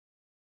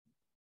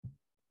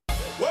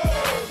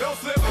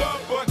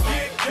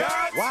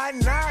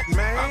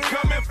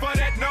for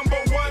that number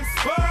one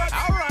spot.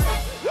 All right.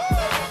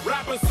 Woo.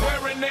 Rappers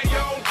swearing they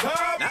on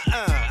top.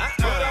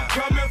 But I'm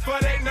coming for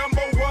that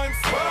number one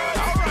spot.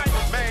 All right,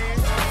 man.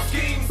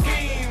 Scheme,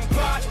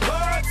 plot.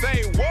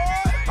 Say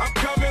what? I'm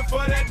coming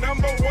for that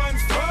number one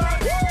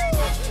spot.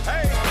 Woo.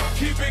 Hey,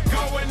 keep it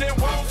going, it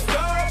won't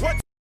stop. What?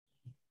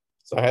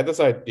 So I had this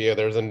idea.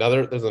 There's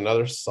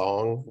another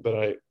song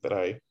that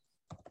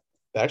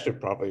actually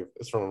probably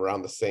is from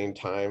around the same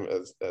time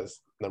as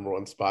number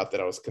one spot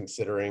that I was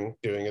considering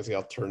doing as the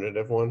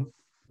alternative one.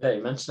 Yeah,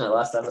 you mentioned it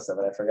last episode,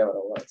 but I forgot what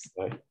it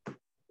was.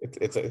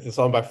 It's a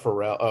song by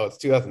Pharrell. Oh, it's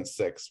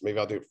 2006. Maybe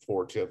I'll do it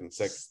for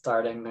 2006.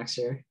 Starting next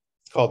year.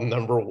 It's called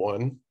Number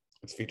One.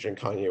 It's featuring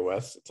Kanye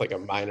West. It's like a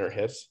minor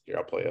hit. Here,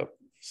 I'll play a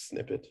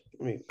snippet.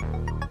 It's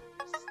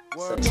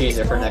a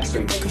teaser for next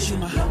week. Cause you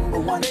my number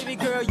one, baby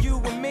girl, you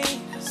and me.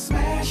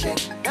 Smash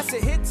it, that's a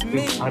hit to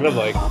me. Kind of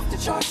like Off the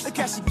charts, look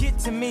how she get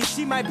to me.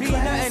 She might be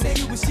nothing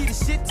to you, but she the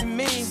shit to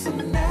me.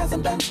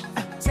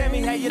 Tell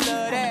me how you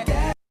love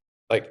that.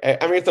 like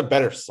I mean, it's a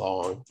better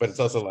song, but it's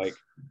also like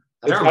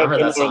I don't remember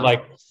that song.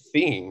 Like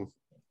theme,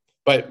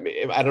 but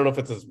I don't know if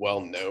it's as well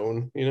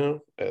known,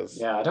 as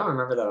Yeah, I don't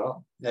remember that at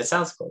all. It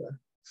sounds cool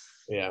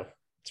though. Yeah,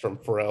 it's from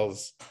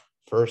Pharrell's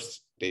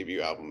first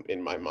debut album,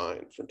 In My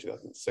Mind, from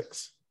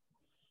 2006,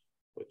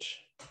 which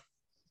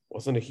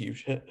wasn't a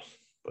huge hit,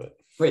 but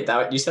wait,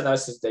 you said that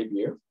was his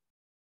debut?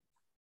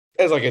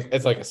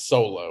 it's like a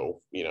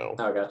solo, Oh,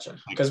 gotcha.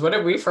 Because what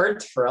have we heard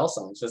Pharrell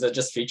songs? Was it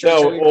just featured?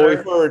 No, well,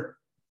 we've heard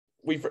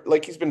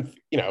like he's been,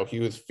 he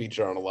was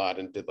featured on a lot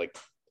and did like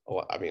a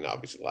lot. I mean,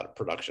 obviously a lot of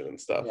production and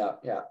stuff.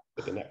 Yeah.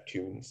 With the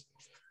Neptunes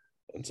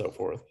and so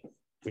forth.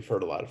 We've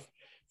heard a lot of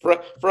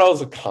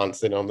Pharrell's a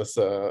constant on this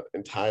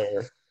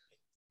entire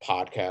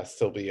podcast.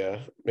 He'll be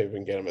maybe we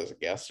can get him as a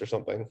guest or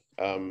something.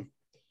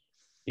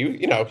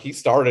 He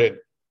started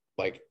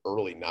like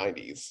early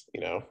 90s,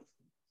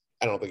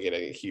 I don't think he had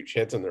any huge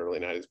hits in the early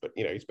 90s, but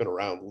he's been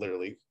around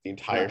literally the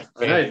entire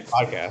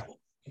podcast.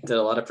 Did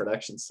a lot of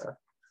production stuff.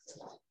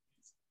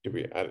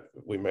 We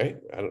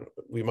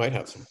might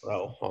have some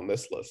Pharrell on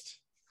this list.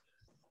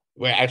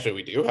 Well, actually,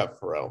 we do have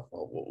Pharrell.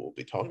 We'll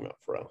be talking about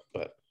Pharrell,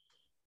 but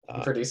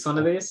you produce one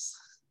of these?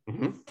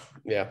 Mm-hmm.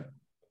 Yeah.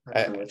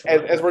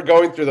 As we're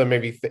going through them,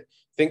 maybe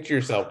think to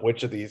yourself,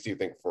 which of these do you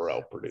think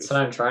Pharrell produced? That's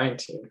what I'm trying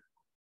to.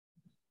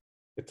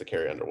 It's a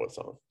Carrie Underwood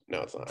song.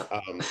 No, it's not.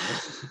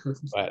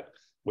 But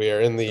we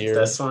are in the year.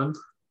 This one.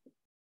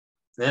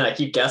 Man, I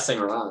keep guessing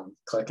wrong.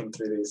 Clicking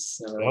through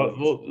these.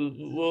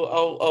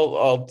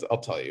 I'll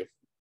tell you.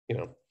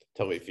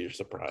 Tell me if you're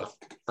surprised.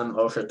 I'm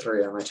 0 for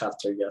 3 on my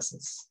top 3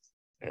 guesses.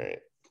 All right.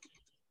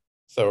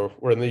 So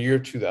we're in the year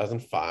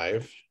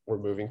 2005. We're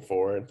moving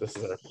forward. This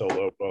is our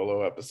solo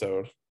bolo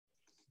episode.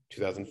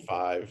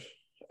 2005.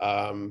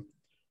 I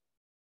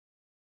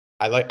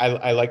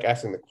like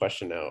asking the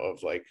question now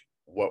of like,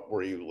 what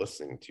were you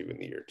listening to in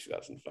the year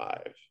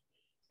 2005?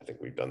 I think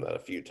we've done that a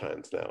few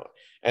times now.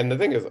 And the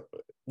thing is,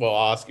 well,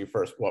 I'll ask you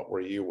first, what were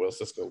you, Will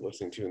Cisco,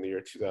 listening to in the year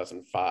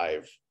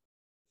 2005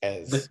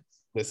 as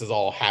this is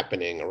all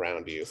happening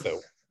around you?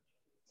 So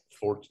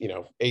for,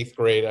 8th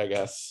grade, I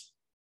guess,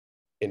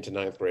 into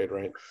 9th grade,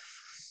 right?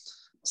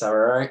 Is that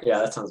right? Yeah,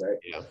 that sounds right.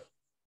 Yeah.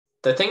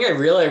 The thing I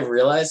really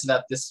realized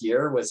about this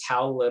year was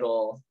how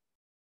little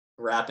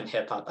rap and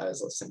hip hop I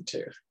was listening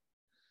to.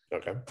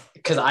 Okay.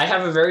 Because I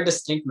have a very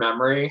distinct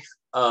memory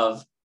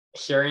of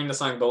hearing the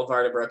song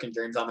Boulevard of Broken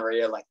Dreams on the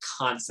radio like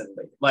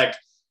constantly. Like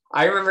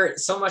I remember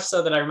so much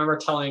so that I remember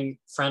telling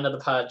friend of the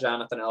pod,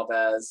 Jonathan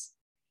Alves,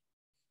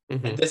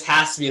 this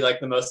has to be like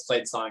the most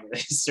played song in the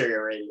history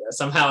of radio.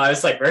 Somehow I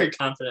was like very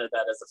confident of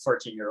that as a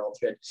 14-year-old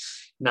who had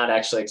not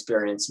actually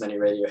experienced many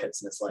radio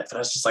hits in his life. And I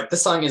was just like,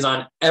 this song is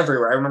on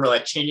everywhere. I remember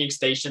like changing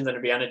stations and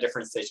it'd be on a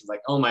different station.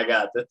 Like, oh my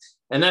God.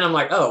 And then I'm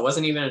like, oh, it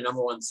wasn't even a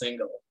number one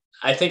single.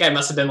 I think I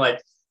must have been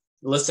like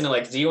listening to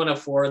like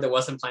Z104 that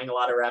wasn't playing a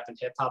lot of rap and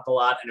hip hop a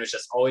lot. And it was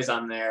just always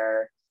on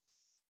there.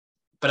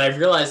 But I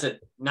realized that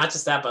not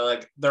just that, but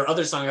like there are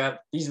other songs I have,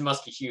 these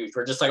must be huge.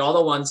 We're just like all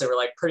the ones that were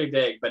like pretty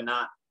big, but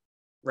not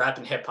rap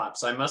and hip hop.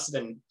 So I must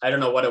have been, I don't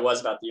know what it was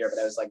about the year,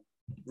 but I was like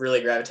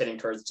really gravitating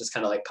towards just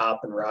kind of like pop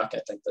and rock,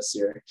 I think, this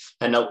year.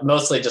 And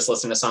mostly just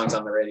listening to songs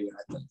on the radio,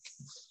 I think.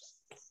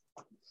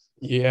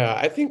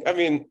 Yeah, I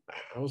mean,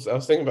 I was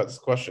thinking about this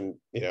question,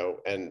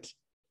 and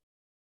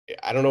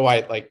I don't know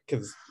why, like,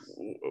 because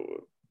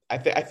I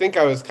think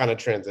I was kind of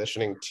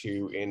transitioning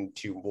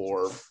into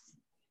more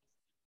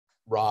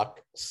rock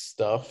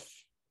stuff.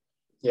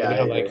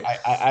 Yeah.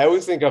 I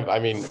always think of, I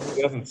mean,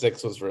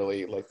 2006 was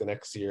really like the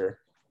next year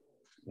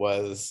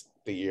was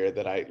the year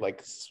that I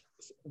like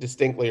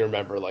distinctly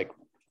remember like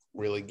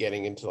really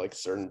getting into like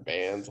certain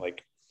bands,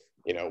 like,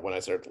 when I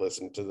started to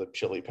listen to the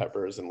Chili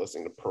Peppers and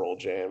listening to Pearl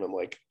Jam and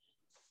like,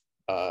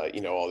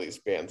 all these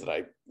bands that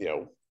I,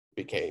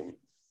 became,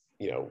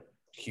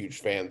 huge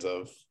fans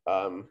of.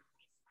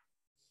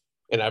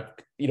 And I've,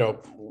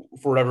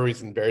 for whatever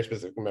reason, very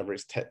specific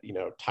memories,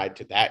 tied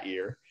to that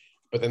year.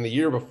 But then the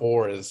year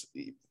before it's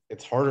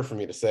harder for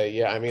me to say.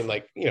 Yeah, I mean,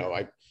 like,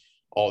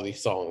 all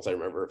these songs I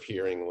remember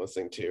hearing and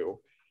listening to.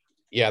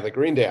 Yeah, the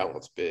Green Day album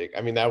was big.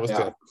 I mean, that was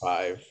Yeah.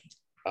 2005.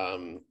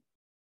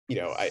 You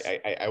know,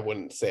 I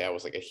wouldn't say I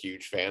was like a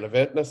huge fan of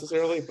it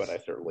necessarily, but I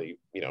certainly,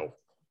 you know,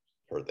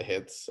 heard the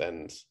hits,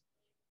 and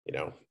you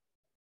know,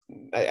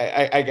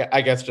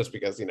 I guess just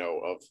because, you know,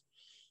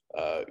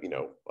 of you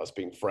know, us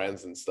being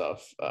friends and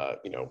stuff,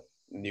 you know,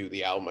 knew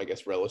the album, I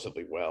guess,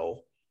 relatively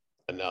well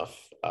enough.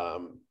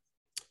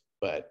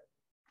 But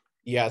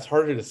yeah, it's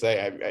harder to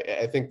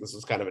say. I think this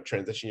was kind of a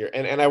transition year,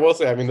 and I will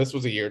say, I mean, this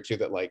was a year too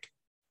that, like,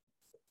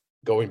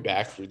 going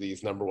back through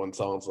these number one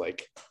songs,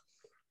 like,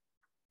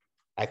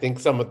 I think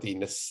some of the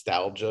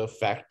nostalgia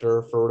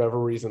factor, for whatever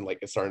reason, like,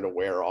 is starting to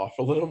wear off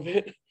a little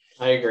bit.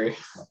 I agree.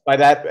 By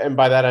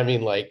that I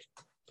mean, like,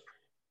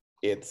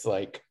 it's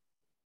like,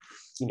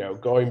 you know,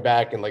 going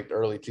back in like the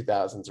early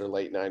 2000s or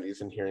late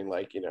 90s and hearing,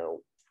 like, you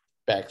know,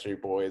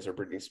 Backstreet Boys or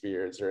Britney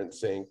Spears or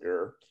NSYNC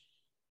or,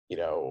 you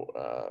know,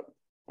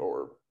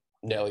 or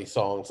Nelly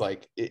songs,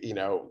 like, you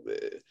know,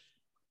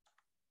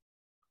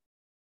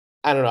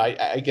 I don't know.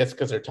 I guess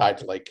because they're tied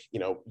to, like, you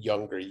know,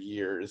 younger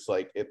years,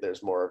 like,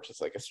 there's more of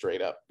just like a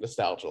straight up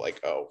nostalgia,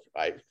 like, oh,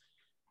 I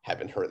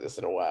haven't heard this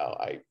in a while.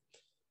 I,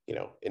 you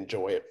know,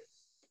 enjoy it.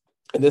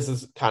 And this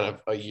is kind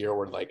of a year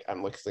where, like,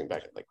 I'm listening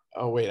back and like,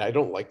 oh wait, I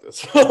don't like this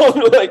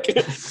song. Like,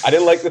 I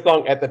didn't like the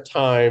song at the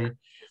time.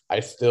 I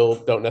still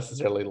don't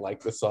necessarily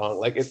like the song.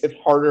 Like, it's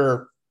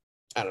harder.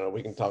 I don't know.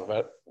 We can talk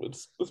about with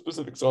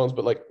specific songs,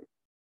 but like,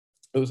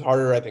 it was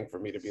harder, I think, for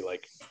me to be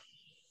like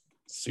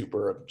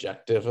super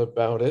objective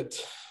about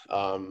it.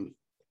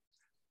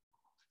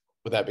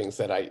 With that being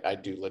said, I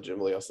do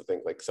legitimately also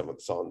think like some of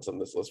the songs on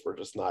this list were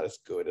just not as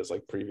good as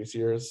like previous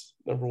years'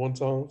 number one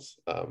songs.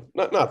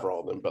 Not for all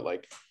of them, but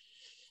like,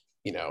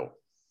 you know,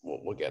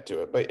 we'll get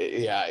to it. But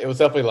yeah, it was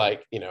definitely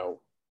like, you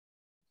know,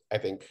 I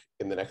think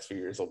in the next few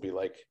years I'll be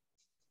like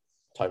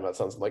talking about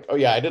songs like, oh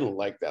yeah, I didn't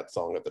like that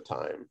song at the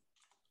time,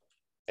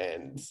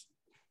 and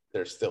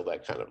there's still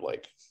that kind of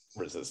like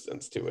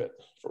resistance to it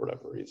for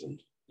whatever reason.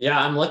 Yeah,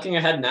 I'm looking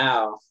ahead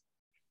now.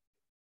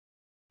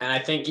 And I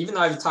think even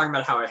though I've been talking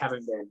about how I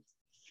haven't been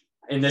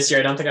in this year,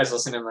 I don't think I was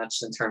listening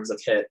much in terms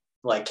of hip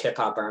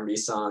hop R&B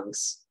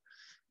songs,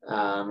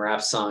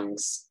 rap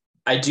songs.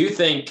 I do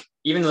think,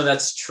 even though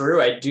that's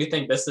true, I do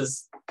think this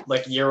is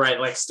like year right,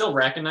 like still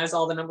recognize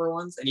all the number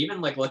ones. And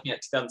even like looking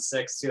at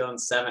 2006,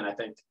 2007, I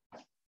think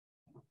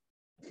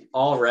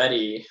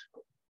already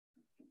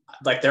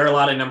like there are a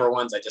lot of number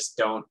ones I just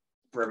don't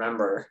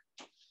remember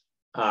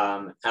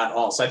at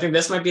all. So I think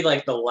this might be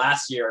like the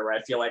last year where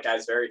I feel like I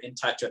was very in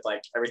touch with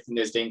like everything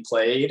that's being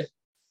played.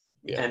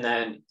 Yeah. And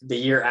then the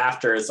year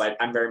after is like,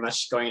 I'm very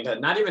much going into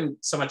not even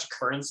so much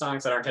current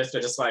songs that aren't hits,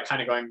 but just like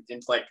kind of going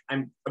into like,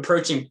 I'm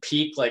approaching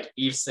peak like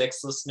Eve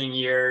 6 listening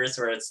years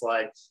where it's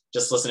like,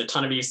 just listen to a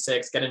ton of Eve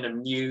 6, get into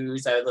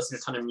Muse. I would listen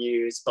to a ton of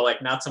Muse, but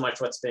like not so much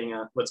what's being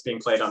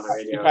played on the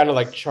radio. You're kind of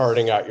like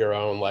charting out your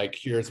own, like,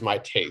 here's my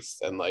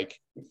taste and like.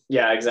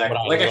 Yeah, exactly.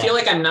 Like, I feel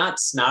like I'm not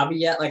snobby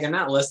yet. Like I'm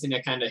not listening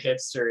to kind of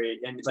hipstery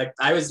and like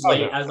I was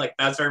late. No. I was like,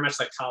 that's very much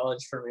like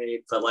college for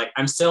me, but like,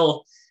 I'm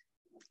still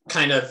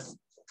kind of,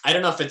 I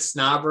don't know if it's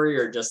snobbery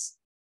or just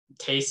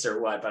taste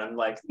or what, but I'm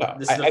like,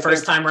 this is the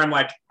first time where I'm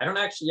like, I don't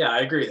actually, yeah, I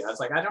agree. I was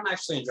like, I don't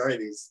actually enjoy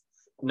these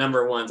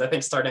number ones. I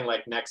think starting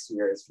like next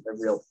year is a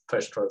real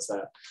push towards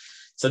that.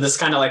 So this is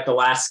kind of like the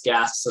last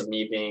gasps of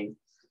me being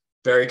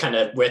very kind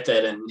of with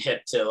it and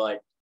hip to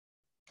like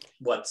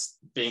what's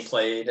being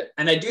played.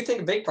 And I do think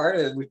a big part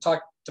of it, we've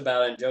talked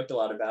about and joked a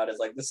lot about, is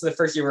like, this is the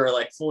first year where we're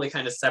like fully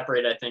kind of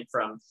separate, I think,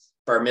 from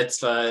bar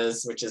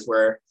mitzvahs, which is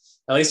where,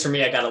 at least for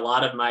me, I got a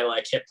lot of my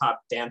like hip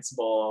hop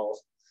danceable,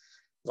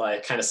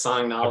 like kind of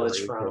song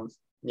knowledge from.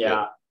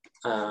 Yeah.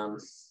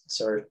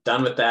 So we're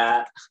done with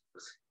that.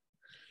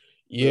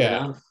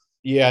 Yeah.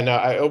 Yeah.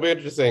 No, it'll be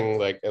interesting,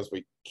 like, as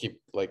we keep,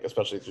 like,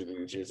 especially through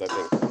these years, I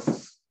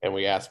think, and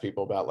we ask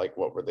people about like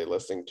what were they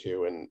listening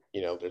to and,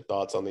 you know, their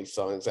thoughts on these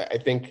songs. I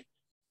think,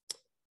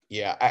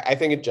 yeah, I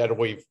think in general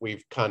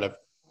we've kind of,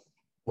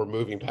 we're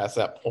moving past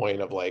that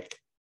point of like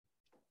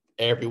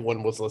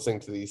everyone was listening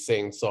to these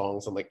same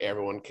songs and like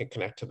everyone can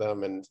connect to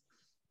them, and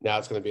now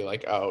it's going to be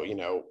like, oh, you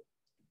know,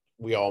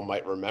 we all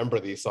might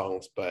remember these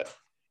songs, but,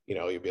 you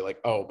know, you'd be like,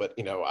 oh, but,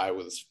 you know, I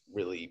was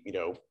really, you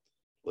know,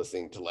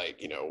 listening to like,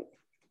 you know,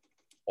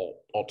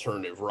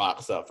 alternative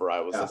rock stuff, or I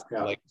was listening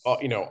to like,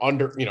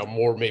 you know,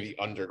 more maybe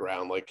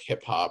underground, like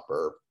hip hop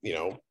or, you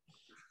know,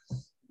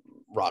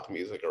 rock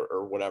music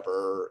or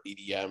whatever,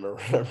 EDM or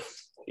whatever.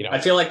 You know, I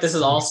feel like this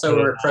is also,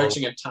 we're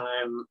approaching a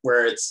time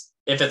where it's,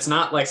 if it's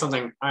not like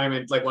something, I'm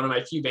in like one of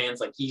my few bands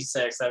like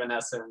E6,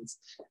 Evanescence,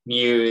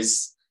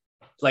 Muse,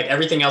 like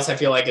everything else I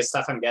feel like is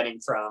stuff I'm getting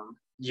from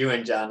you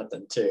and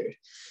Jonathan too,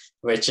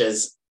 which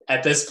is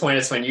at this point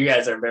it's when you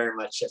guys are very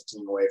much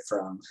shifting away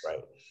from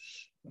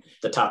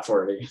the top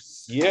 40.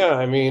 Yeah,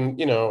 I mean,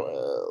 you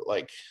know,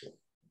 like,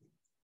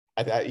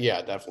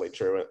 yeah, definitely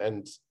true.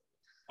 And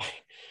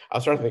I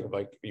was trying to think of,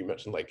 like, you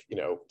mentioned, like, you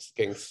know,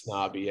 getting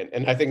snobby.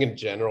 And I think in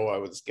general, I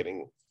was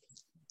getting,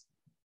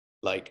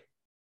 like,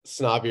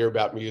 snobbier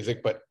about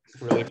music, but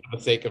really for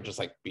the sake of just,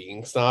 like,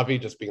 being snobby,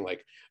 just being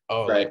like,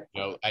 oh, like,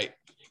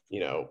 you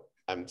know,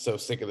 I'm so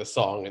sick of the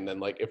song. And then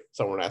like if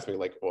someone asked me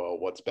like, well,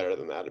 what's better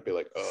than that? I'd be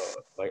like,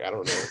 like I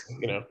don't know,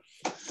 you know,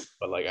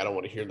 but like I don't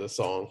want to hear this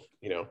song,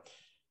 you know.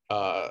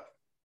 I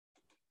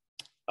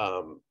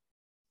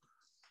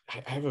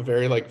have a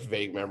very like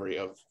vague memory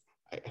of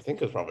I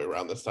think it was probably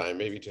around this time,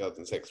 maybe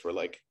 2006, where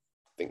like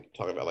I think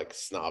talking about like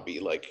snobby,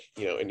 like,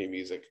 you know, indie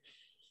music.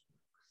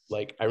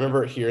 Like I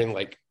remember hearing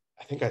like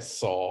I think I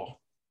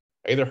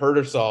either heard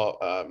or saw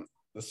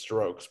the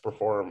Strokes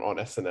perform on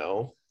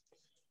SNL.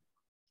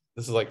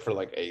 This is like for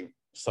like a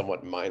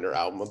somewhat minor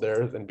album of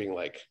theirs, and being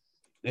like,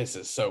 this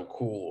is so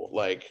cool.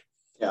 Like,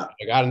 Yeah.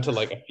 I got into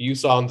like a few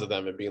songs of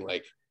them and being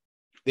like,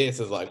 this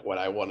is like what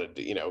I wanted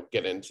to, you know,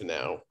 get into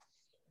now.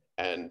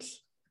 And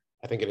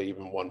I think at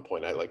even one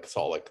point I like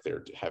saw like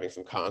they're having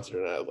some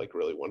concert and I like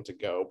really wanted to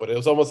go, but it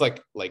was almost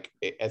like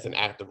as an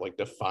act of like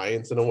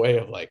defiance in a way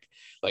of like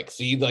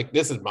see, like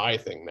this is my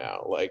thing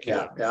now, like you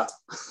know.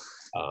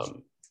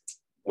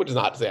 Which is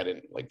not to say I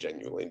didn't like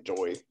genuinely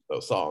enjoy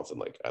those songs and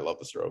like I love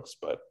the Strokes,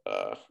 but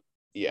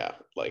yeah,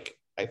 like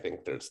I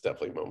think there's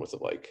definitely moments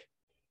of like,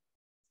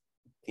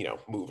 you know,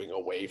 moving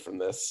away from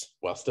this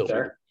while still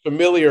being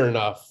familiar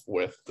enough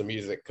with the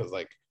music, because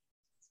like,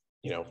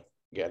 you know,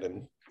 again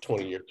in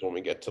 20 years when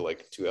we get to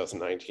like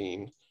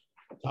 2019,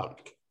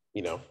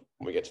 you know,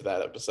 when we get to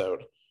that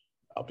episode,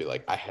 I'll be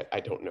like, I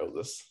don't know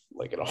this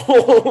like at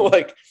all.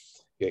 Like,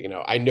 you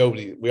know, I know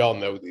we all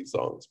know these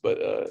songs, but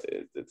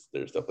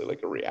there's definitely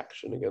like a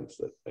reaction against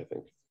it, I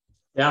think.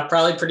 Yeah,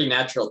 probably pretty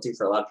natural too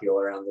for a lot of people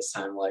around this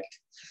time, like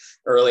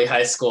early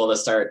high school, to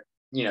start,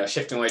 you know,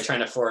 shifting away,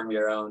 trying to form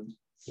your own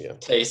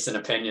tastes and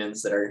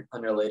opinions that are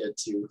unrelated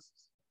to,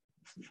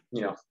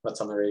 you know,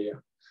 what's on the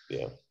radio.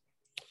 Yeah.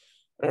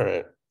 All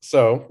right.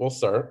 So we'll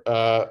start.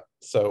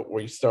 So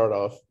we start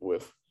off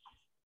with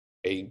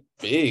a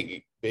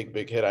big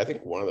hit. I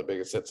think one of the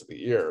biggest hits of the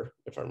year,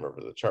 if I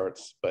remember the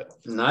charts. But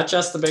not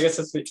just the biggest,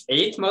 it's the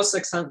 8th most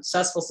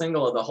successful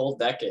single of the whole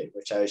decade,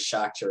 which I was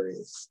shocked to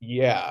read.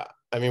 Yeah,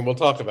 I mean, we'll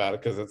talk about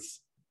it because it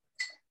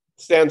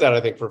stands out, I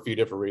think, for a few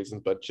different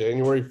reasons. But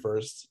January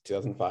 1st,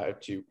 2005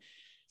 to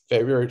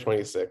February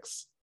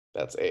 26th,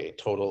 that's a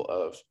total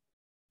of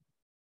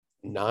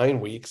 9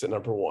 weeks at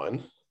number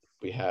one.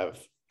 We have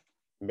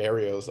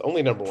Mario's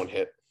only number one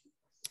hit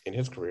in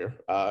his career,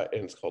 and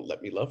it's called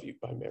 "Let Me Love You"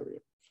 by Mario.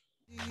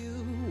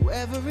 You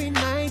every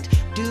night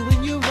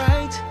doing you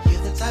right.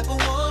 You're the type of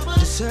woman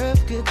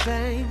deserve good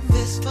fame.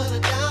 This for the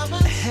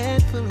diamonds, a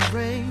head full of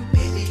rain.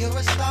 Baby, you're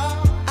a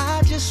star.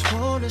 I just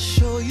wanna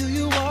show you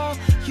you are.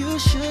 You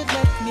should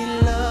let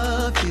me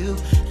love you.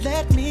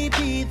 Let me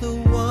be the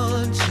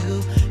one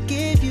to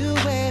give you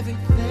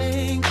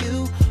everything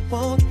you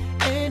want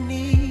and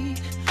need.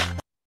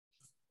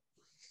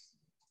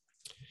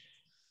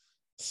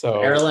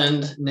 So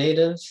Maryland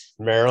native,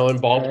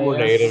 Baltimore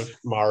native,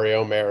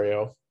 Mario.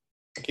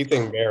 I keep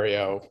thinking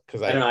Mario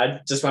because I don't know.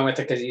 I just went with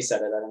it because you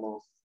said it. I don't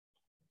know.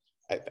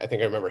 I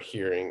think I remember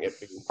hearing it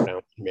being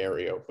pronounced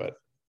Mario, but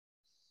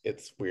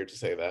it's weird to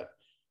say that.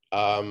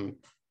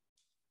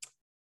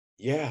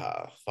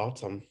 Yeah,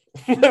 thoughts on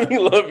 "Let Me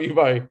Love You"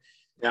 by.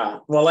 Yeah,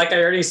 well, like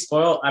I already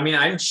spoiled. I mean,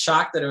 I'm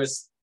shocked that it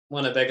was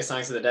one of the biggest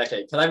songs of the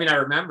decade. Because I mean, I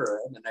remember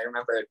it, and I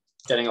remember it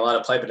getting a lot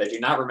of play, but I do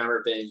not remember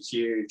it being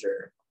huge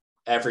or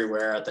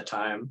everywhere at the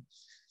time.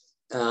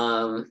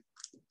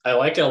 I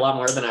like it a lot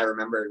more than I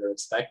remembered or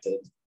expected.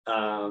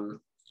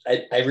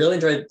 I really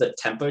enjoyed the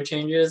tempo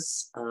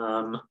changes,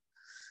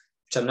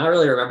 which I'm not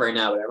really remembering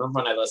now, but I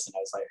remember when I listened, I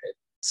was like,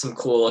 some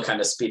cool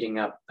kind of speeding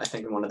up, I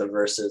think in one of the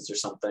verses or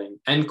something,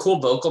 and cool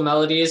vocal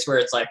melodies where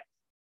it's like,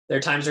 there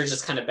are times where it's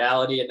just kind of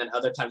ballady, and then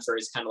other times where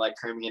he's kind of like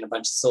cramming in a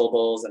bunch of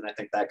syllables. And I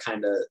think that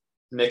kind of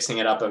mixing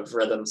it up of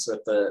rhythms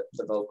with the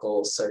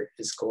vocals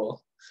is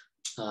cool.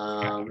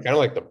 Kind of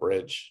like the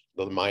bridge,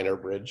 the minor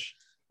bridge.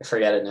 I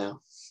forget it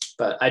now.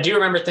 But I do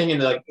remember thinking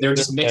that like they were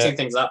just mixing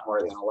things up more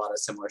than a lot of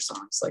similar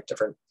songs, like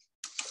different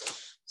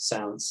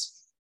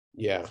sounds.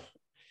 Yeah,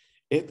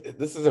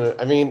 this isn't.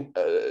 I mean,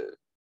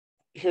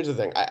 here's the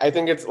thing. I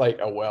think it's like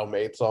a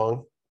well-made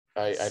song.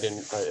 I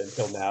didn't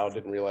until now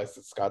didn't realize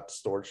that Scott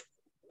Storch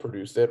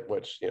produced it,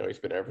 which, you know, he's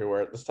been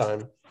everywhere at this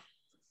time.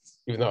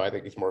 Even though I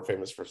think he's more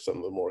famous for some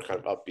of the more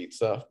kind of upbeat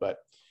stuff, but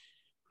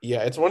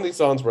yeah, it's one of these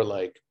songs where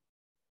like,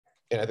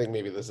 and I think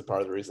maybe this is part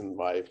of the reason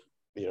why,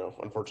 you know,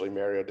 unfortunately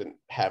Mario didn't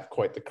have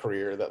quite the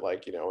career that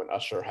like, you know, an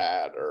Usher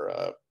had,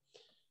 or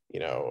you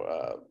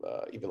know,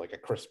 even like a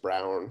Chris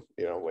Brown,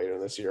 you know, later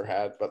this year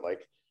had. But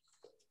like,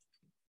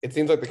 it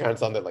seems like the kind of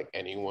song that like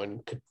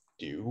anyone could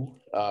do.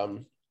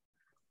 Some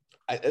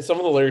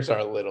of the lyrics are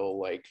a little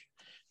like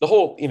the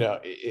whole, you know,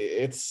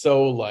 it's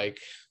so like,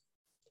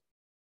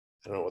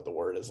 I don't know what the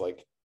word is,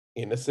 like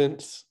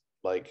innocent.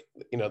 Like,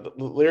 you know,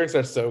 the lyrics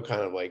are so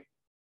kind of like,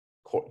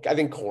 I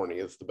think corny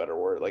is the better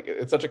word. Like,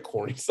 it's such a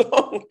corny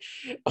song.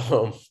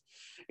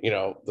 You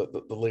know,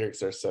 the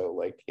lyrics are so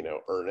like, you know,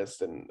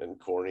 earnest and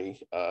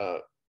corny.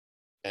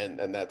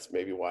 And that's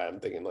maybe why I'm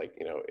thinking like,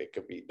 you know, it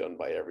could be done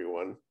by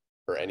everyone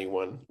or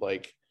anyone.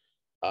 Like,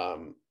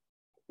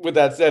 with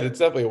that said, it's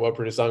definitely a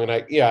well-produced song. And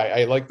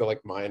I like the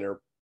like minor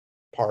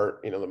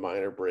part, the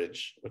minor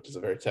bridge, which is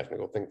a very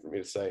technical thing for me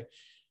to say.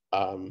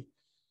 And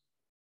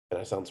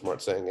I sound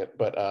smart saying it,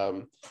 but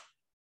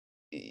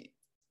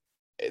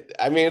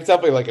it's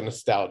definitely like a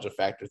nostalgia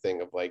factor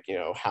thing of like,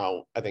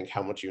 how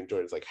much you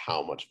enjoyed is like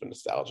how much of a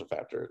nostalgia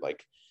factor,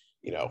 like,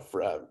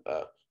 for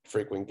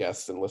frequent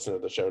guests and listener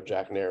of the show,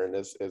 Jack Nairn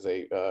is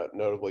a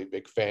notably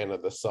big fan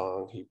of the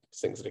song. He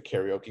sings it at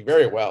karaoke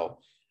very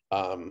well.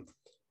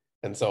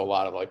 And so a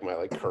lot of like my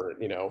like current,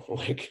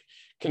 like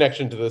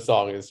connection to the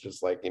song is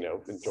just like,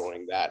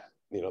 enjoying that,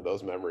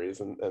 those memories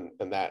and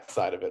that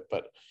side of it.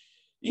 But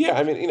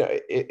yeah,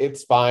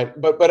 it's fine.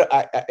 But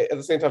I at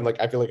the same time, like,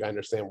 I feel like I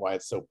understand why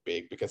it's so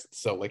big, because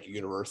it's so like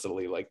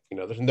universally like,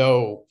 there's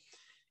no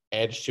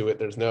edge to it.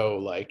 There's no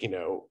like,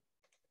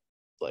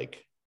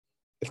 like,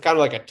 it's kind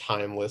of like a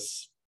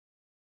timeless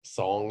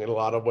song in a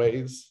lot of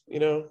ways,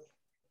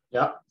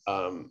 Yeah.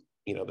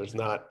 There's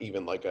not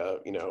even like a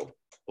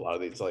lot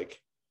of these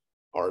like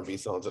R&B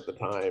songs at the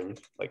time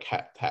like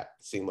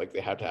seem like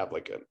they had to have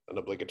like an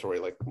obligatory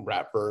like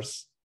rap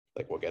verse.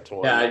 Like, we'll get to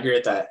one. Yeah, I agree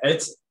with that.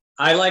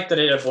 I like that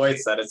it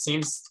avoids that. It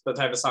seems the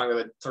type of song that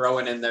would throw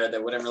it in there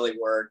that wouldn't really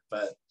work,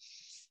 but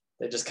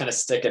they just kind of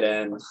stick it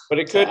in. But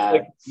it could,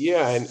 like,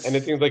 yeah, and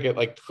it seems like it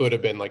like could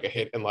have been like a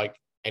hit in like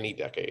any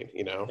decade,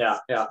 Yeah.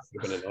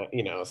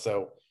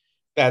 So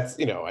that's,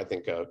 I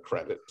think a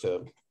credit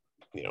to,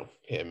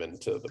 him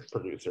and to the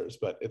producers,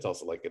 but it's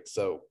also like, it's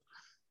so,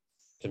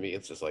 to me,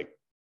 it's just like,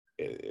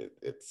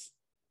 it's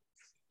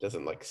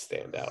doesn't like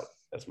stand out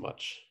as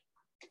much.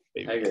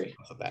 Maybe I agree.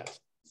 because of that,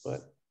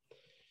 but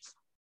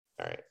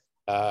all right.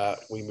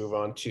 We move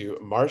on to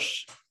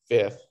March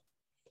 5th,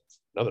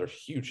 another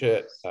huge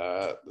hit.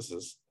 This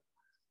is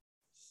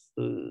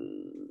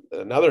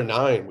another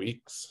 9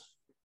 weeks.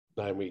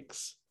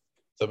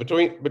 So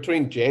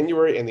between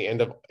January and the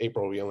end of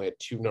April, we only had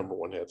 2 number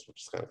 1 hits,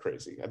 which is kind of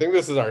crazy. I think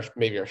this is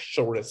maybe our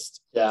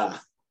shortest. Yeah,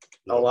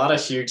 a lot of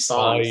huge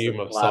songs. Volume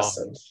of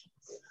songs.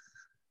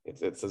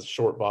 It's a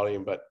short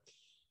volume, but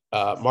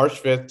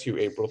March 5th to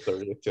April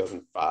 30th,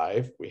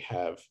 2005, we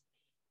have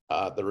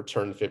the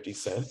return 50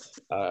 Cent.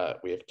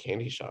 We have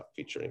Candy Shop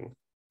featuring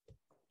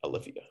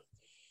Olivia.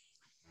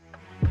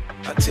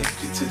 I take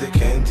you to the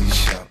candy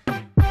shop.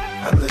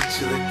 I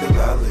let you lick the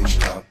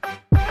lollipop.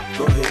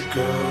 Go ahead,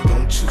 girl,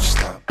 don't you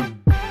stop.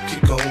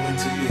 Keep going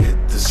till you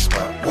hit the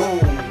spot. Whoa.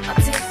 I'll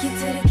take you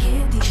to the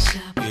candy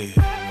shop.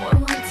 Yeah. One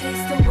more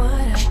taste of what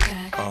I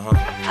got. I'll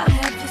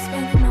have you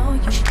spending all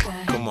you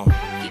got. Come on.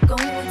 Keep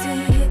going till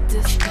you hit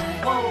the spot.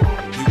 Whoa.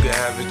 You can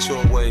have it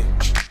your way.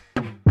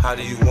 How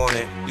do you want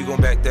it? You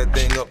gon' back that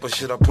thing up or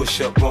should I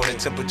push up on it?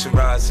 Temperature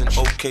rising,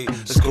 okay,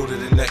 let's go to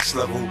the next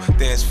level.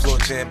 Dance floor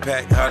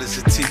jam-packed, hot as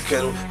a tea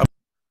kettle.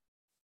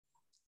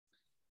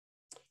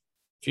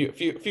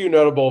 Few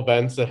notable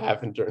events that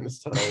happened during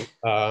this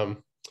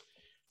time.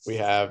 We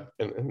have,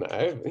 and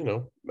I have,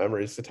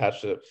 memories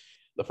attached to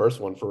the first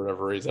one for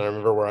whatever reason. I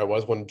remember where I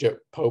was when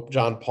Pope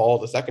John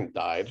Paul II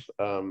died.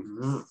 I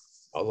was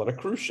on a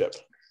cruise ship.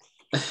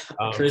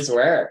 Cruise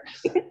where?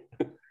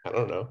 I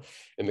don't know,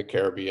 in the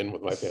Caribbean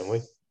with my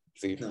family.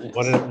 See, Nice.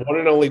 one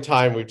and only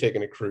time we've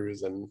taken a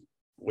cruise, and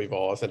we've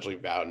all essentially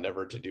vowed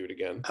never to do it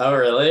again. Oh,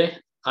 really?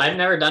 I've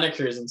never done a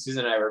cruise, and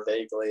Susan and I were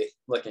vaguely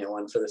looking at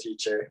one for the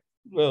future.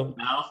 Well,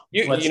 No?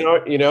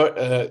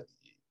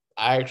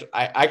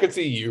 I could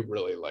see you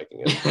really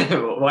liking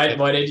it.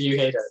 Why did you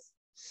hate it?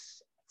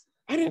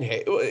 I didn't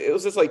hate it. It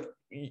was just like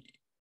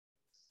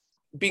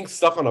being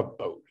stuck on a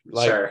boat.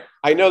 Like, Sure.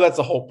 I know that's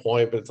the whole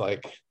point, but it's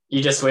like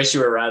You just wish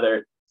you were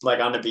rather like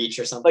on the beach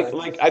or something.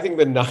 like I think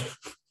the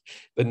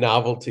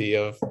novelty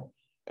of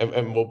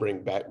and we'll bring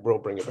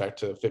it back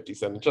to 50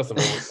 Cent in just a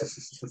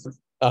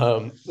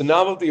moment. The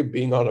novelty of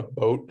being on a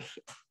boat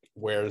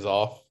wears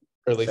off,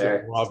 or at least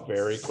Fair. it wore off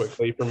very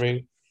quickly for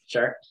me.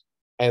 Sure.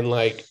 And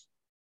like,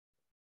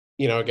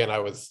 again, I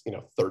was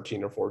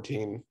 13 or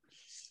 14,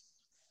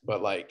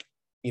 but like,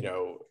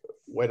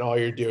 when all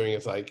you're doing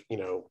is like,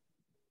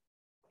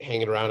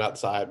 hanging around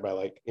outside by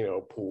like,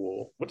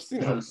 pool, which,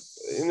 there's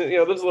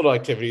little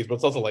activities, but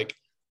it's also like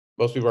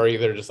most people are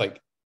either just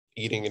like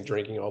eating and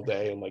drinking all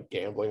day and like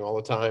gambling all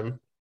the time.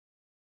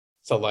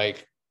 So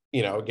like,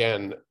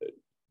 again,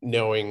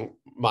 knowing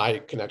my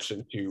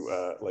connection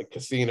to like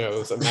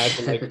casinos,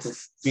 imagine like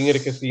being at a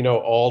casino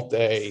all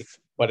day,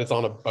 but it's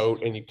on a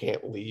boat and you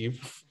can't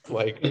leave.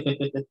 Like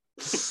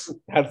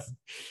that's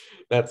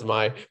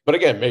but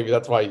again, maybe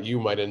that's why you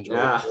might enjoy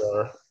it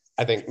more.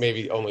 I think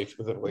maybe only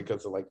specifically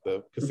because of like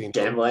the casino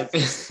Gambling.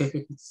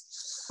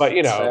 But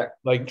Fair.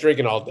 like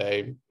drinking all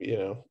day,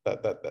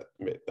 that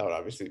would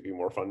obviously be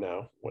more fun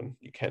now when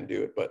you can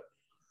do it. But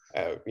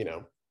I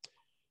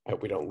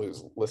hope we don't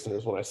lose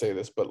listeners when I say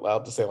this, but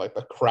I'll just say like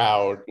the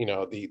crowd,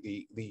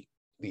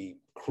 the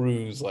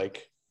cruise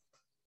like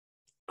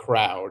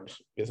crowd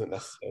isn't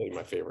necessarily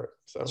my favorite.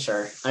 So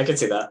Sure. I can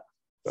see that.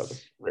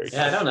 that's very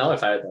Yeah, I don't know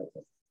if I would like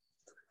it.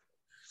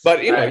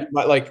 But you Right.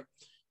 might like,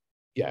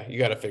 yeah, you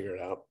got to figure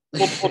it out.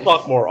 We'll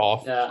talk more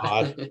off Yeah.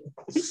 pod.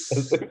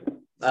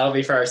 That'll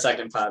be for our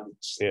second pod.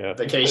 Yeah.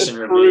 Vacation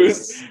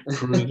Cruise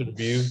reviews.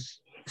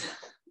 reviews.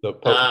 So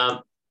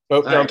All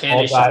Pope right, John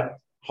Candy Paul Shop.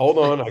 hold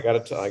on. I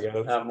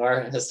gotta.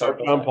 More Sir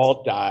historical John facts.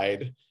 Paul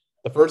died.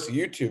 The first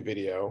YouTube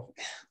video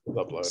was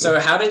uploaded. So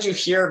how did you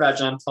hear about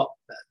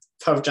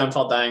Pope John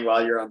Paul dying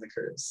while you were on the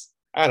cruise?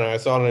 I don't know. I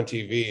saw it on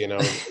TV, and I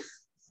was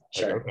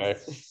Sure. like, okay,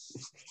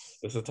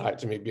 this is tied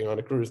to me being on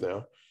a cruise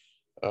now.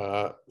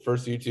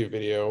 First YouTube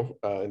video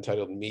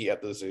entitled "Me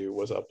at the Zoo"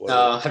 was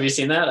uploaded. Have you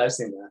seen that? I've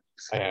seen that.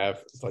 I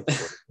have. It's like,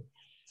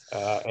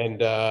 and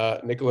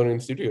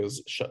Nickelodeon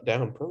Studios shut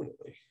down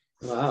permanently.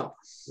 Wow.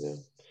 Yeah.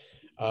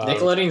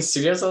 Nickelodeon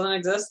Studios doesn't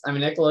exist? I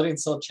mean,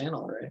 Nickelodeon's still a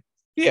channel, right?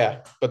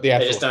 Yeah, but the They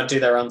actual just don't do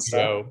their own stuff.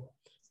 show,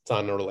 it's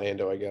on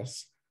Orlando, I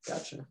guess.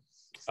 Gotcha.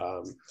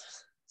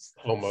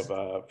 Home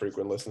of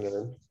frequent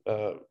listener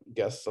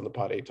guests on the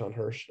pod, Aton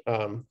Hirsch.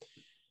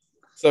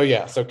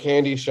 So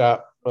Candy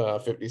Shop,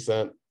 50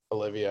 Cent,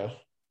 Olivia.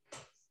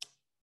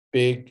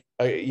 Big,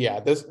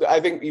 this, I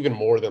think even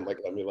more than like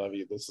Let Me Love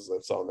You, this is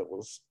a song that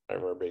I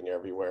remember being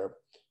everywhere.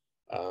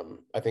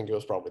 I think it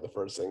was probably the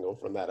first single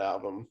from that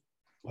album.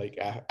 Like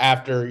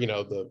after,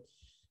 the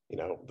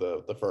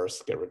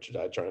first Get Rich or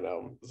Die Trying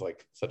album was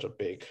like such a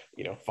big,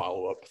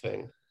 follow-up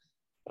thing.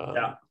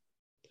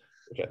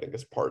 Which I think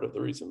is part of the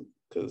reason,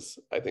 because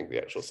I think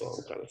the actual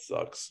song kind of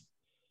sucks.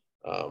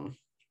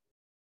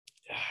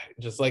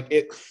 Just like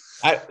it,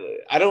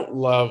 I don't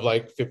love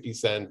like 50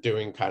 Cent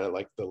doing kind of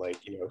like the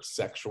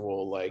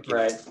sexual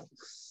Right.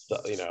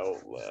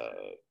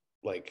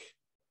 like,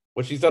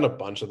 which he's done a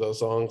bunch of those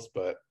songs,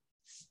 but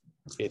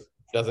it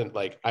doesn't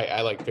like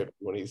I like 50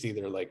 when he's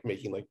either like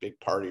making like big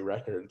party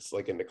records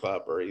like in the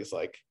club, or he's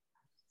like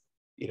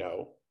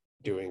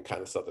doing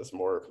kind of stuff that's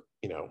more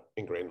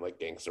ingrained in like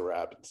gangster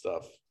rap and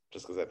stuff,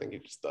 just because I think he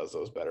just does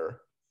those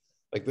better.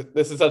 Like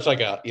this is such like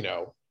a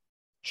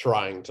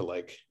trying to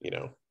like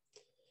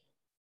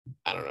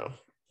I don't know,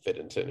 fit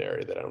into an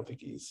area that I don't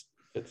think he's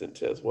fits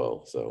into as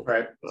well. So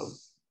Right.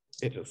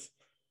 It is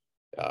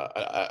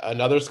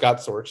another Scott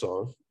Storch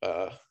song.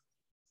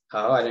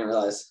 Oh, I didn't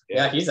realize.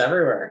 Yeah, he's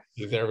everywhere.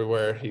 He's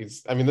everywhere.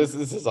 This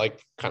is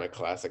like kind of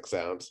classic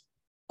sounds.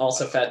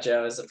 Also, Fat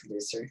Joe is a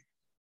producer.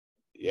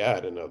 Yeah,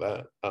 I didn't know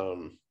that.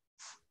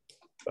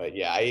 But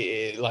yeah,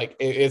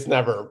 it's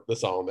never the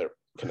song that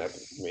connected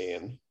with me,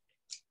 and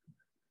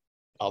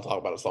I'll talk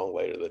about a song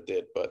later that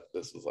did. But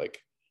this was like,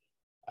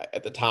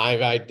 at the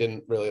time, I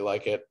didn't really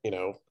like it.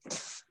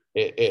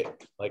 It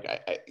like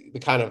the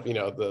kind of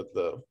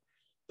the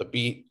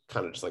beat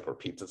kind of just like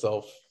repeats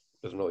itself.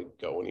 Doesn't really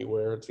go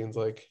anywhere, it seems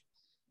like.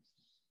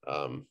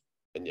 And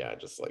yeah,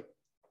 just like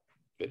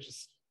it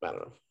just, I don't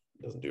know,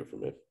 doesn't do it for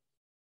me.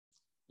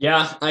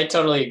 Yeah, I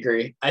totally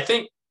agree. I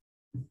think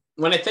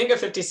when I think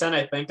of 50 Cent,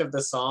 I think of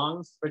the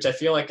song, which I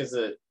feel like is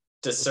a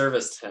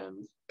disservice to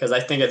him, because I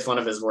think it's one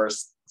of his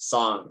worst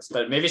songs.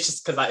 But maybe it's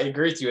just because I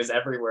agree with you, is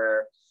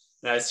everywhere.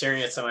 And I was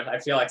hearing it so much. I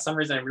feel like some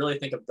reason I really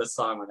think of this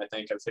song when I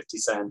think of 50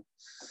 Cent.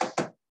 I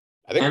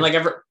think, and like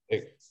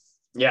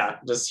yeah,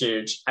 just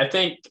huge. I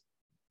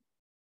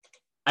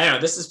don't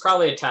know, this is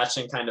probably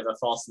attaching kind of a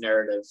false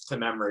narrative to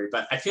memory,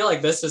 but I feel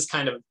like this is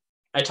kind of,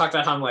 I talked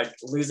about how I'm like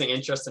losing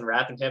interest in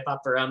rap and hip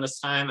hop around this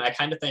time. I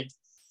kind of think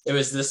it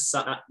was this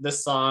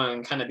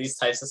song, kind of these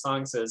types of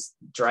songs, is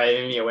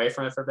driving me away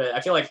from it for a bit. I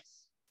feel like,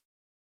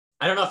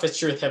 I don't know if it's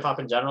true with hip hop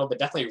in general, but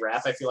definitely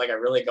rap. I feel like I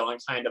really go in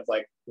kind of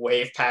like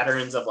wave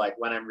patterns of like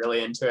when I'm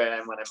really into it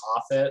and when I'm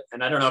off it.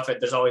 And I don't know if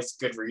there's always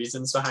good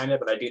reasons behind it,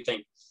 but I do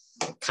think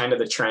kind of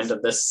the trend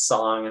of this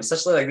song, and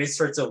especially like these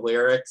sorts of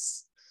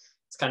lyrics,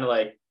 it's kind of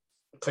like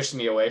pushed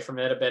me away from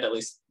it a bit, at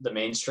least the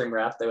mainstream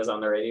rap that was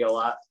on the radio a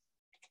lot.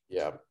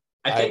 Yeah.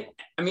 I think,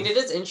 it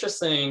is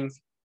interesting.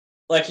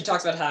 Like he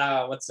talks about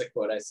how, what's the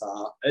quote I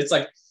saw? It's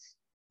like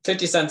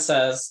 50 Cent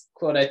says,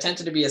 quote, "I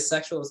attempted to be as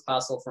sexual as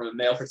possible from a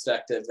male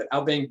perspective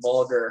without being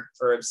vulgar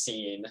or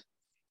obscene."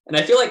 And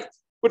I feel like,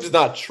 which is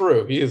not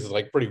true. He is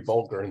like pretty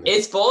vulgar in this.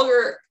 It's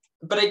vulgar,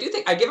 but I do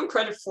think I give him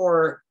credit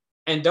for,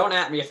 and don't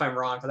at me if I'm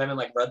wrong, because I haven't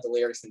like read the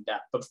lyrics in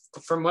depth, but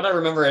from what I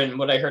remember and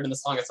what I heard in the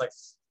song, it's like,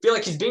 I feel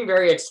like he's being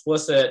very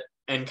explicit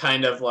and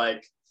kind of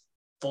like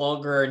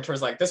vulgar in terms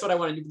of like, this is what I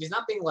want to do, but he's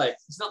not being like,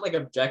 he's not like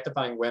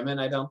objectifying women,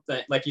 I don't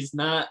think. Like he's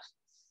not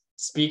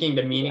speaking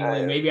to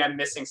meaningly. Maybe I'm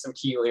missing some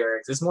key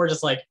lyrics. It's more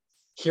just like,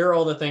 here are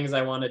all the things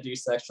I want to do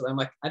sexually. I'm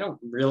like, I don't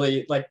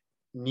really like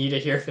need to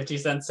hear 50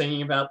 Cent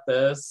singing about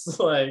this.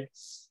 Like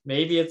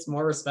maybe it's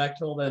more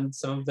respectful than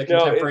some of the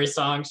contemporary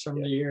songs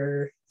from the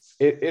year.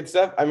 It's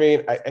that,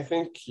 I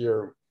think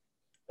you're,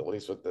 at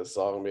least with this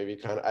song, maybe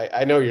kind of,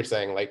 I know you're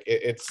saying like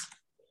it's,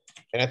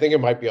 and I think it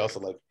might be also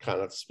like kind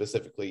of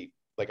specifically,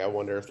 like I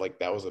wonder if like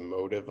that was a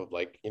motive of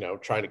like,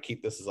 trying to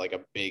keep this as like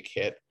a big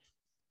hit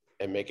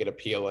and make it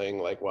appealing,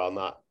 like while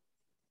not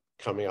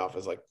coming off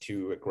as like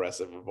too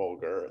aggressive or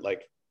vulgar.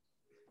 Like,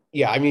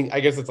 yeah, I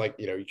guess it's like,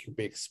 you can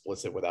be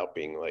explicit without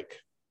being like,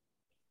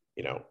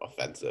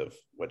 offensive,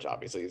 which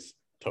obviously is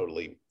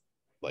totally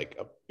like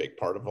a big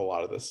part of a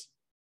lot of this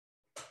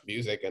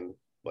music and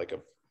like a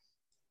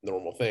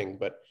normal thing.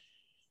 But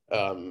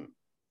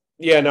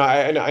yeah, no,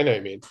 I know what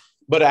you mean.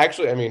 But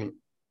actually,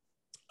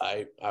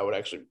 I would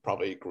actually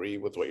probably agree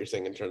with what you're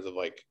saying in terms of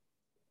like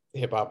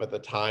hip hop at the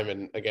time.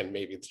 And again,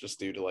 maybe it's just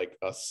due to like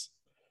us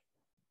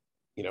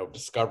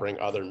discovering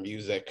other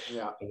music.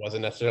 Yeah. It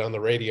wasn't necessarily on the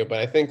radio, but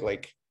I think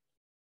like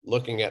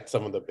looking at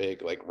some of the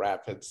big like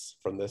rap hits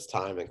from this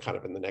time and kind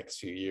of in the next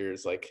few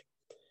years, like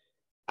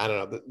I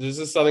don't know, there's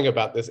just something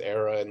about this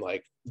era and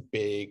like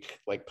big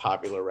like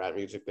popular rap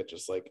music that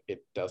just like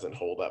it doesn't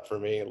hold up for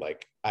me.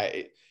 Like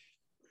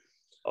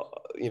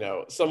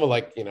some of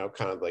like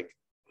kind of like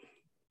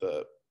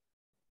the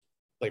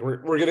like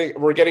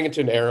we're getting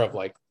into an era of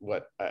like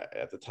what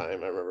at the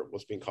time I remember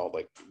was being called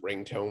like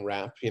ringtone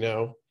rap,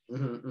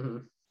 Mm-hmm, mm-hmm.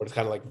 where it's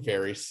kind of like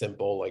very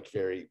simple, like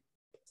very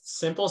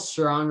Simple,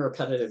 strong,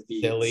 repetitive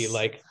beats. silly,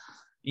 like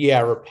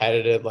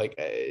repetitive, like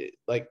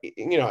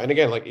and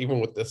again, like even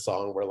with this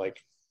song where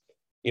like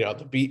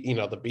the beat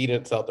in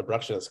itself, the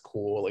production is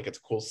cool, like it's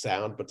a cool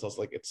sound, but it's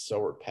also like it's so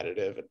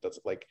repetitive. It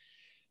doesn't like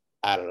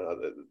I don't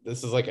know.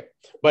 This is like,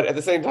 but at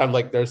the same time,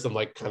 like there's some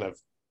like kind of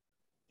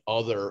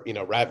other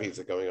rap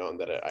music going on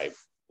that I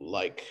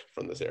like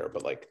from this era,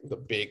 but like the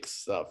big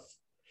stuff,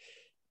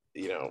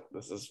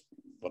 this is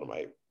one of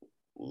my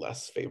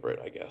less favorite,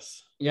 I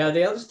guess. Yeah,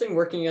 the other thing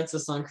working against the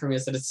song for me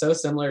is that it's so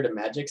similar to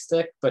Magic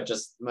Stick, but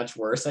just much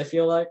worse. I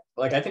feel like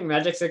I think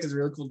Magic Stick is a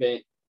really cool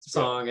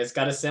song. Yeah. It's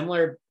got a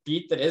similar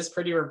beat that is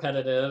pretty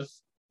repetitive,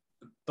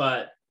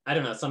 but I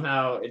don't know,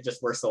 somehow it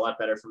just works a lot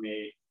better for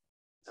me.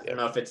 I don't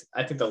know if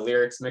I think the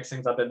lyrics mix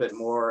things up a bit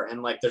more,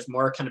 and like there's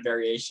more kind of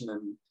variation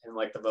in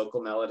like the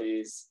vocal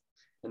melodies,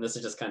 and this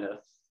is just kind of,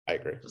 I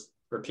agree, just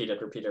repeated.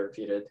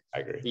 I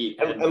agree.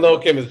 Beat and Lil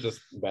Kim is just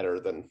better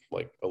than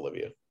like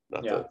Olivia.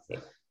 Not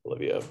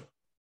Olivia,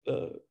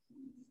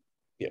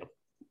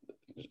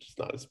 just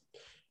not as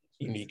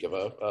unique of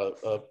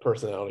a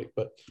personality,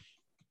 but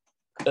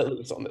at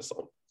least on this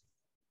song.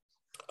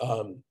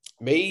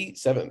 May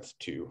 7th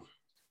to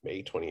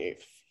May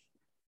 28th,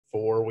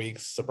 4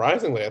 weeks.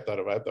 Surprisingly, I thought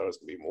it was going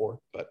to be more,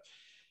 but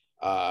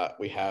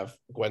we have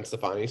Gwen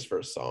Stefani's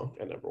first song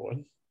at number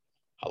 1,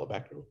 Holla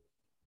Back Girl.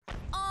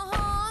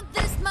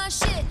 This my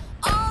shit.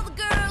 All the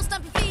girls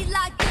stomp your feet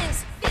like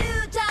this. Few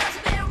times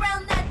I've been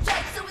around that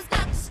track, so it's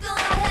not just gonna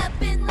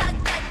happen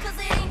like that. Cause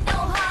it ain't no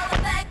holla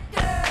back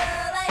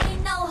girl.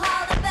 Ain't no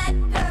holla back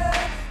girl.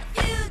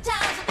 A few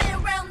times I've been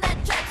around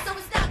that track, so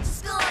it's not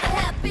just gonna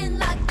happen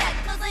like that.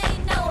 Cause it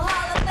ain't no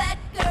holla back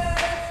girl.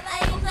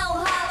 Ain't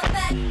no holla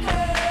back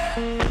girl.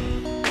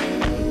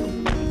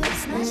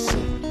 This my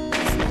shit.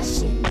 This my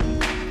shit.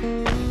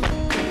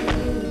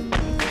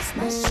 This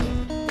my shit.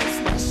 This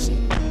my shit.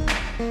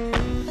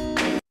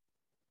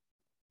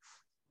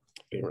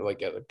 Really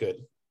get a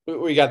good.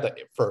 We got the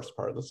first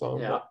part of the song.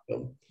 Yeah.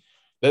 But,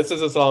 this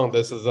is a song.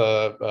 This is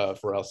a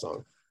Pharrell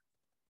song.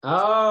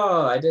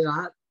 Oh, I did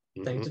not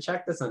think to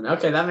check this one.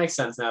 Okay, that makes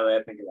sense now that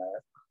I think about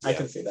it. I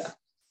can see that.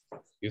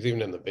 He was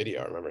even in the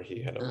video. I remember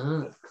he had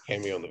a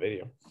cameo in the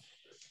video.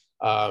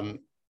 I'm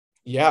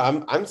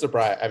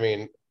surprised. I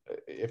mean,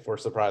 if we're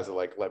surprised that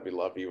like "Let Me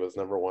Love You" was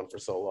number 1 for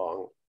so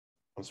long,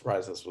 I'm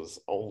surprised this was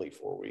only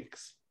 4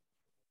 weeks,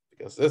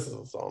 because this is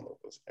a song that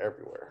was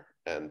everywhere.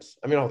 And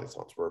I mean, all these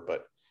songs were,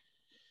 but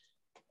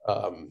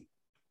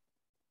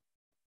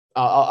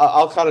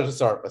I'll kind of just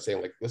start by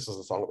saying like this was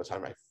a song at the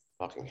time I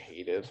fucking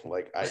hated.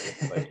 Like I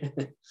just like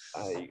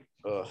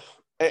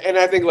and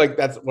I think like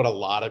that's what a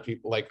lot of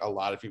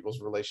people's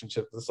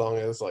relationship to the song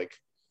is, like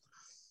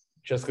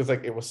just because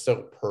like it was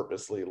so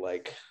purposely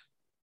like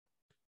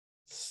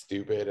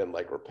stupid and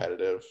like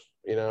repetitive,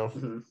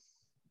 Mm-hmm.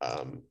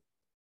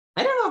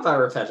 I don't know about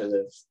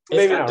repetitive.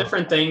 It's got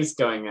different things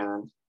going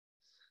on.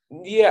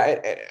 Yeah.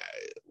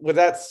 With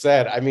that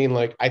said, I mean,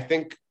 like, I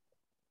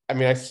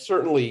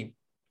certainly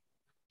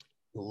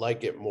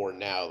like it more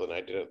now than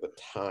I did at the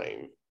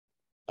time.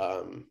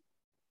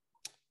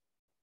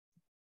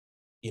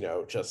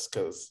 Just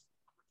because,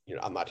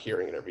 I'm not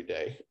hearing it every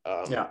day.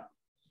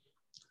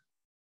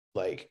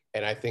 Like,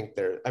 and I think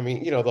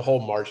the whole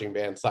marching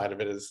band side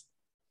of it is,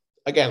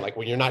 again, like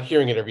when you're not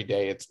hearing it every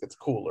day, it's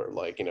cooler.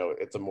 Like,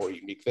 it's a more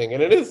unique thing.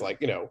 And it is like,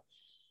 it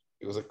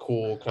was a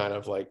cool kind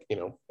of like,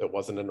 it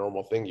wasn't a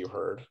normal thing you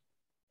heard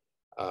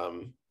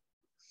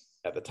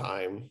at the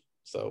time.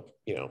 So,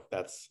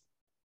 that's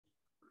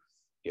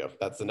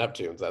the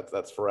Neptunes.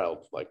 That's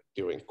Pharrell like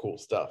doing cool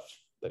stuff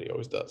that he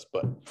always does.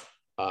 But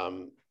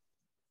I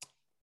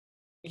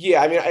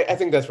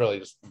think that's really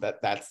just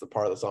that's the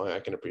part of the song I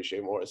can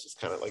appreciate more. It's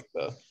just kind of like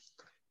the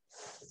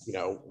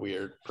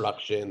weird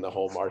production, the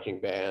whole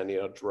marching band,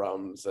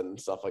 drums and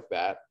stuff like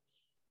that.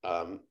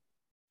 I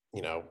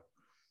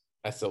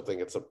still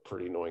think it's a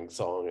pretty annoying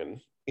song,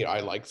 and I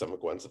like some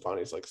of Gwen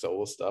Stefani's like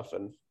solo stuff,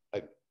 and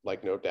I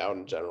like No Doubt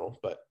in general,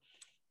 but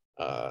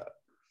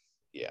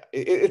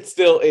it's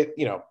still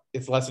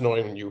it's less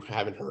annoying when you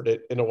haven't heard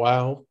it in a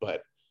while,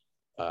 but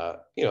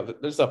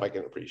there's stuff I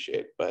can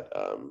appreciate, but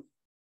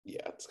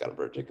it's kind of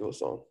a ridiculous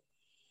song.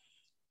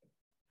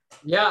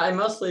 Yeah, I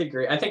mostly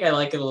agree. I think I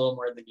like it a little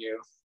more than you.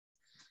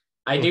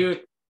 I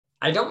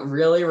don't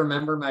really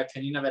remember my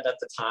opinion of it at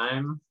the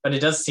time, but it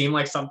does seem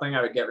like something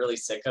I would get really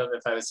sick of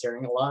if I was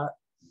hearing a lot.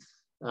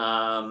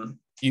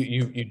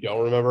 You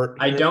don't remember?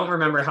 I don't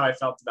remember how I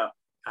felt about.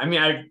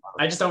 I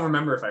just don't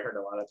remember if I heard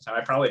a lot at the time.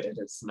 I probably did.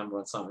 It's the number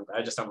 1 song, but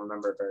I just don't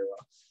remember it very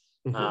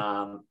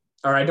Mhm.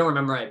 Or I don't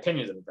remember my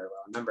opinions of it very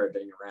well. I remember it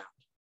being around,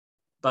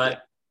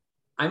 but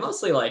I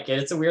mostly like it.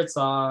 It's a weird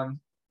song.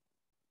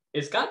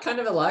 It's got kind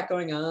of a lot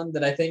going on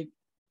that I think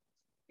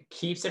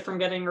keeps it from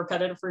getting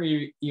repetitive for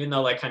you, even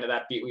though like kind of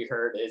that beat we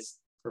heard is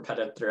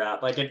repetitive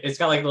throughout. Like it's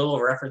got like a little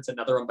reference,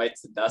 another one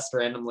bites the dust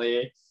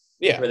randomly,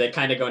 Yeah. where they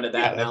kind of go into that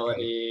Yeah, that's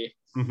melody.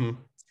 Mhm.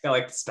 It's got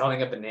like the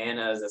spelling of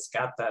bananas. It's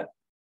got the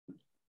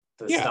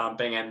Yeah.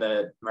 stomping and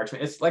the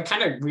marching. It's like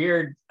kind of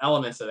weird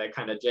elements that they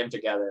kind of jam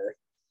together.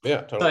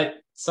 Yeah, totally.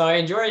 But so I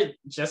enjoy it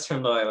just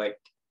from the like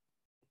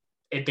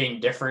it being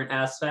different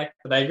aspect.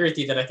 But I agree with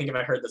you that I think if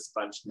I heard this a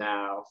bunch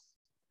now,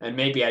 and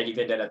maybe I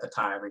even did at the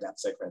time and got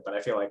sick of it, but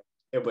I feel like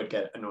it would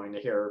get annoying to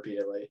hear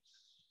repeatedly.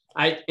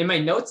 In my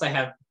notes I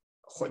have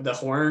the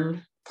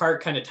horn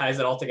part kind of ties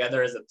it all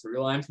together as a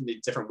through line from the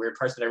different weird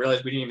parts, but I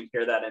realized we didn't even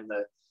hear that in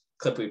the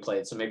clip we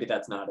played, so maybe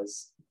that's not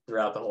as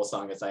throughout the whole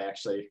song as I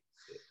actually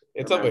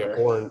It's definitely a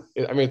remember. horn.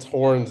 I mean, it's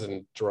horns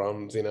and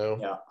drums, you know.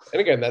 Yeah.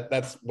 And again,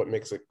 that's what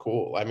makes it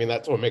cool. I mean,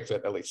 that's what makes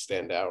it at least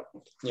stand out.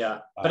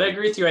 Yeah, but I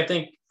agree with you. I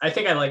think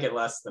I like it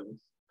less than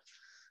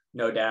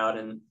No Doubt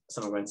and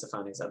some of Gwen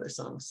Stefani's other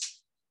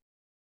songs.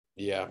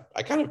 Yeah,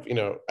 I kind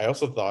of, I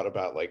also thought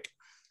about like,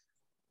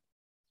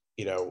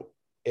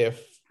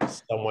 if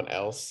someone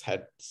else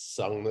had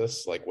sung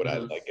this, like, would I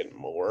Mhm. like it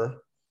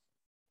more?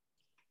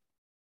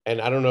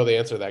 And I don't know the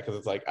answer to that because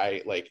it's like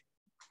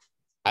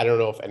I don't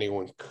know if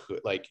anyone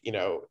could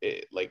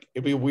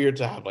it'd be weird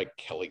to have like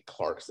Kelly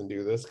Clarkson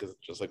do this because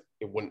it's just like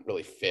it wouldn't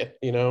really fit,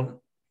 No,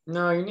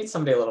 you need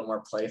somebody a little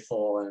more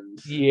playful and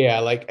Yeah,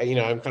 like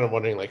I'm kind of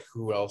wondering like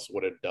who else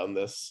would have done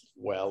this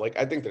well. Like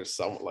I think there's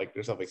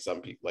definitely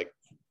some people like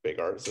big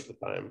artists at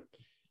the time.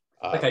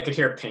 like I could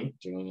hear Pink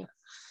doing it.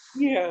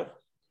 Yeah,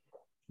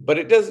 but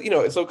it does,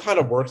 so it kind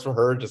of works for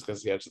her just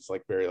because it's just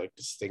like very like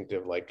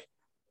distinctive like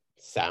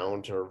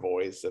sound to her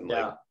voice and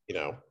like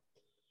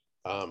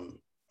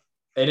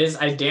It is.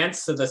 I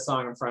danced to this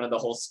song in front of the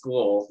whole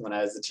school when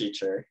I was a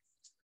teacher.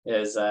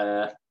 Is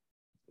the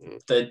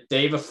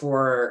day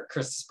before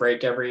Christmas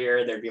break every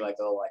year there'd be like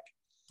a like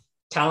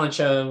talent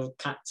show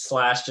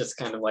 / just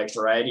kind of like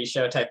variety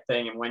show type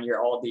thing, and when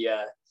you're all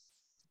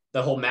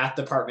the whole math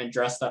department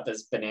dressed up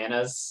as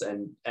bananas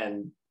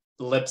and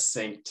lip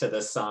sync to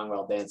this song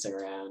while dancing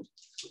around.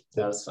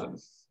 That was fun.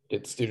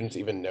 Did students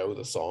even know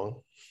the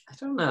song? I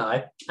don't know.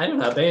 I don't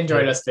know. They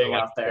enjoyed us being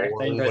out there.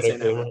 They enjoyed saying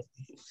that.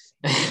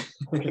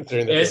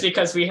 It was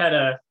because we had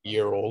a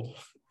year-old.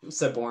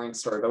 It's a boring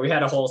story, but we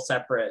had a whole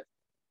separate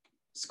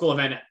school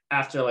event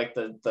after like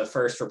the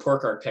first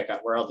report card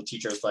pickup where all the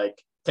teachers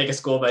like take a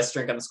school bus,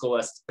 drink on the school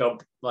bus, go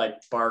like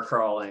bar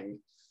crawling,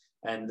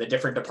 and the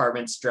different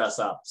departments dress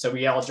up. So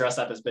we all dress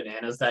up as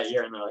bananas that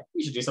year, and they're like,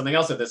 we should do something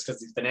else with this because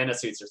these banana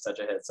suits are such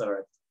a hit. So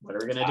what are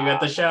we gonna do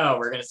at the show?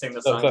 We're gonna sing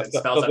the song that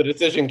spells so out. the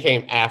decision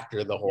came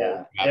after the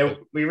whole. Yeah,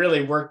 we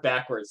really worked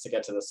backwards to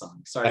get to the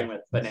song, starting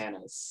with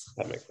bananas.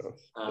 That makes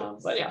sense.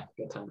 But yeah,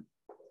 good time.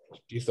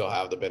 Do you still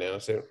have the banana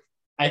suit?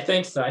 I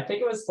think so. I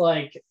think it was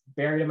like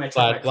buried in my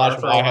Flash, car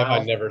for a why have I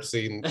while. never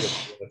seen the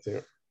banana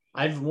suit?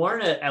 I've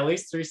worn it at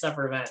least 3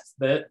 separate events.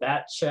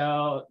 That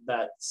show,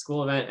 that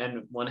school event,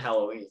 and one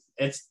Halloween.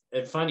 It's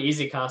a fun,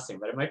 easy costume,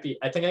 but it might be.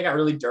 I think I got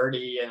really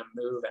dirty and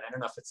moved, and I don't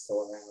know if it's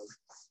still around.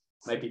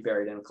 Might be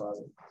buried in a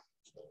closet.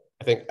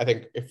 I think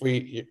if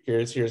we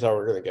here's how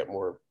we're gonna get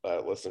more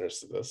listeners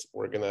to this.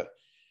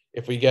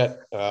 If we get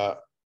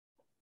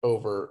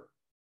over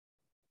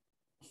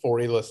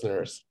 40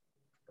 listeners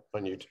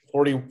on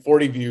YouTube,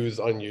 40 views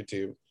on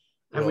YouTube.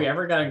 Have we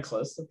ever gotten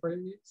close to 40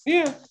 views?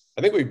 Yeah,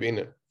 I think we've been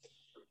it.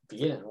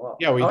 Well,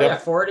 yeah, we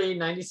 40,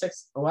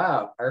 96.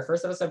 Wow, our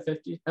first episode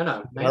 50. Oh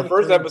no, our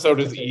first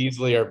episode is 50.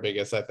 easily our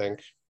biggest, I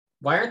think.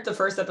 Why aren't the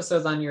first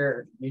episodes on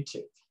your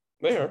YouTube?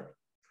 They are.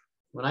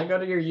 When I go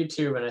to your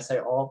YouTube and I say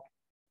all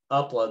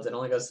uploads, it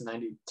only goes to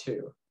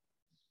 92.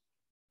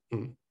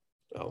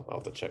 I'll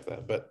have to check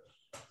that, but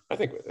I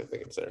think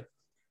it's there.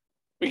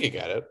 We could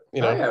get it.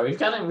 Oh yeah,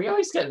 we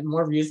always get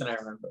more views than I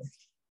remember.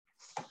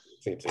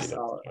 Need to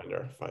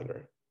find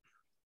her.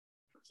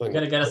 We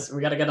gotta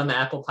get on the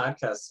Apple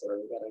Podcast, or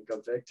we gotta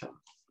go big time.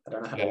 I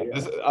don't know how to do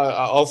that.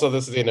 Also,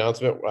 this is the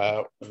announcement.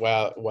 While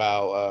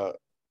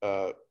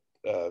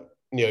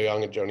Neil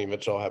Young and Joni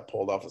Mitchell have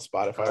pulled off of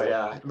Spotify. Oh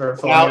yeah, we're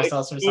now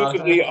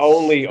exclusively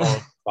only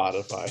on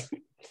Spotify.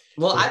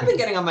 Well, I've been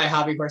getting on my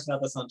hobby horse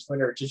about this on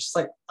Twitter, which is just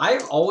like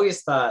I've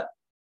always thought,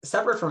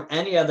 separate from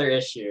any other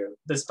issue,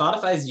 the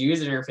Spotify's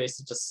user interface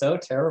is just so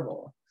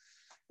terrible.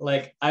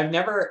 Like I've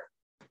never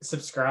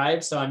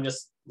subscribed, so I'm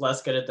just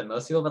less good at than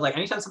most people. But like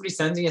anytime somebody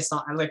sends me a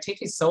song, I'm like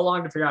taking so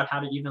long to figure out how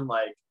to even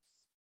like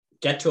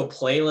get to a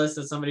playlist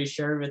that somebody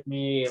shared with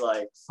me.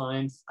 Like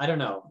I don't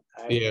know.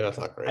 That's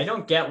not great. I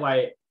don't get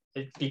why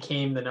it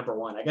became the number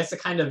one. I guess it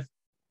kind of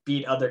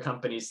beat other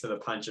companies to the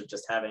punch of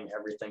just having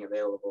everything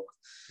available.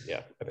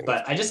 Yeah,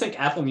 I just think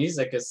Apple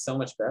Music is so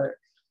much better,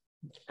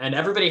 and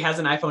everybody has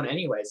an iPhone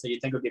anyway, so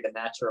you'd think it would be the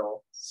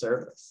natural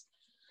service.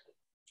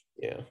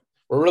 Yeah,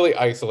 we're really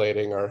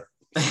isolating our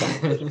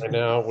right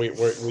now. We've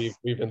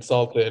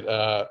insulted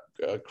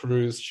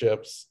cruise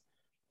ships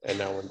and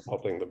now we're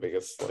helping the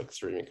biggest like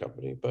streaming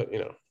company. But you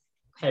know,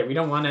 Hey, we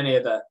don't want any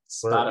of that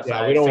Spotify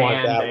yeah, we don't want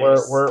fan that.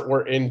 base.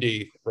 We're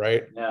indie,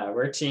 right? Yeah,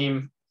 we're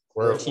team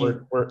We're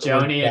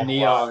Joni and DIY.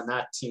 Neil, and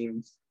not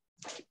team.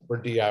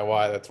 We're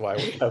DIY. That's why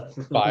we have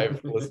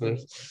 5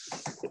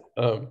 listeners.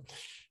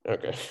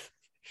 Okay.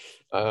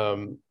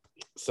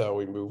 So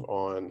we move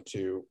on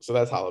to, so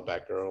that's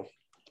Hollaback Girl.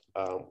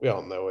 We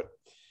all know it.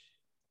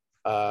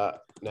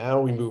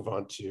 Now we move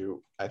on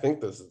to, I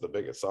think this is the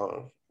biggest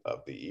song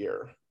of the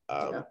year.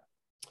 Yeah.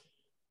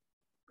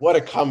 What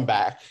a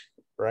comeback,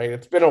 right?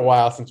 It's been a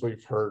while since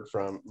we've heard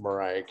from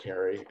Mariah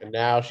Carey, and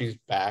now she's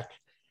back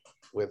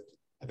with,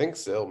 I think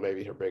still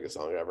maybe her biggest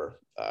song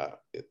ever.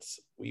 It's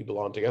We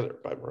Belong Together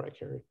by Mariah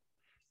Carey.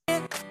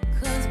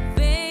 'Cause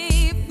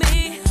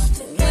baby,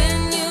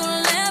 when you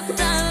left,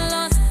 I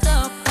lost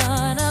a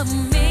part of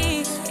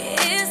me.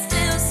 It's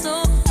still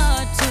so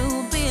hard to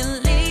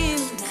believe.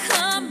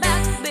 Come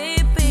back,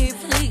 baby,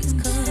 please,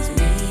 'cause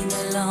we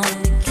belong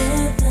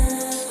together.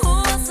 Who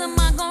else am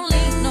I gonna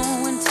lean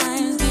on when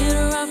times get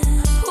rough?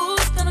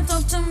 Who's gonna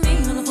talk to me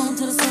on the phone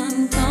till the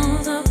sun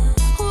comes up?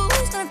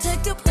 Who's gonna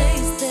take your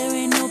place? There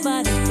ain't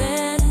nobody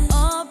better.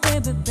 Oh,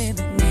 baby,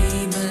 baby,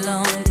 we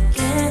belong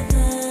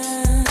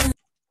together.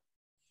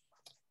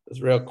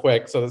 Just real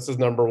quick. So this is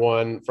number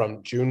 1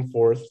 from June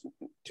 4th,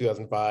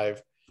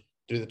 2005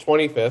 to the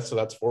 25th. So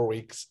that's 4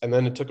 weeks. And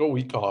then it took a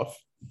week off.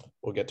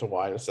 We'll get to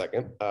why in a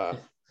second.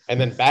 And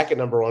then back at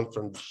number 1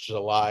 from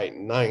July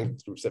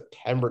 9th through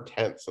September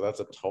 10th. So that's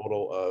a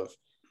total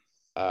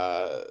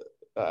of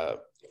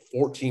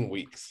 14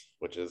 weeks,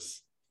 which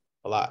is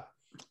a lot.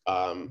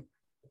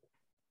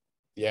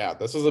 Yeah,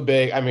 this was a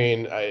big, I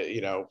mean, at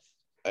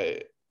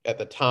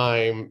the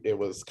time, it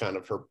was kind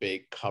of her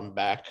big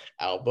comeback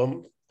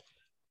album.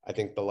 I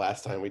think the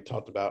last time we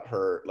talked about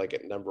her like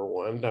at number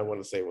 1, I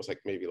want to say it was like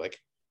maybe like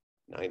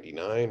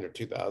 99 or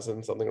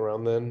 2000, something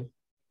around then.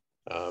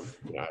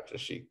 After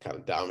she kind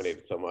of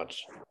dominated so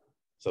much.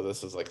 So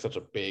this is like such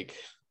a big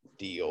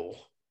deal,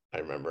 I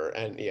remember.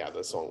 And yeah,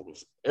 the song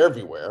was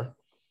everywhere.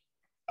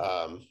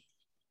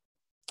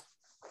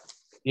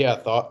 Yeah,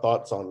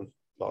 thoughts on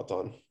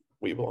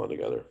We Belong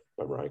Together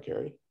by Mariah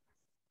Carey.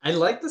 I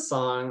like the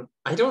song.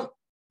 I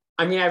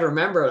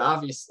remember it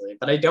obviously,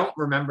 but I don't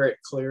remember it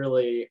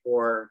clearly,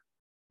 or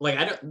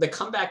like the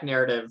comeback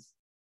narrative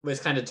was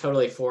kind of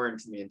totally foreign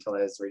to me until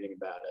I was reading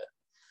about it.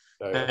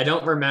 Oh, yeah. I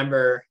don't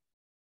remember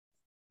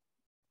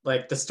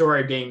like the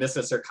story being this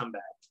is her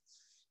comeback.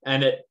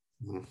 And it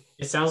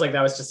sounds like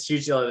that was just a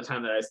huge deal at the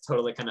time that I was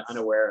totally kind of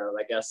unaware of.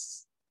 I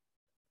guess,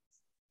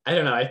 I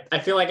don't know. I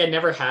feel like I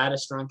never had a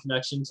strong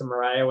connection to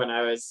Mariah when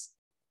I was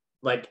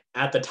like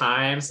at the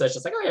time. So it's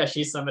just like, oh yeah,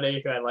 she's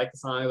somebody who I like the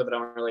songs but I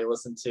don't really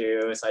listen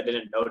to. So I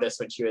didn't notice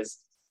when she was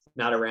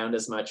not around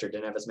as much or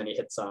didn't have as many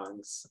hit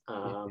songs.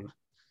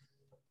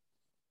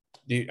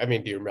 Do you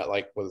remember,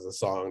 like, what was the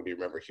song? Do you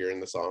remember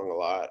hearing the song a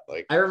lot?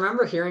 Like, I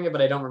remember hearing it,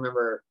 but I don't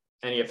remember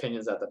any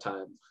opinions at the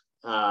time.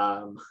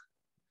 I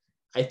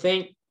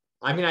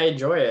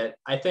enjoy it.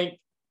 I think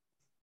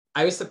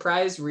I was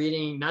surprised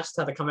reading not just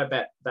how the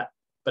comeback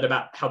but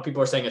about how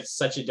people are saying it's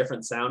such a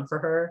different sound for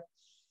her.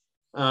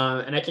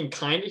 And I can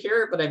kind of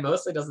hear it, but it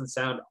mostly doesn't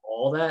sound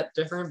all that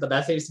different. But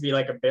that seems to be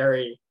like a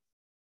very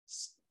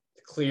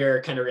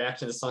clear kind of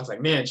reaction to songs.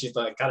 Like, man, she's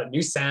like got a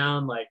new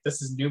sound. Like,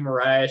 this is new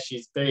Mariah.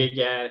 She's big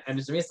again.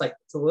 And to me, it's like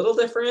it's a little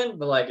different,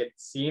 but like it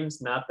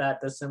seems not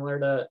that dissimilar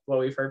to what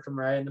we've heard from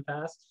Mariah in the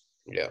past.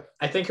 Yeah,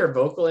 I think her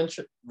vocal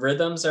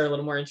rhythms are a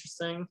little more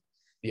interesting.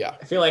 Yeah,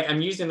 I feel like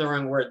I'm using the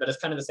wrong word, but it's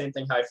kind of the same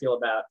thing how I feel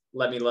about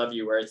 "Let Me Love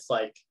You," where it's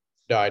like.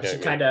 No, I don't. She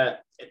kind of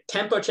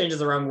tempo changes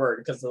the wrong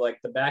word because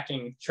the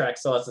backing track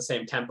still has the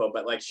same tempo,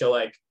 but like she'll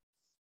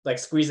like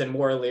squeeze in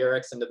more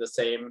lyrics into the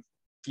same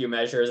few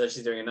measures that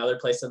she's doing another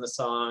place in the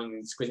song,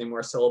 and squeezing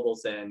more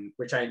syllables in,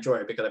 which I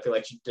enjoy because I feel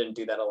like she didn't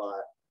do that a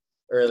lot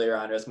earlier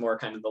on. It was more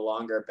kind of the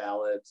longer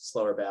ballads,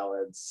 slower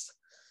ballads.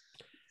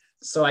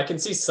 So I can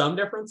see some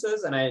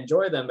differences and I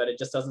enjoy them, but it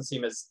just doesn't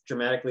seem as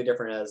dramatically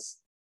different as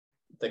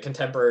the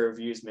contemporary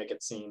reviews make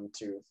it seem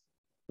to,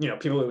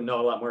 people who know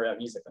a lot more about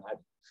music than I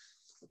do.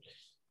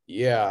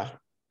 Yeah,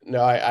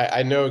 no,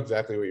 I know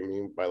exactly what you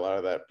mean by a lot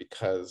of that,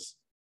 because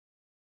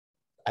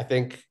I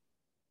think,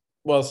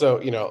 well, this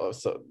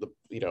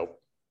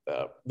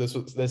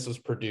was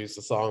produced,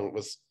 the song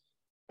was,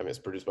 it's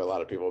produced by a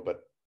lot of people, but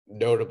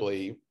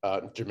notably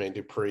Jermaine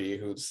Dupri,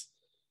 who's,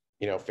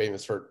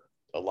 famous for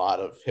a lot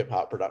of hip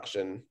hop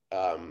production.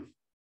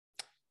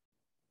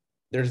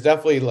 There's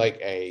definitely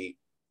like I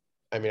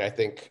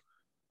think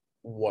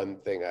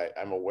one thing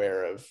I'm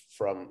aware of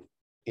from,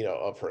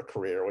 of her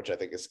career, which I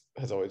think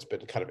has always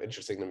been kind of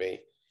interesting to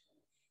me,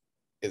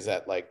 is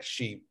that like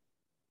she,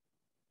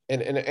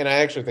 and I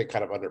actually think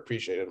kind of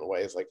underappreciated in a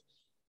way, is like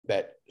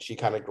that she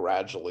kind of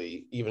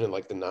gradually, even in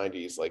like the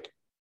 90s, like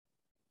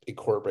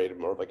incorporated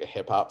more of like a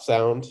hip hop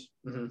sound.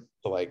 Mm-hmm.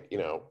 So like,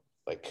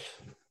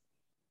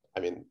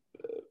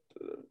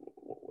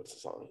 what's the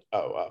song?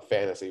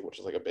 Fantasy, which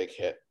is like a big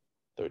hit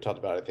that we talked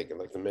about, I think in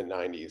like the mid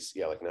 90s.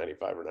 Yeah, like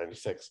 95 or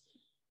 96.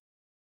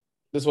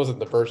 this wasn't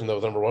the version that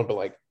was number one, but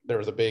like there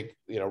was a big,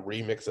 you know,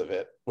 remix of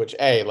it, which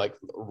like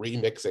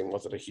remixing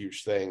wasn't a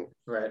huge thing.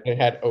 Right. It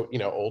had, you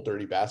know, Old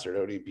Dirty Bastard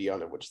ODB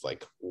on it, which is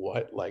like,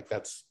 what? Like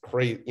that's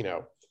crazy, you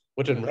know,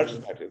 which in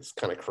retrospect is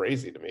kind of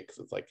crazy to me because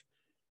it's like,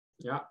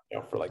 Yeah. you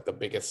know, for like the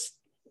biggest,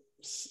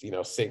 you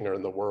know, singer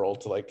in the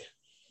world to like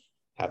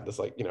have this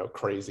like, you know,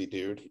 crazy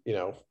dude, you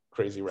know,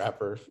 crazy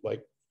rapper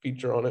like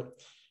feature on it.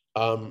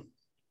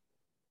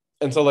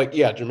 And so like,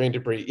 yeah, Jermaine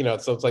Dupri, you know,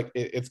 so it's like,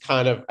 it's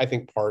kind of, I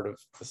think part of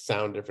the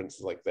sound difference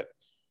is like that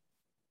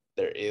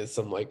there is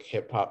some like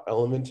hip hop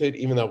element to it,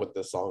 even though with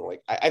this song,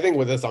 like, I think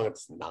with this song,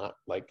 it's not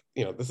like,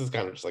 you know, this is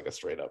kind of just like a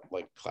straight up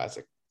like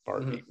classic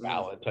R&B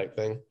ballad type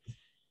thing.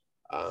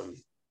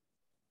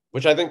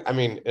 Which I think, I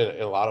mean,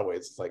 in a lot of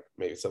ways, it's like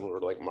maybe similar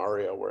to like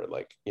Mario, where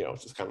like, you know,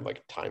 it's just kind of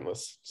like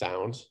timeless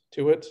sound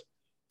to it,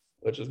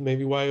 which is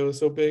maybe why it was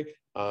so big.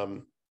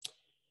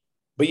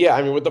 But yeah,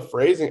 I mean, with the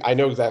phrasing, I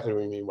know exactly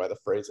what you mean by the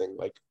phrasing.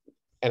 Like,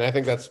 and I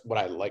think that's what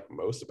I like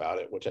most about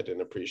it, which I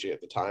didn't appreciate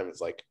at the time.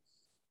 Is like,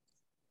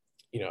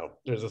 you know,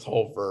 there's this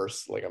whole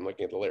verse. Like, I'm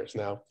looking at the lyrics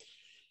now.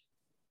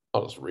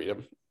 I'll just read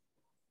them.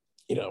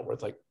 You know, where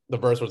it's like the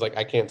verse was like,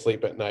 "I can't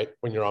sleep at night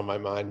when you're on my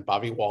mind."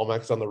 Bobby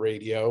Womack's on the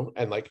radio,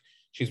 and like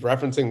she's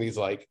referencing these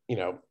like, you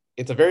know,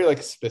 it's a very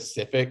like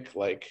specific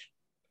like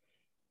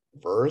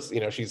verse. You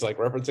know, she's like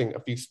referencing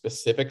a few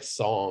specific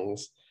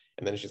songs.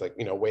 And then she's like,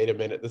 you know, wait a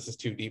minute, this is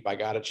too deep. I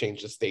got to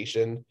change the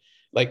station.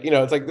 Like, you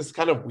know, it's like this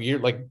kind of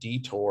weird, like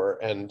detour.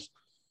 And,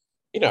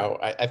 you know,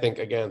 I think,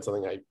 again,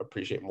 something I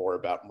appreciate more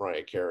about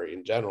Mariah Carey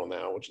in general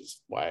now, which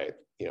is why,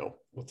 you know,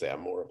 let's say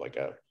I'm more of like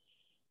a,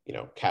 you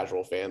know,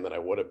 casual fan than I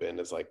would have been,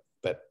 is like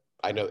that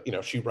I know, you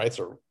know, she writes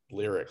her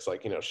lyrics,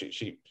 like, you know,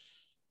 she,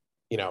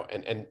 you know,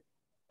 and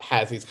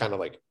has these kind of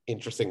like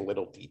interesting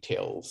little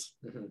details.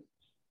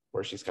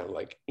 Where she's kind of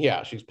like,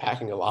 yeah, she's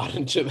packing a lot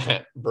into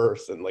that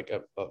verse and like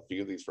a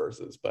few of these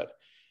verses. But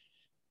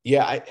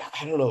yeah,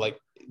 I don't know, like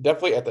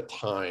definitely at the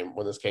time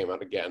when this came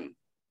out again,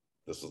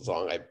 this was a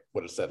song I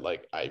would have said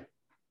like I,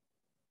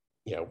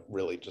 you know,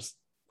 really just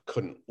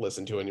couldn't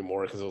listen to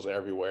anymore because it was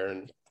everywhere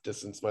and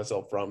distanced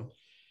myself from.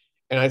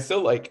 And I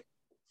still like,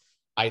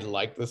 I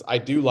like this. I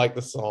do like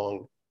the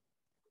song.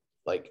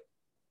 Like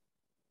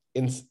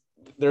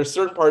there are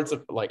certain parts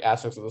of like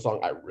aspects of the song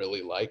I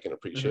really like and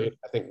appreciate.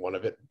 I think one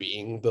of it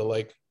being the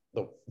like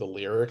the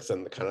lyrics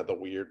and the kind of the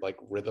weird like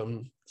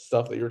rhythm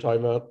stuff that you were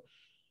talking about.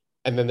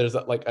 And then there's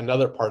like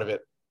another part of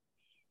it,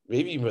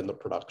 maybe even the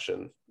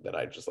production, that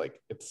I just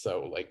like, it's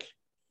so like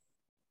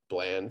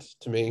bland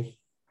to me.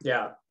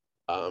 Yeah.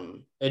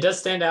 It does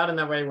stand out in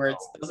that way where it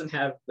doesn't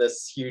have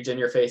this huge in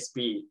your face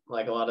beat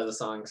like a lot of the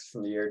songs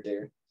from the year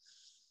do.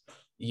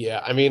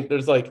 Yeah, I mean,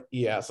 there's like,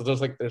 yeah, so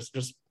there's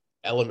just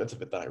elements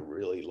of it that I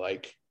really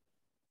like,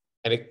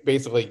 and it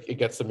basically it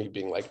gets to me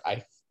being like,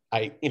 I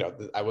you know,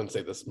 I wouldn't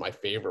say this is my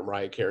favorite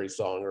Mariah Carey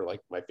song or like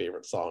my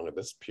favorite song of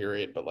this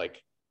period, but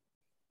like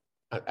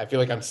I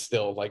feel like I'm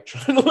still like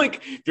trying to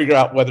like figure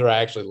out whether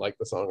I actually like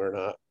the song or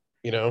not,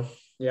 you know?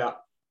 Yeah.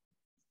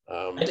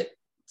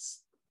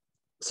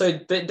 So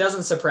it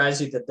doesn't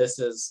surprise you that this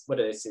is, what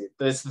did I see?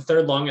 This is the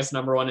third longest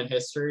number one in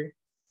history.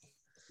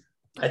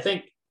 I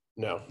think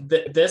no.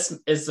 This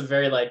is a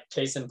very like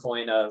case in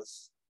point of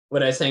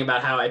what I was saying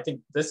about how I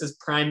think this is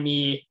prime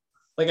me.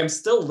 Like I'm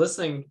still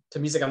listening to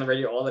music on the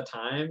radio all the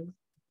time,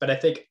 but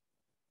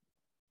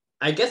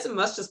I guess it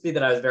must just be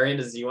that I was very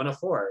into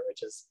Z104,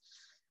 which is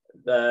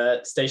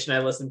the station I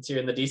listened to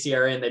in the DC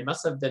area, and they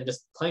must have been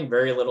just playing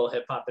very little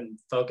hip hop and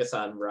focus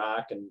on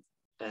rock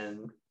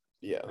and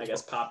yeah, I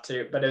guess pop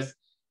too. But it was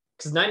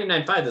because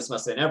 99.5 this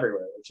must have been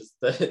everywhere, which is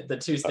the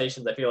two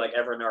stations I feel like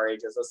everyone our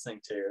age is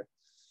listening to.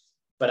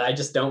 But I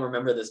just don't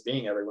remember this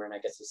being everywhere. And I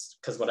guess it's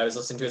because what I was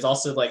listening to is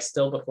also like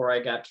still before I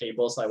got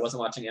cable. So I wasn't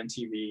watching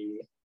MTV.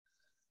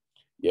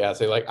 Yeah.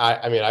 So like,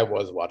 I mean, I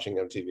was watching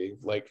MTV.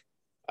 Like,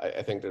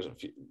 I think there's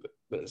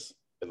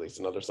at least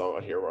another song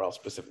on here where I'll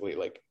specifically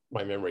like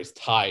my memory's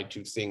tied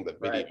to seeing the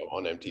video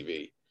on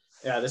MTV.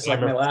 Yeah. This is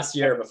like my last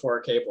year before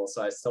cable.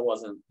 So I still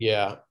wasn't.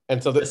 Yeah.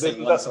 And so this is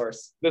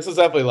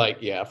definitely like,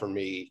 yeah, for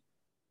me,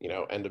 you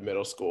know, end of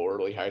middle school,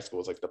 early high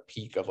school is like the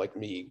peak of like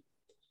me,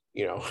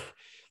 you know,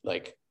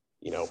 like,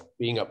 you know,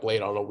 being up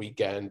late on a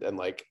weekend. And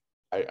like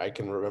I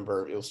can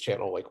remember it was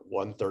channel like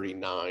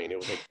 139. It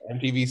was like an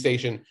MTV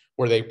station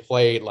where they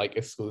played like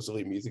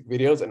exclusively music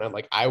videos, and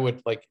I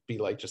would like be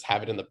like just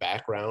have it in the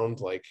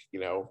background, like, you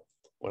know,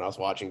 when I was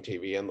watching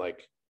TV. And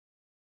like,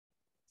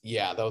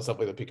 yeah, that was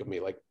definitely the peak of me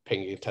like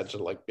paying attention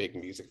to like big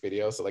music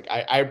videos. So like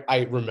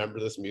I remember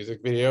this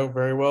music video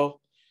very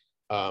well.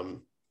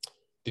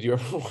 Did you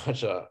ever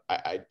watch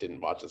I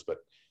didn't watch this, but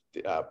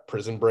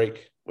Prison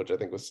Break, which I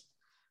think was,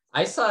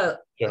 I saw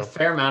a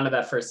fair amount of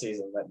that first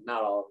season, but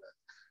not all of it.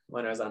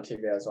 When I was on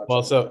TV, I was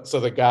watching. Well, so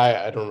the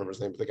guy, I don't remember his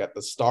name, but they got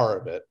the star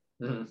of it,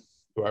 who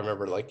I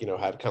remember like, you know,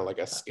 had kind of like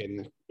a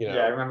skin, you know.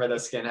 Yeah, I remember the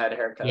skinhead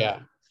haircut. Yeah,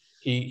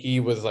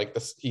 he was like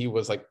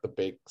the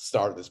big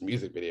star of this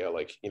music video,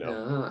 like, you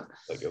know,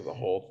 like it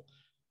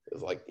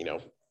was like, you know,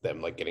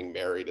 them like getting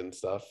married and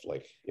stuff,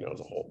 like, you know, it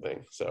was a whole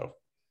thing. So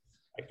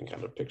I can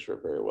kind of picture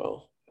it very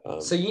well.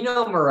 So you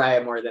know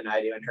Mariah more than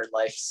I do in her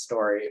life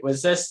story.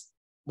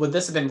 Would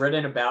this have been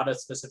written about a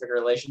specific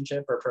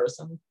relationship or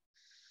person?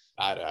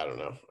 I don't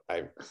know.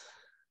 I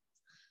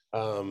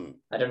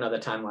don't know the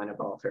timeline of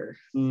all of her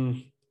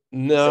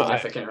no,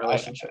 significant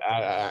relationships.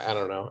 I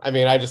don't know. I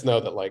mean, I just know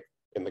that like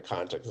in the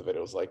context of it,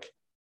 it was like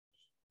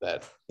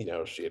that, you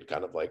know, she had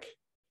kind of like,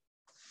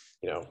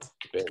 you know,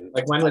 been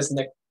Like when was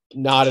Nick?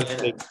 not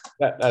as big.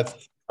 That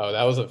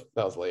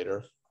was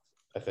later,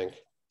 I think.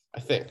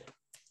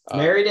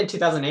 Married in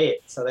 2008,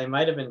 so they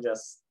might have been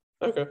just.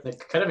 Okay. They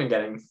could have been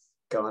getting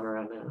going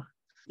around now.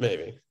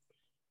 Maybe.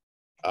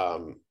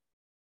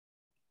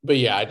 But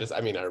yeah, I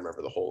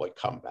remember the whole like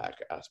comeback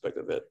aspect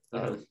of it.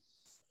 Mhm.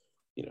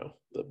 You know,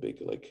 the big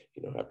like,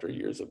 you know, after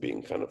years of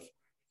being kind of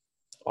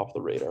off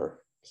the radar.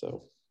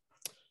 So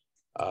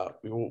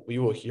we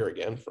will hear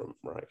again from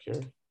Mariah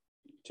Carey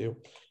too.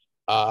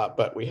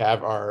 But we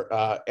have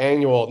our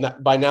annual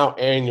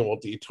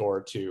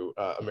detour to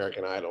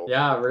American Idol.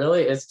 Yeah,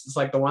 really, it's just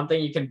like the one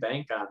thing you can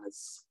bank on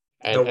is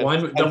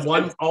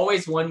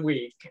always 1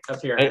 week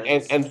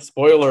appearance. And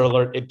spoiler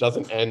alert, it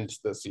doesn't end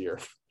this year.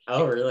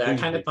 Oh, really? I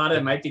kind of thought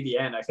it might be the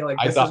end. I feel like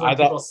this is when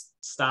people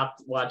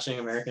stopped watching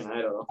American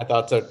Idol. I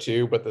thought so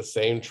too, but the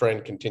same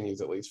trend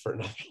continues at least for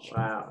another year.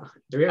 Wow.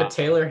 Do we have a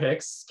Taylor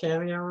Hicks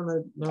cameo on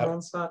the number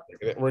one spot?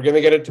 We're gonna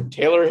get it to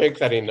Taylor Hicks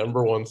had a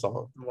number one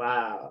song.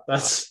 Wow,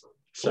 that's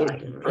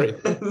shocking.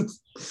 Great.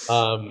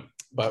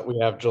 But we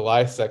have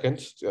July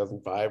 2nd,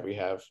 2005. We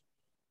have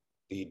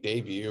the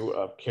debut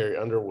of Carrie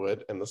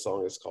Underwood, and the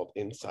song is called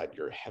Inside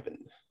Your Heaven.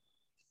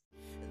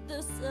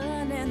 The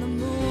sun and the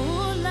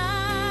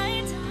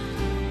moonlight,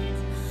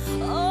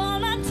 all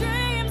my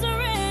dreams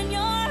are in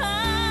your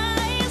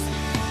eyes,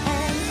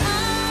 and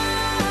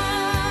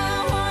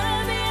I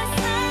wanna be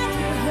inside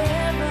your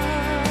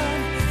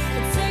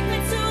heaven. Take me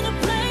to the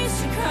place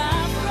you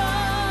come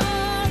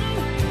from,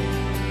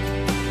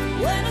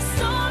 when the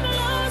storm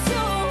blows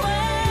your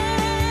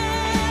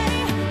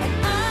way,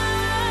 and I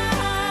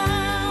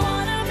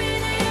wanna be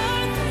the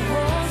earth that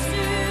holds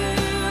you.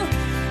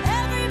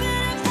 Every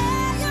bit of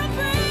air you're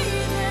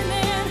breathing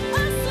in, a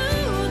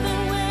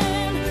soothing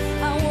wind.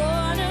 I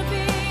wanna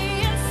be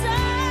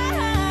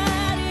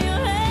inside your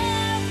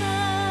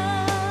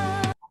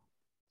heaven.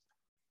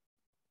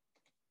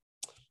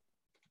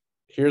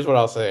 Here's what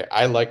I'll say.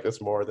 I like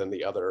this more than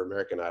the other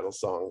American Idol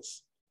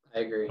songs I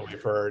agree. that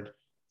we've heard.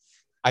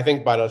 I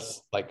think by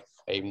us like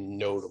a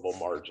notable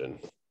margin.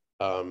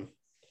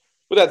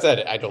 With that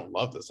said, I don't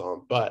love the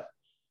song, but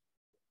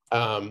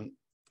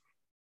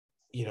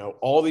you know,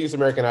 all these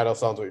American Idol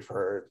songs we've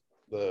heard,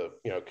 the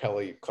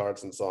Kelly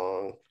Clarkson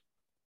song,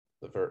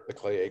 the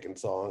Clay Aiken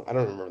song. I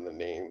don't remember the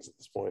names at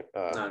this point.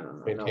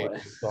 No Maintain way.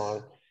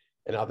 song,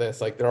 and now this,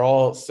 like, they're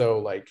all so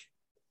like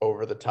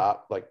over the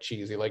top, like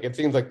cheesy. Like it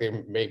seems like they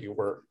maybe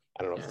were.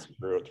 I don't know if it's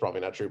true. It's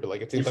probably not true, but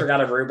like it You seems like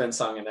forgot a Ruben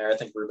song in there. I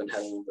think Ruben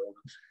had one.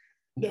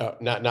 no,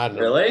 not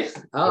Really?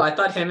 Oh, I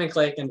thought him and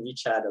Clayton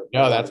each had a.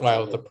 No, that's why it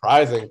was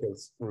surprising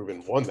because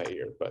Ruben won that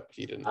year, but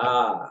he didn't.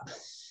 Oh,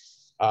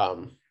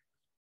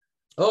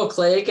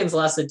 Clay Aiken's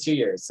lasted 2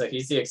 years, so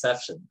he's the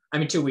exception. I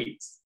mean, 2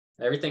 weeks.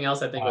 Everything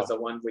else, I think, was a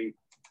 1 week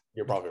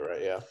You're probably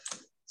right. Yeah.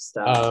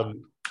 stuff.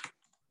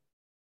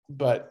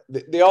 But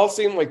they all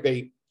seem like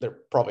they're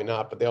probably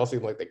not, but they all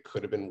seem like they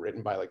could have been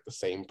written by like the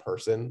same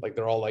person. Like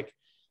they're all like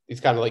these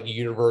kind of like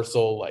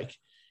universal, like,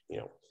 you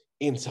know,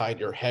 inside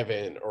your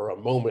heaven or a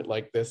moment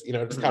like this, you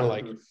know, just kind of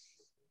like,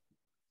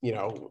 you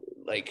know,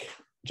 like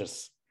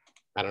just,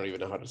 I don't even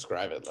know how to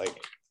describe it.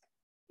 Like,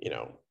 you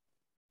know,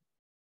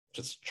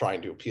 just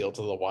trying to appeal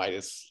to the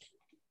widest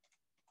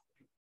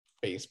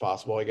base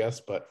possible, I guess.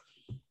 But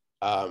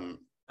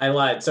I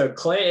lied. So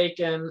Clay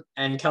Aiken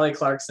and Kelly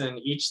Clarkson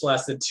each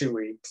lasted 2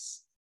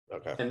 weeks.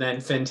 okay. And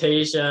then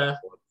Fantasia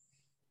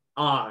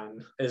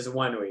on is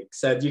 1 week.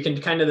 So you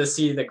can kind of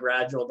see the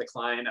gradual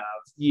decline of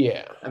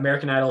Yeah.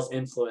 American Idol's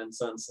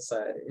influence on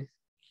society.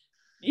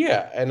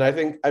 Yeah, and I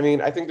think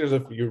there's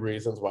a few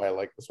reasons why I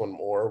like this one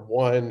more.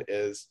 One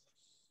is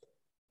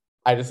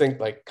I just think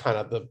like kind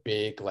of the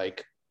big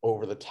like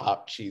over the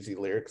top cheesy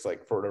lyrics,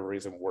 like for whatever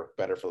reason, work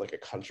better for like a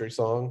country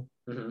song.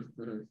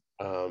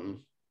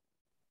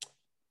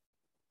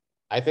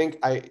 I think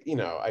I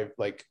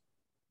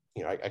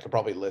could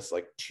probably list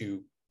like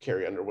 2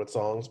 Carrie Underwood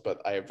songs,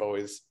 but I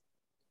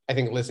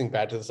think listening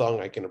back to the song,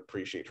 I can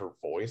appreciate her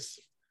voice.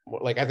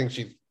 Like I think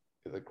she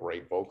is a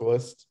great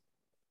vocalist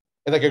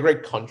and like a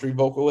great country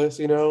vocalist,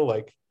 you know,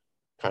 like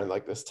kind of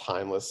like this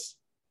timeless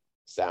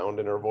sound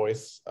in her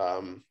voice,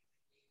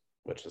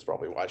 which is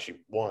probably why she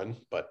won,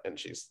 and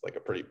she's like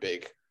a pretty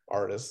big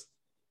artist.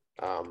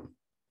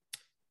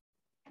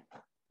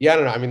 Yeah, I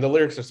don't know. I mean, the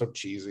lyrics are so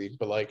cheesy,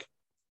 but like,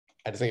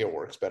 I just think it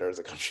works better as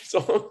a country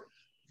song.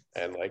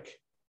 And like,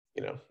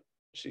 you know,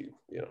 she,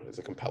 you know, is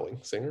a compelling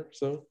singer.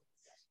 So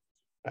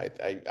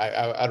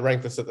I'd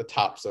rank this at the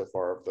top so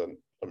far of the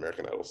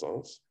American Idol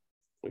songs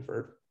we've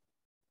heard.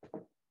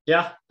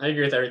 Yeah, I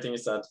agree with everything you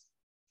said.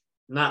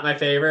 Not my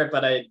favorite,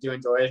 but I do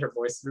enjoy it. Her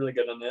voice is really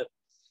good on it.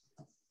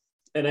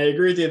 And I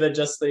agree with you that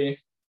just the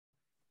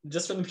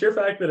just from the pure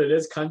fact that it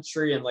is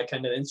country and like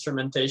kind of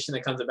instrumentation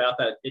that comes about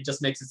that, it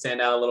just makes it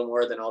stand out a little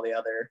more than all the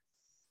other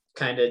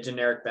kind of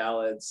generic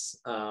ballads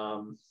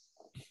that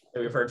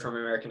we've heard from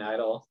American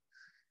Idol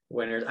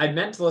winners. I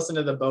meant to listen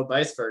to the Bo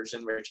Bice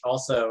version, which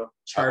also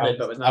charted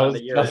but was not on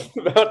the year.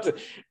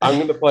 I'm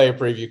going to play a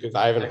preview because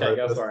I haven't heard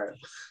Go this. for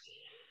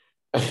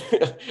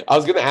it. I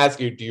was going to ask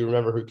you, do you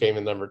remember who came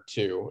in number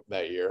 2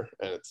 that year?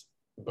 And it's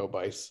Bo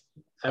Bice.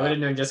 I would have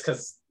known just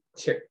because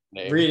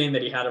Name. reading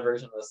that he had a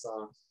version of the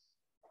song.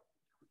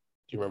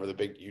 Do you remember the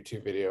big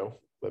YouTube video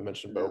that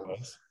mentioned Bo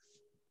Bice?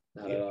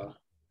 Not at all.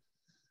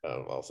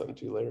 I'll send it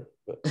to you later.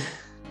 But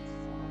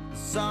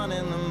Sun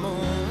in the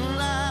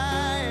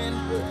moonlight.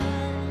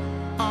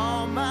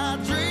 All my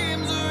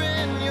dreams are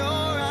in your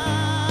eyes.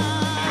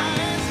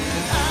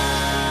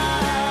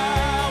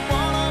 I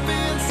wanna be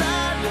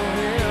inside your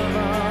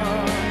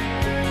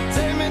heaven.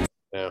 Take me.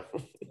 yeah,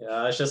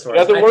 Yeah, it's just it worse.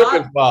 doesn't work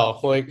as well.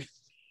 Like,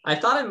 I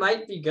thought it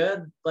might be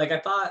good. Like I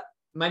thought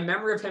my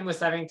memory of him was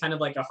having kind of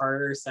like a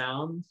harder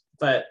sound,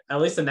 but at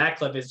least in that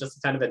clip, it's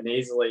just kind of a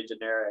nasally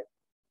generic.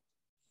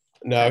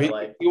 no, he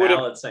would have.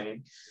 ballad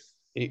singing.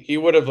 He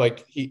would have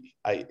like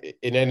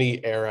in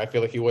any era. I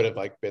feel like he would have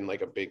like been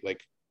like a big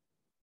like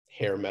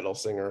hair metal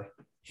singer.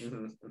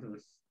 Mm-hmm, mm-hmm. I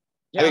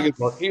Yeah, think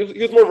he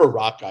was more of a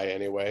rock guy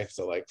anyway,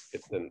 so like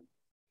it didn't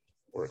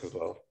work as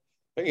well.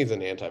 I think he's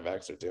an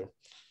anti-vaxxer too.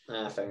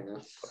 fair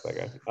enough. That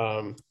guy.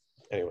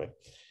 Anyway,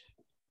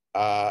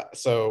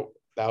 so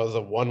that was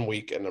a 1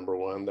 week at number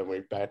 1. Then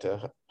we back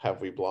to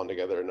Have We Blonde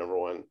Together at number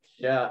 1.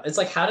 Yeah, it's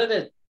like how did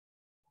it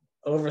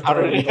How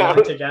overthrow did We it Belong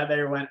happen?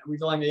 Together when We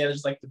Belong Together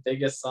is like the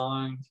biggest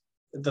song,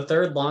 the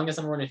third longest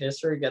number 1 in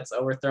history, gets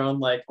overthrown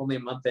like only a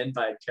month in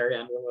by Carrie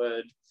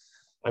Underwood.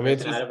 I mean,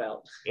 it's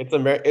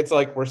it's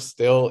like we're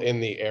still in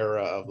the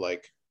era of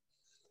like,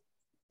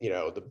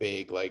 the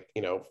big like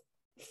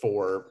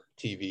 4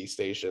 TV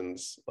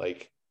stations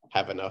like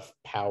have enough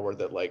power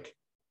that like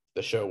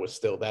the show was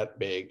still that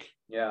big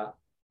Yeah.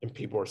 and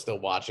people were still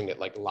watching it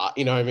like a lot.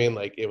 You know what I mean?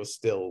 Like it was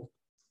still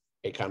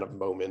a kind of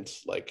moment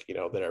like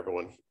that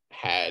everyone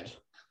had.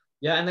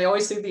 Yeah, and they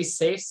always do these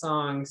safe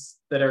songs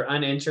that are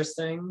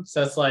uninteresting.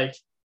 So it's like,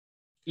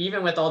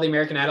 even with all the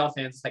American Idol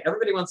fans, it's like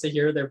everybody wants to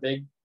hear their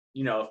big,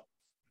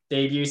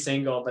 debut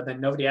single, but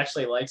then nobody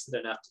actually likes it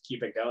enough to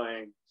keep it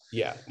going.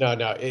 Yeah, no,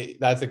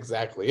 that's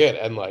exactly it.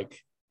 And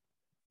like,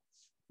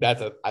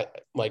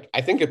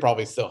 I think it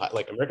probably still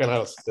like American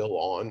Idol's still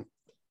on.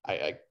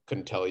 I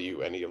couldn't tell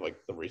you any of like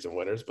the recent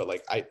winners, but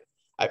like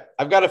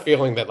I've got a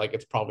feeling that like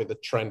it's probably the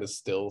trend is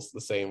still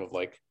the same of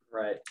like,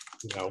 Right.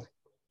 But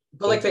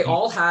But like they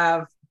all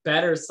have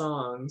better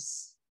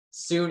songs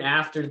soon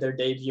after their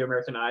debut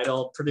American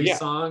Idol produced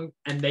song,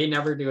 and they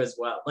never do as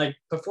well. Like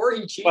Before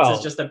He Cheats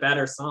is just a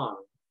better song.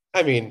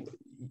 I mean,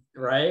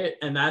 right?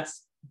 And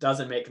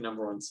doesn't make a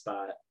number 1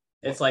 spot.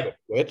 It's like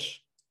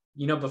which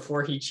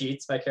Before He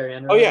Cheats by Carrie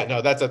Underwood. Oh yeah,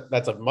 no, that's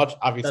a much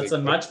obviously that's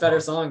a much better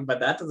song, but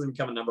that doesn't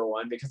become a number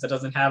 1 because it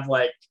doesn't have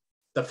like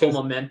the full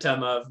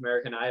momentum of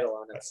American Idol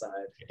on its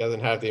side. It doesn't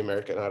have the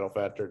American Idol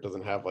factor. It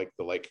doesn't have like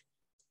the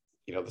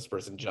this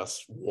person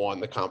just won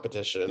the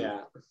competition.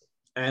 Yeah,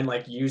 and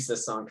like use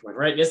this song to win,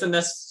 right? Isn't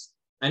this?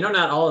 I know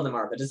not all of them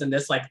are, but isn't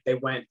this like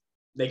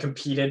they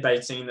competed by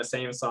singing the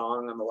same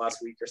song on the last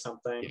week or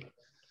something?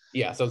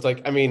 Yeah. So it's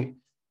like, I mean,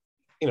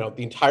 the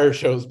entire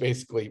show is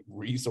basically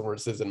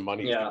resources and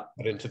money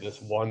put into this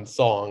one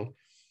song.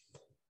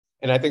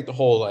 And I think the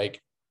whole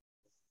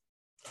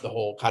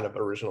kind of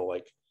original,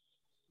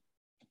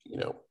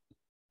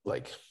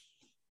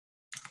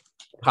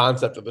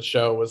 concept of the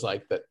show was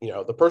like that,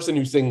 the person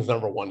who sings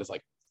number 1 is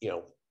like,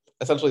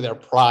 essentially their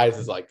prize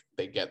is like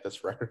they get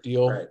this record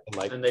deal, right.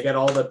 and they get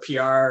all the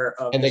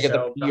PR of and the they get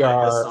show the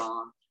PR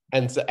song.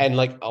 and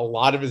like a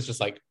lot of it's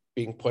just like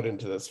being put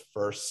into this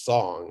first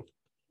song,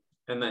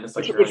 and then it's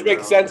like which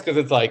makes sense because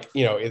it's like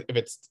if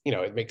it's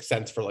it makes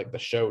sense for like the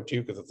show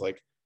too because it's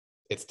like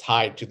it's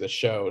tied to the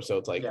show, so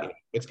it's like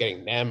it's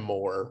getting them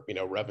more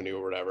revenue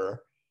or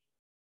whatever.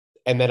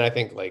 And then I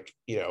think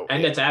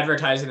and it's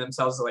advertising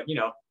themselves like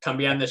come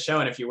be on this show,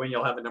 and if you win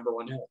you'll have a number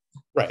 1 hit.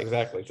 Right,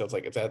 exactly. So it's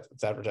like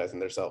it's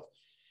advertising themselves.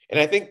 And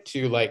I think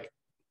too, like,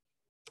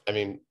 I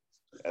mean,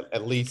 at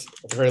the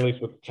very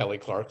least with Kelly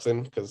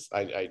Clarkson, because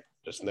I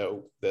just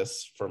know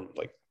this from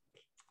like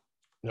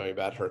knowing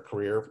about her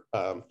career,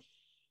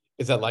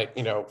 is that like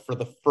for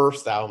the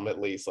first album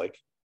at least, like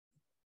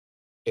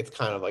it's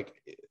kind of like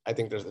I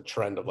think there's a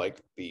trend of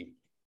like the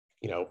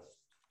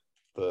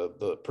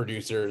the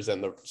producers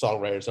and the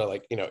songwriters are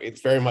like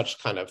it's very much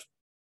kind of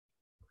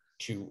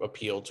to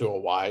appeal to a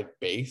wide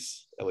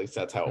base. At least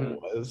that's how it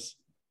was.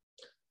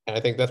 And I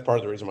think that's part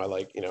of the reason why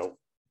like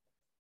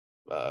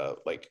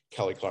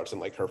Kelly Clarkson,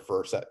 like her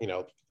first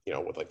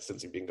with like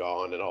Since You've Been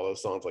Gone and all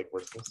those songs like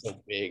were so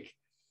big.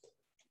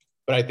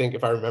 But I think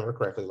if I remember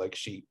correctly, like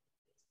she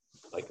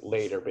like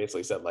later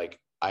basically said like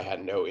I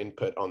had no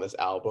input on this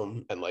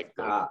album and like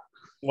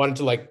wanted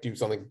to like do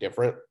something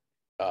different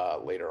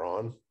later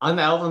on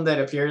the album that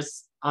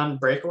appears on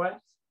Breakaway.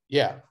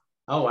 Yeah.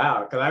 Oh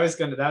wow, because that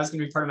was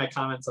gonna be part of my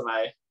comments on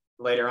my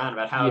later on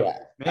about how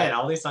man,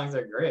 all these songs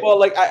are great. Well,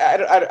 like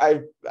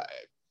I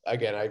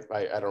again,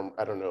 I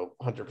don't know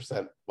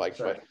 100%, like,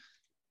 Sure. but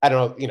I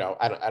don't know, you know,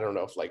 I don't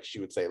know if like she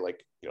would say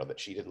like, you know, that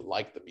she didn't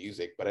like the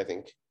music, but I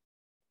think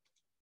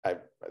I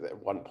at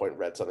one point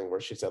read something where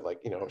she said like,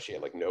 you know, she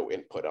had like no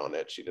input on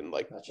it. She didn't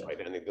like Gotcha.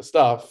 write any of the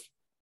stuff.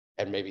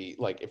 And maybe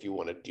like if you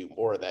want to do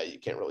more of that, you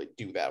can't really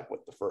do that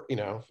with the first, you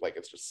know, like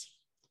it's just,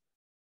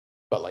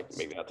 but like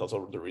maybe that's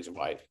also the reason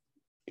why,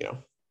 you know.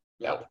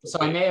 Yeah. So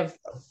I may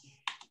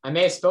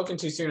have spoken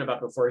too soon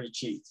about Before He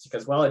Cheats,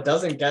 because while it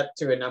doesn't get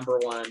to a number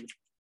one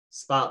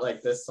spot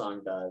like this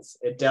song does,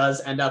 it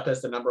does end up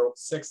as the number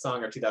 6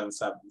 song of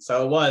 2007.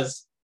 So it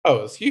was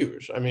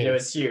huge. I mean, it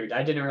was huge.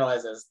 I didn't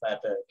realize it was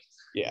that big.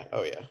 yeah.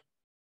 Oh yeah.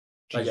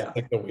 But Jeez, yeah. I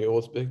think The Wheel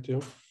was big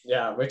too.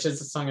 Yeah, which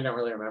is a song I don't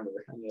really remember.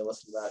 I need to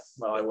listen to that.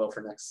 Well, I will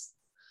for next.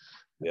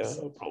 Yeah,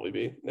 it'll probably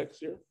be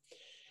next year.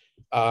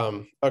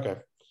 Okay.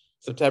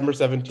 September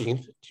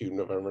 17th to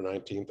November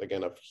 19th.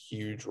 Again, a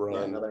huge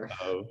run another.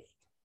 of,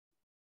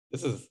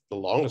 this is the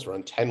longest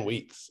run, 10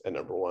 weeks at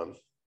number 1.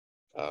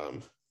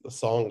 The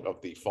song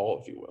of the fall,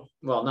 if you will.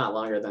 Well, not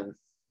longer than.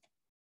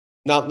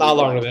 Not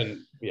longer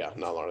than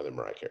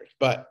Mariah Carey,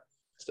 but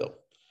still.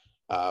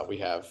 We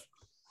have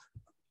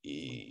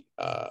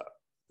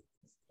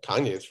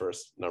Kanye's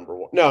first number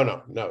 1.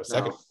 No,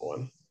 second number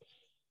 1.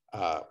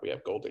 We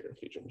have Gold Digger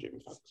featuring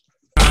Jamie Foxx.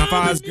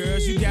 Fars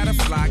girls, you got a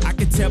flock. I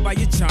can tell by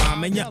your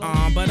charm and your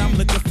arm, but I'm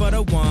looking for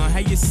the one.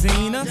 Have you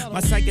seen her? My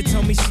psychic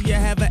told me she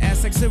have an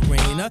ass like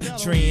Serena,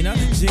 Trina,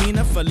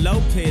 Gina, for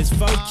Lopez,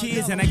 4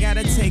 kids, and I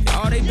gotta take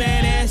all they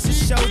badass to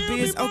show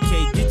biz.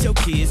 Okay, get your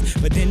kids,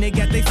 but then they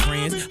got their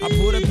friends. I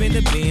pulled up in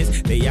the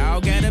Benz, they all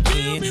got a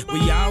bin.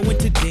 We all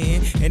went to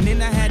den, and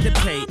then I had to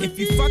pay. If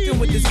you fucking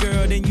with this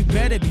girl, then you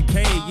better be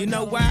paid. You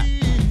know why?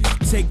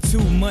 Take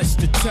too much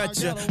to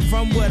touch her.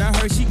 From what I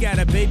heard, she got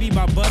a baby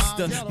by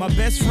Buster. My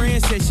best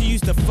friend said she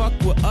used to fuck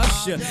with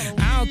Usher.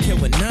 I don't care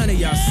what none of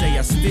y'all say,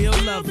 I still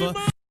love her.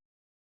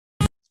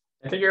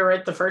 I think you're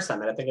right the first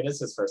time, and I think it is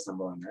his first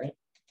number 1, right?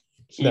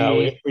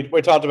 No,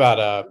 we talked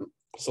about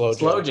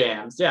slow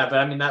jams. Yeah, but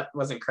I mean that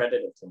wasn't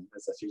credited to him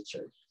as a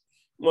feature.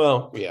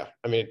 Well, yeah.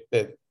 I mean,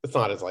 it's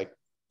not as like,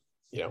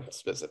 you know,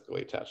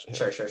 specifically attached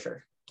to him.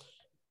 Sure.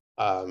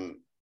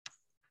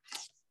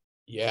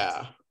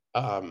 Yeah.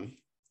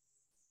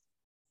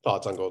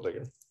 Thoughts on Gold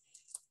Digger?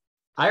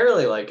 I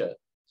really like it.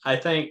 I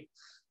think,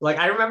 like,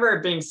 I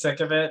remember being sick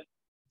of it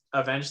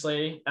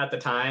eventually at the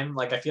time.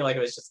 Like, I feel like it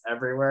was just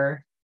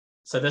everywhere.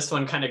 So this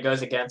one kind of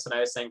goes against what I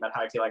was saying about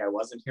how I feel like I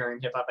wasn't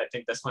hearing hip hop. I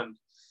think this one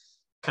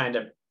kind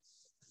of,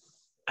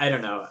 I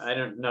don't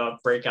know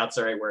if breakout's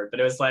the right word, but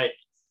it was like,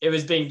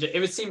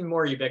 it seemed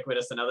more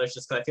ubiquitous than others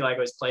just because I feel like it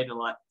was played in a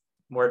lot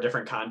more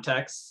different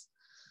contexts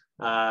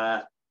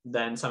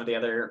than some of the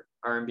other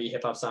R&B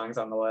hip hop songs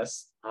on the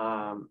list.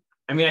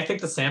 I mean, I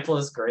think the sample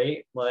is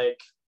great. Like,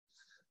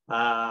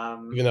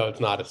 even though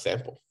it's not a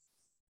sample.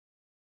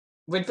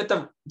 Wait,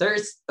 but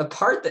there's a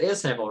part that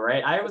is sample,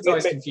 right? I was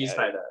always confused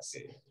by this.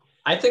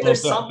 I think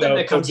there's something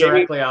that comes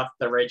directly off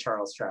the Ray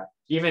Charles track,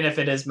 even if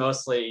it is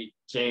mostly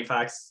Jamie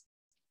Foxx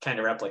kind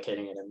of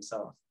replicating it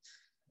himself.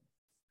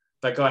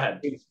 But go ahead.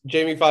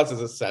 Jamie Foxx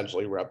is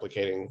essentially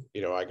replicating,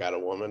 you know, I Got a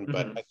Woman,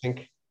 but I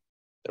think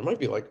there might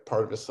be like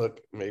part of his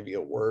hook, maybe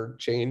a word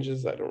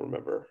changes. I don't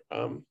remember.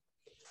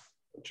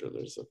 I'm sure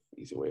there's an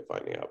easy way of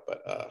finding out,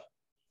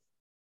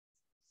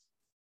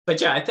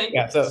 but yeah, I think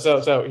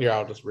So here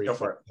I'll just read. Go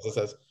for it. It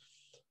says,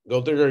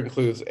 Gold Digger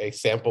includes a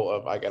sample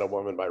of I Got a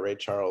Woman by Ray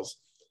Charles,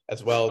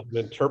 as well as an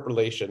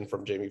interpolation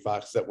from Jamie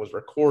Foxx that was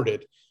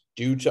recorded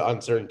due to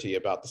uncertainty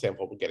about the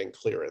sample getting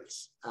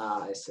clearance.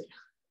 I see.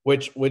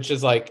 Which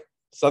is like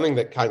something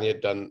that Kanye had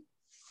done,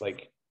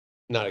 like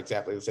not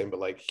exactly the same, but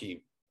like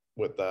he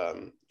with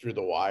Through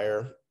the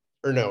Wire,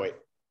 or no, wait,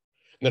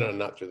 no,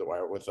 not Through the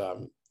Wire, with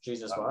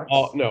Jesus Walks.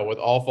 With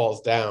All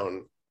Falls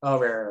Down. Oh,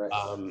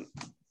 right.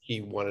 He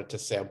wanted to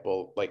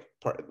sample like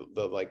part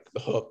the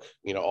hook,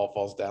 you know, All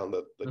Falls Down.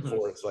 The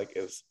chorus like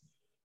is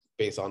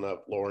based on a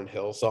Lauryn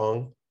Hill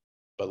song,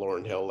 but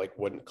Lauryn Hill like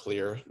wouldn't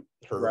clear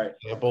her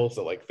sample,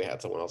 so like they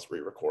had someone else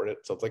re-record it.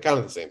 So it's like kind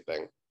of the same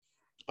thing.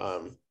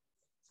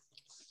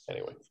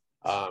 Anyway,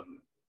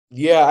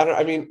 yeah,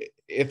 I mean,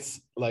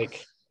 it's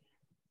like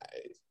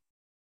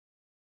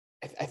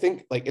I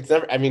think like it's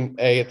never. I mean,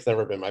 it's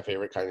never been my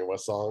favorite Kanye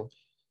West song,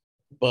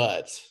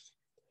 but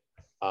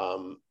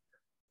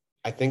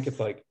I think it's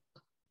like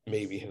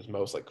maybe his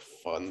most like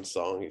fun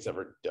song he's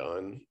ever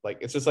done. Like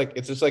it's just like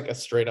a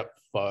straight up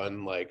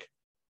fun, like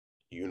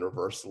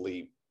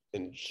universally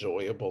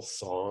enjoyable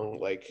song.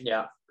 Like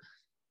yeah.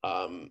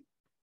 I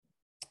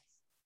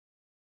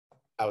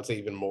would say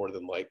even more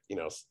than like, you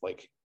know,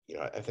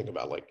 I think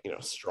about like, you know,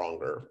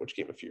 Stronger, which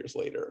came a few years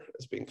later,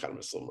 as being kind of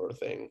a similar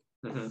thing.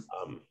 You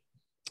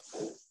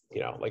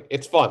know, like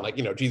it's fun. Like,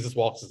 you know, Jesus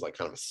Walks is like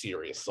kind of a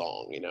serious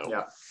song, you know.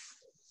 Yeah.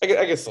 I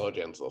guess Slow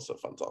Jam's also a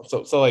fun song.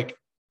 So like,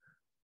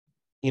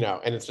 you know,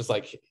 and it's just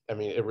like, I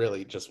mean, it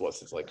really just was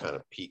his like kind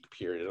of peak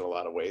period in a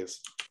lot of ways.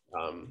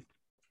 And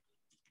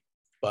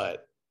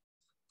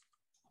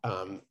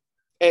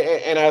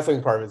I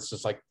think part of it's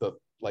just like the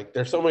like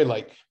there's so many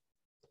like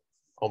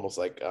almost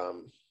like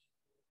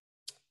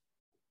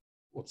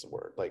what's the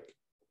word, like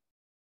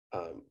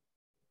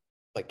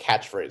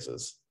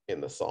catchphrases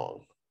in the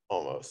song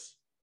almost.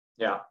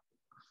 Yeah.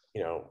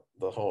 You know,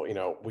 the whole, you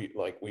know, we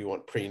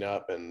want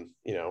prenup, and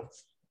you know,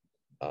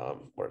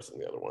 what are some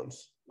of the other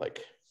ones?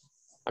 Like,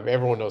 I mean,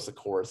 everyone knows the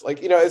chorus.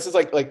 Like, you know, it's just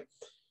like,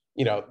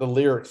 you know, the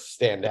lyrics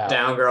stand out.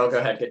 Down, girl, go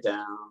ahead, get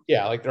down.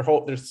 Yeah, like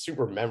they're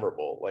super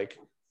memorable. Like,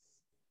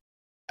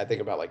 I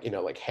think about like, you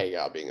know, like Hey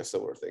Ya being a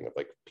similar thing of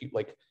like people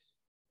like,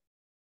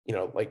 you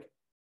know, like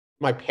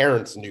my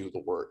parents knew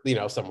the word, you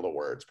know, some of the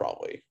words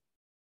probably.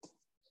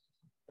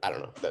 I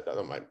don't know,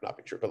 that might not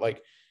be true, but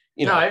like,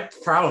 you know, I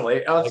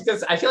probably. Oh,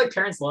 because I feel like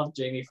parents love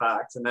Jamie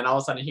Foxx, and then all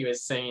of a sudden he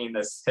was singing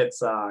this hit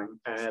song,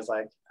 and it's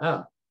like,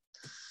 oh,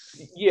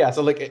 yeah.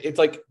 So like, it's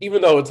like,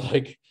 even though it's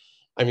like,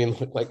 I mean,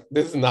 like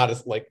this is not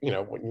as like, you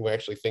know, when you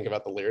actually think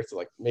about the lyrics,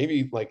 like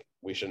maybe like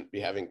we shouldn't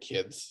be having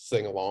kids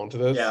sing along to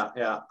this.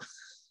 yeah.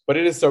 But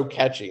it is so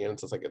catchy, and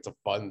it's just like it's a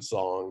fun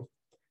song,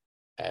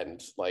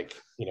 and like,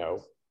 you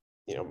know,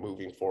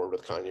 moving forward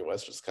with Kanye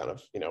West, just kind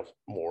of, you know,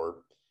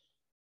 more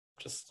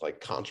just like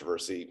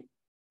controversy,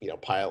 you know,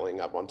 piling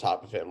up on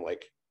top of him.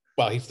 Like,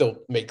 while he still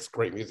makes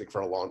great music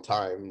for a long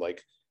time,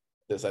 like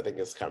this, I think,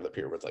 is kind of the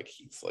period where it's like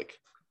he's like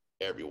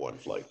everyone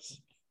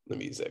likes the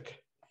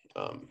music.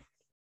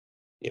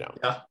 You know.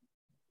 Yeah,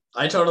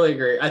 I totally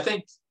agree.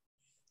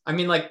 I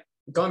mean, like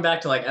going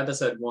back to like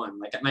episode 1,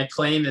 like my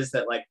claim is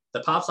that like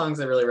the pop songs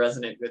that really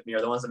resonate with me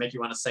are the ones that make you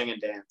want to sing and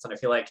dance. And I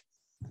feel like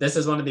this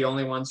is one of the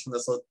only ones from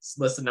this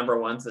list of number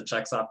ones that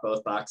checks off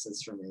both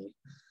boxes for me.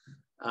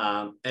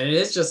 And it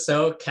is just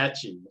so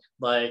catchy.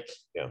 Like,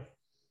 yeah,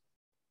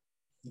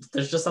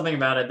 there's just something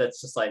about it that's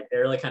just like, it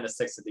really kind of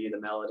sticks with you, the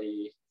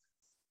melody,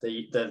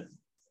 the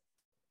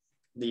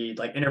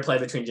like interplay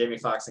between Jamie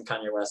Foxx and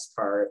Kanye West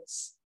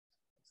parts.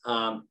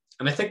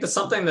 And I think that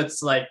something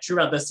that's like true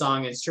about this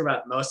song is true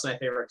about most of my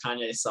favorite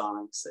Kanye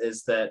songs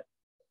is that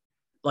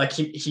like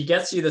he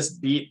gets you this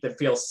beat that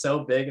feels so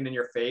big and in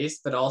your face,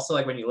 but also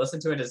like when you listen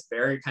to it is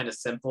very kind of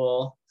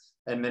simple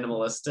and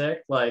minimalistic.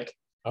 Like,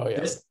 oh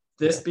yeah,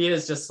 this beat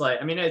is just like,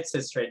 I mean, it's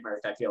his trademark,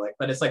 I feel like,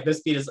 but it's like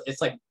this beat is,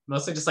 it's like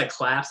mostly just like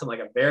claps and like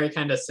a very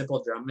kind of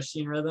simple drum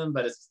machine rhythm,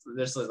 but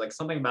there's like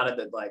something about it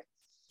that like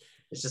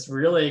it's just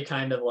really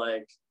kind of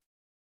like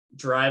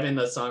driving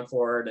the song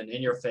forward and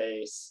in your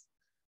face,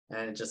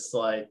 and it just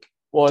like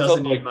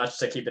doesn't need much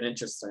to keep it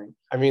interesting.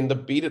 I mean, the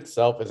beat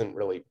itself isn't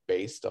really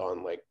based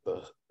on like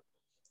the,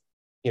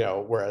 you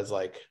know, whereas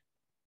like,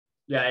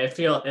 yeah, I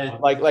feel it,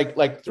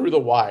 like Through the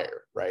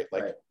Wire, right?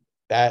 Like right.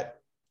 That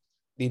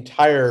the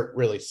entire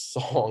really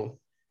song,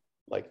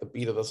 like the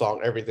beat of the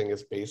song, everything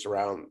is based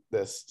around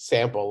this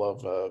sample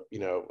of you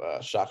know,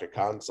 Shaka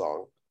Khan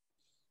song,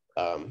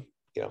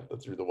 you know, the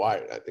Through the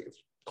Wire. I think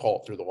it's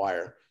called Through the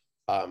Wire,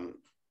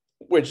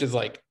 which is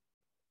like,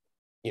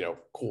 you know,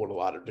 cool in a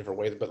lot of different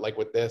ways. But like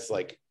with this,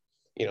 like,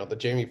 you know, the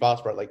Jamie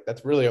Foxx part, like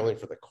that's really only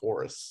for the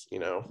chorus, you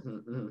know,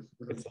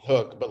 it's the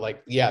hook. But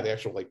like, yeah, the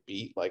actual like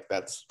beat, like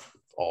that's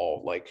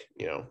all like,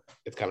 you know,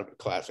 it's kind of a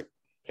classic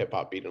hip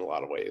hop beat in a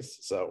lot of ways.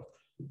 So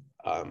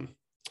I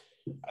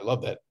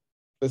love that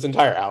this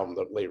entire album,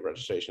 the Late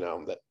Registration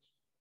album, that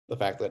the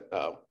fact that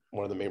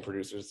one of the main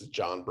producers is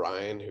John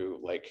Bryan, who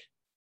like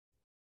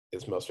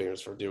is most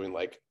famous for doing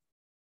like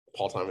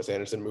Paul Thomas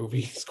Anderson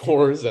movie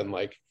scores and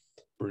like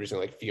producing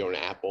like Fiona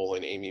Apple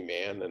and Amy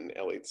Mann and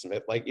Elliott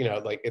Smith, like, you know,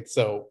 like it's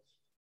so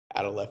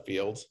out of left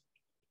field,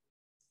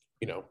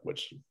 you know,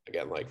 which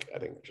again, like I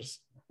think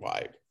just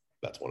why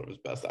that's one of his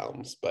best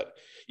albums. But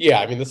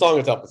yeah, I mean the song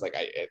itself is like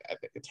I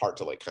think it's hard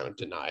to like kind of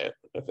deny it.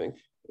 I think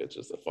it's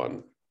just a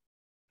fun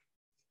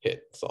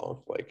hit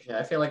song. Like, yeah,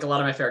 I feel like a lot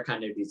of my favorite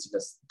Kanye beats are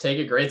just take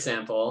a great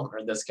sample, or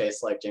in this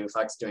case like Jamie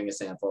Foxx doing a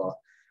sample,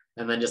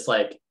 and then just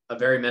like a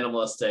very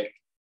minimalistic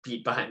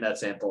beat behind that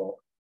sample,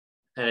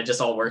 and it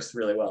just all works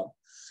really well.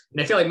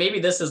 And I feel like maybe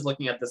this is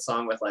looking at the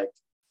song with like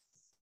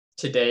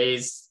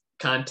today's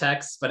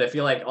context, but I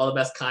feel like all the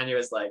best Kanye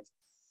was like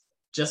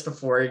just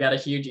before he got a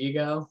huge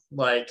ego.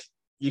 Like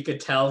you could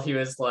tell he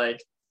was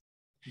like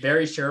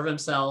very sure of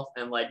himself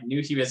and like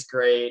knew he was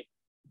great,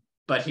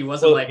 but he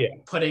wasn't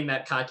putting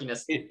that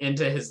cockiness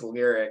into his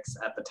lyrics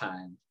at the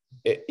time.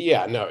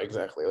 Yeah, no,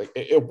 exactly. Like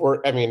it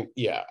worked. I mean,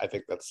 yeah, I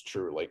think that's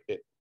true. Like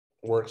it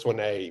works when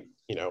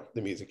you know,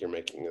 the music you're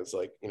making is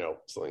like, you know,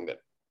 something that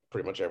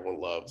pretty much everyone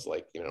loves,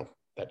 like, you know,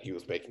 that he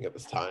was making at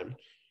this time,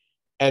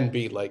 and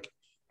be like,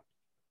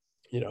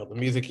 you know, the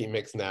music he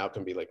makes now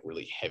can be like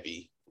really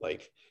heavy,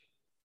 like,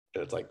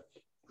 and it's like,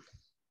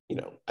 you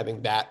know, I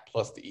think that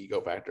plus the ego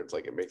factor, it's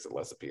like it makes it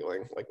less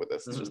appealing. Like with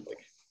this, it's just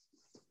like,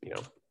 you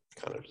know,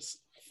 kind of just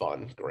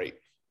fun, great,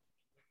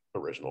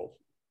 original,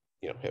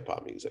 you know, hip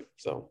hop music.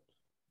 So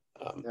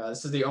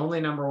this is the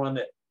only number one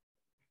that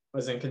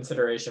was in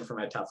consideration for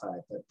my top 5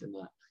 that did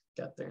not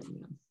get there in the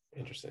end.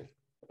 Interesting.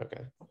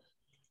 Okay.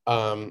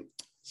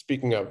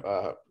 Speaking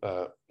of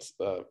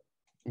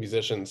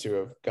musicians who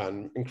have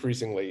gotten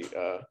increasingly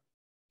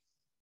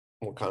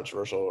more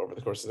controversial over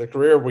the course of their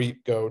career, we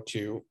go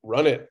to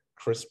Run It,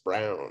 Chris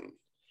Brown.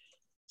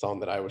 song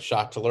that I was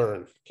shocked to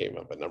learn came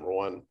up at number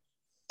 1.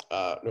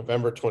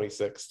 November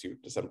 26th to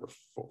December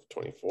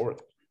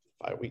 24th,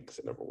 5 weeks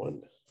at number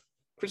 1.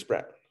 Chris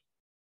Brown.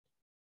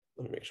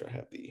 Let me make sure I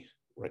have the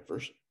right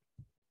version.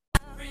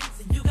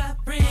 You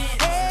got friends,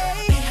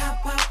 they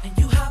hop out and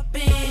you hop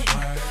in.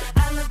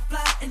 I look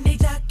fly and they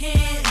talk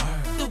in.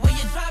 The way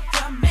you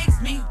drop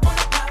makes me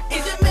wanna pop.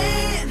 Is your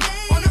man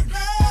on the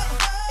floor?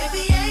 If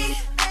he ain't,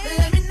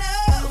 let me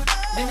know.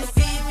 Let me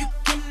see if you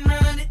can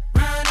run it.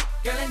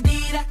 Girl,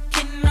 indeed I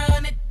can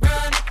run it.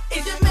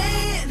 Is your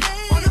man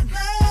on the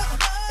floor?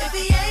 If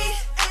he ain't,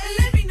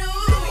 let me know.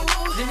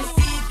 Let me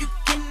see if you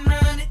can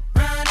run it.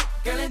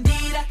 Girl,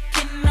 indeed I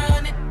can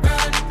run it.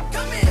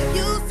 Come here,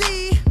 you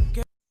see.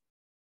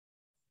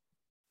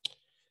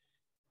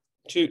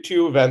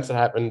 Two events that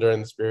happened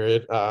during this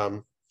period.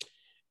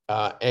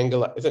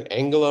 Angela, is it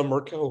Angela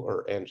Merkel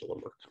or Angela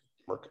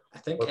Merkel? I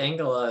think Merkel.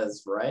 Angela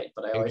is right,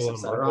 but I always Angela have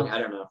said it Merkel. wrong.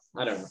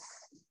 I don't know.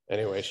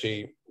 Anyway,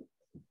 she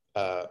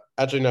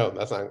actually no,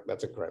 that's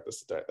incorrect.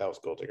 That was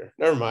Gold Digger.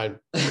 Never mind.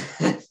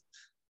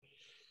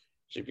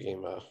 She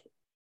became a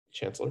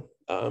chancellor.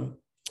 Do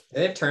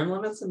they have term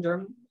limits in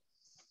Germany?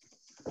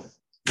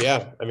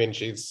 Yeah, I mean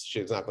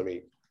she's not gonna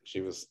be.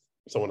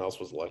 Someone else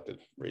was elected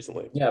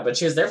recently. Yeah, but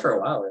she was there for a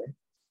while, right?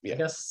 Yeah, I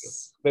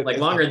guess But like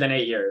it's longer not- than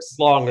 8 years.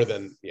 longer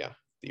than the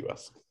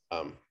US.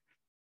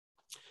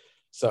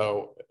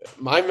 So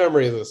my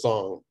memory of the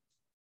song,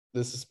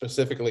 this is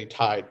specifically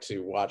tied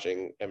to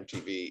watching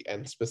MTV,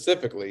 and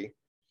specifically,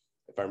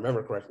 if I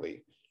remember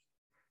correctly,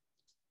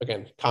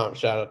 again,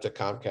 shout out to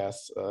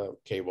Comcast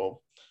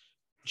cable.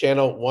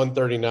 Channel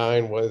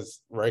 139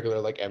 was regular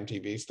like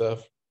MTV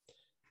stuff.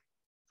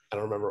 I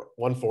don't remember.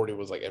 140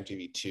 was like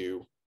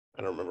MTV2.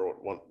 I don't remember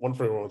what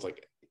 141 was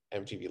like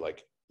MTV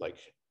like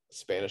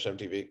Spanish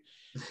MTV.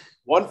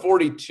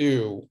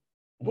 142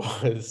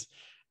 was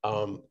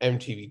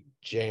MTV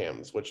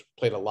Jams, which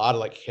played a lot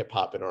of like hip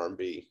hop and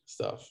R&B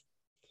stuff.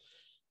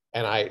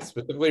 And I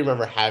specifically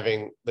remember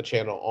having the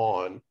channel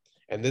on,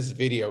 and this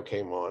video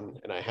came on,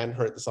 and I hadn't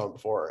heard the song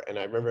before, and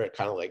I remember it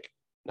kind of like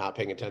not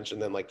paying attention,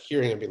 then like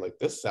hearing it and being like,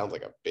 this sounds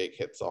like a big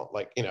hit song,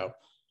 like, you know,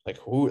 like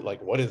who,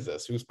 like what is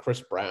this? Who's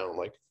Chris Brown?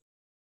 Like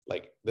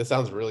this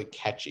sounds really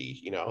catchy,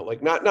 you know,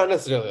 like not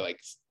necessarily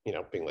like, you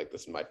know, being like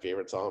this is my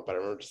favorite song, but I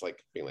remember just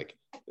like being like,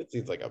 it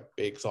seems like a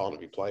big song to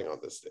be playing on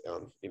this,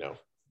 you know,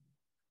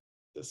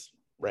 this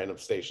random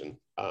station.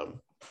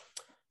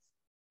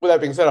 With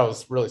that being said, I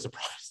was really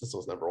surprised this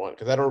was number 1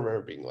 because I don't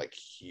remember being like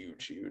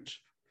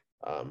huge.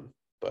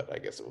 But I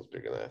guess it was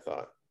bigger than I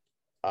thought.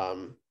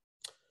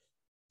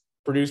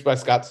 Produced by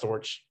Scott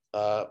Storch,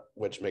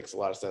 which makes a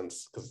lot of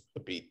sense because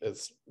the beat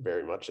is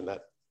very much in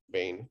that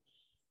vein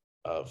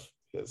of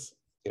his,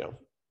 you know,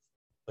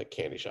 like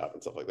Candy Shop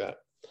and stuff like that.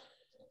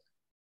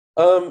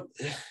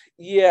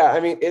 Yeah,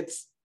 I mean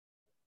it's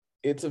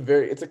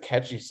a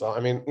catchy song. I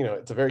mean, you know,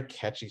 it's a very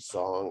catchy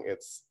song.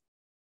 It's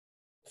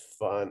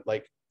fun,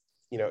 like,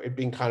 you know, it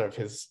being kind of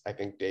his, I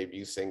think,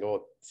 debut single.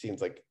 It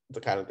seems like the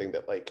kind of thing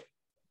that, like,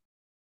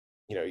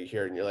 you know, you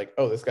hear and you're like,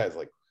 oh, this guy's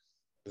like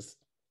this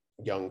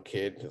young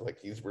kid, like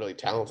he's really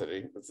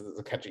talented. This is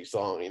a catchy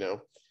song, you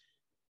know.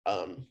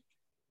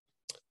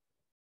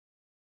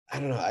 I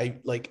don't know.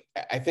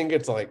 I think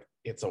it's like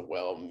it's a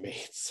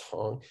well-made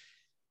song,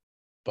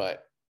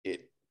 but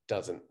it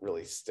doesn't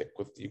really stick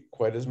with you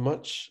quite as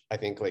much. I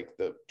think like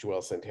the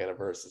Joel Santana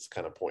verse is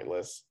kind of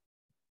pointless.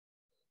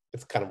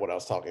 It's kind of what I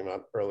was talking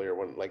about earlier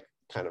when like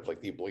kind of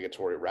like the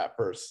obligatory rap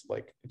verse,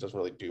 like it doesn't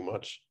really do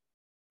much.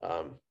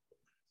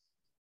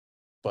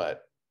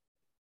 But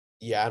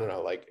yeah, I don't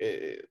know. Like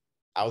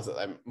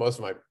most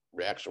of my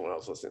reaction when I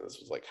was listening to this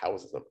was like, how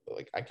was this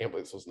like, I can't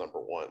believe this was number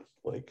 1.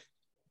 Like,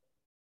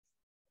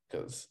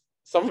 because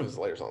some of his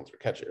later songs are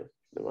catchier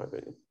in my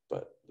opinion,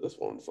 but this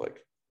one's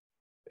like,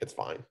 it's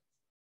fine.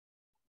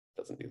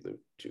 Doesn't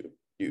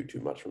do too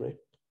much for me.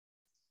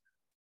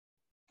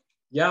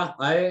 Yeah,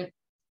 I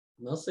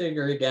mostly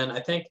agree. Again,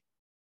 I think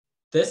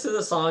this is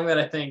a song that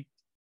I think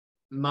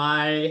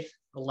my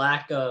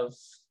lack of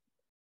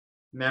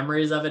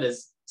memories of it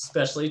is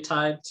especially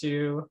tied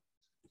to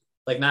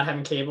like not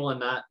having cable and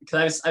not,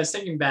 because I was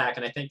thinking back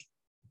and I think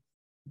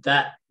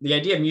that the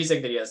idea of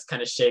music videos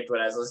kind of shaped what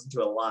I was listening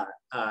to a lot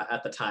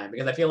at the time,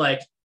 because I feel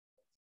like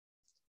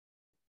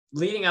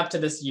leading up to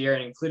this year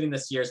and including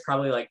this year is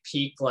probably like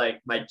peak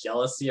like my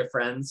jealousy of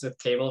friends with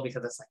cable,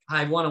 because it's like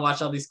I want to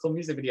watch all these cool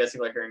music videos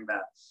people are hearing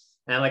about,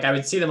 and like I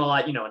would see them a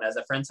lot, you know, and as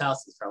a friend's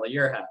house, it's probably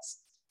your house,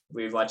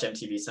 we would watch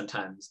MTV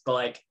sometimes, but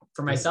like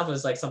for myself it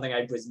was like something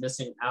I was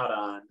missing out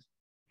on.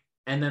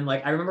 And then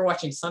like I remember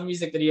watching some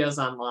music videos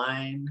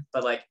online,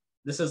 but like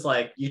this is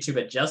like YouTube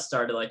had just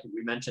started, like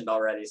we mentioned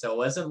already, so it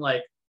wasn't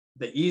like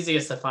the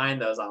easiest to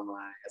find those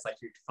online. It's like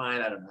you'd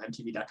find, I don't know,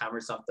 MTV.com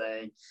or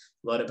something,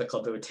 load up a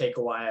clip, it would take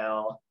a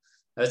while.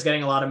 I was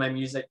getting a lot of my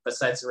music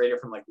besides the radio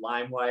from like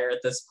LimeWire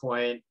at this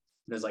point.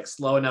 It was like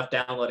slow enough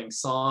downloading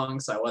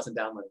songs, so I wasn't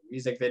downloading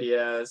music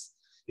videos.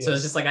 Yeah. So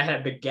it's just like I had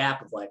a big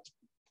gap of like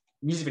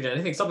music videos.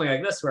 I think something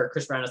like this where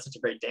Chris Brown is such a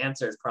great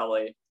dancer is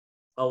probably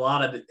a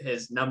lot of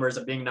his numbers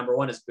of being number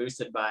 1 is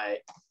boosted by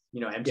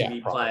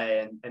MTV probably.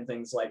 Play and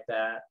things like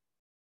that.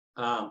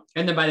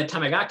 And then by the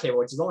time I got cable,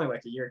 which is only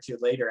like a year or two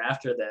later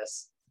after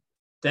this,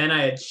 then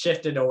I had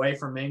shifted away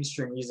from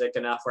mainstream music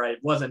enough where I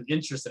wasn't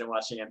interested in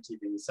watching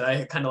MTV. So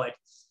I kind of like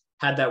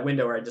had that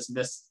window where I just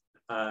missed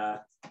the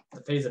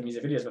phase of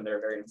music videos when they were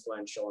very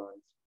influential on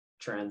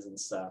trends and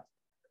stuff.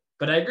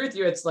 But I agree with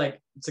you. It's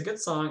a good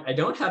song. I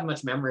don't have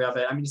much memory of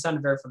it. I mean, it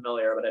sounded very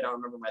familiar, but I don't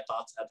remember my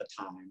thoughts at the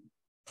time.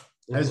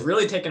 I was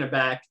really taken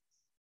aback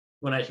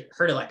when I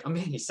heard it, like, oh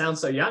man, he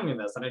sounds so young in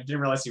this. And I didn't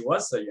realize he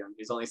was so young.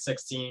 He was only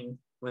 16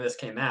 when this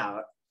came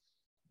out.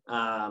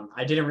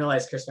 I didn't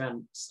realize Chris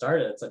Brown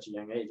started at such a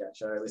young age,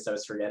 actually, or at least I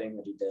was forgetting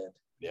that he did.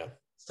 Yeah.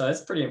 So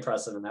it's pretty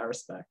impressive in that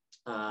respect.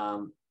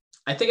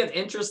 I think it's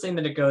interesting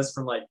that it goes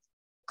from like,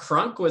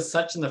 Crunk was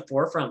such in the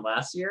forefront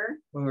last year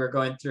when we were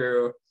going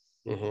through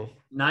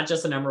not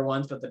just the number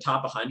ones, but the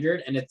top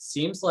 100. And it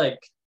seems like,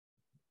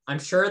 I'm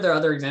sure there are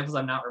other examples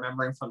I'm not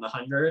remembering from the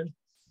 100,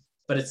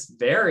 but it's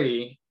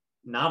very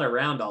not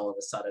around all of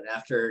a sudden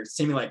after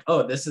seeming like,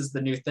 oh, this is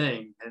the new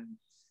thing. And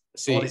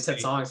all these hit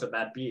songs with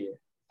that beat.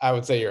 I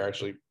would say you're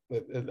actually,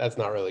 that's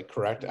not really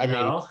correct. I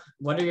mean,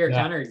 what are your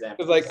counter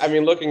examples? Like, I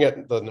mean, looking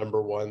at the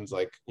number ones,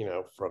 like,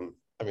 from,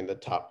 the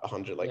top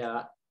 100, like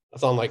a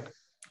song like,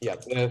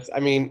 this, I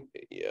mean,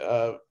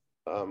 a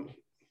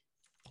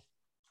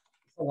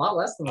lot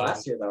less than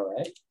last year though,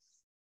 right?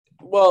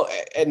 Well,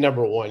 at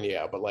number one,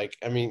 yeah, but like,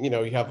 I mean,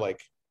 you have like,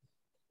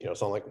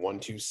 something like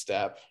 1-2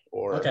 Step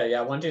or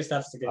 1-2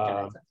 Step's a good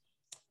counter.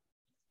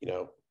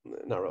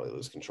 Not really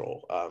Lose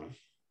Control.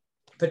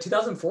 But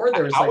 2004,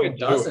 there was like a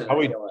dozen. How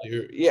we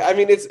do? Yeah, I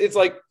mean, it's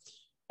like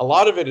a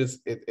lot of it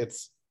is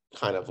it's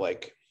kind of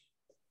like,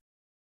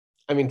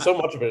 I mean, so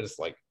much of it is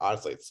like,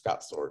 honestly, it's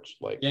Scott Storch.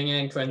 Like Yin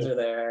Yang Twins are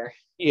there.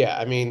 Yeah,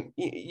 I mean,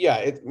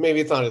 yeah, maybe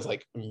it's not as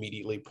like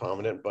immediately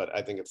prominent, but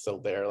I think it's still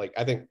there. Like,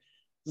 I think.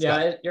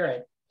 You're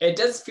right. It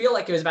does feel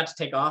like it was about to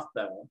take off,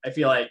 though. I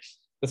feel like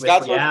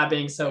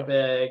being so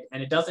big,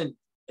 and it doesn't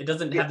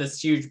have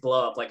this huge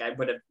blow up like I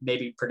would have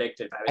maybe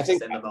predicted if I was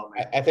just in the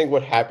moment. I think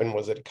what happened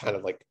was it kind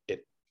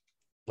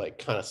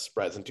of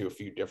spreads into a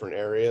few different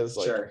areas.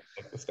 Like,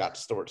 like the Scott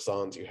Storch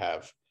songs, you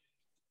have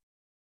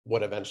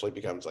what eventually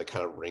becomes like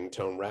kind of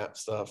ringtone rap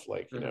stuff,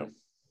 like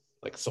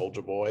like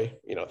Soulja Boy.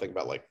 Think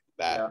about like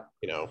that.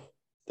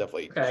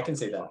 Definitely. Okay, I can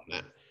see that.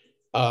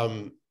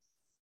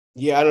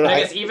 Yeah, I don't know.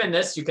 I guess even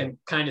this, you can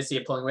kind of see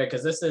it pulling away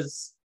because this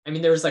is. I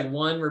mean, there was like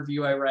one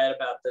review I read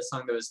about this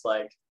song that was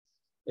like,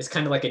 it's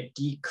kind of like a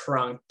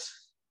decrunked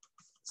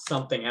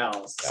something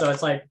else. Yeah. So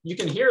it's like you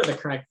can hear the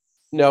crunk.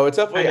 No, it's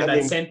definitely that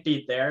synth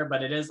beat there,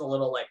 but it is a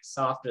little like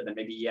softer than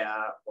maybe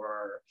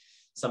or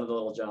some of the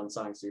Lil Jon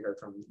songs you heard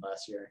from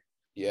last year.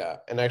 Yeah,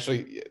 and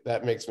actually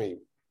that makes me,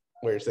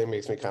 what you're saying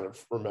makes me kind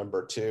of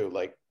remember too,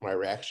 like my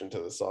reaction to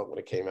the song when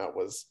it came out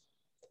was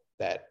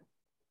that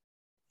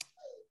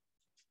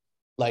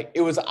like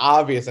it was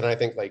obvious, and I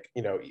think like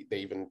they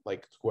even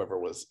like whoever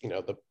was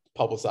the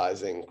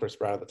publicizing Chris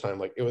Brown at the time,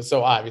 like it was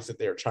so obvious that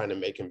they were trying to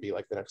make him be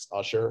like the next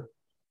Usher.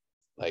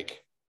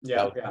 Like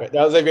that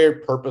was a very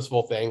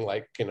purposeful thing,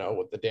 like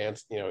with the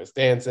dance, his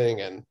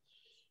dancing and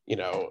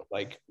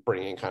like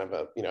bringing kind of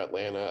a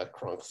Atlanta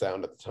crunk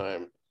sound at the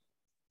time.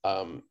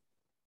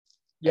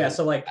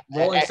 So like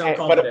Rolling Stone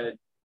called it a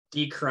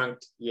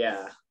decrunked,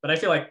 but I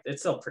feel like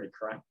it's still pretty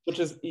crunk. Which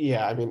is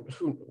I mean,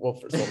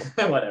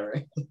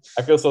 whatever.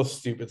 I feel so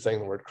stupid saying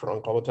the word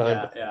crunk all the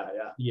time.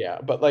 Yeah,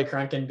 but like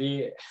crunk and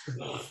beat.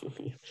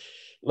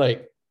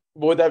 Like,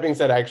 but with that being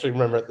said, I actually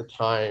remember at the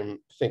time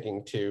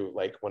thinking too,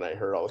 like when I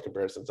heard all the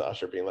comparisons to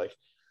Usher, being like,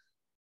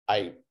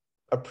 I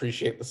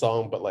appreciate the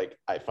song, but like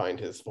I find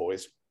his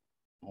voice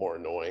more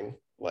annoying.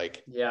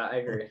 Like, I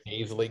agree.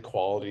 Nasally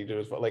quality to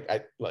his voice. Like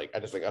I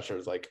just think Usher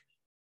is like,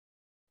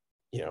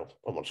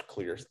 a much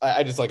clearer.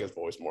 I just like his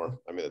voice more.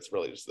 I mean, it's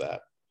really just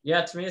that.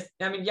 Yeah, to me,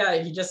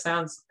 he just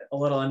sounds a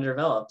little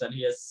underdeveloped, and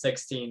he is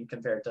 16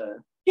 compared to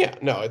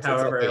it's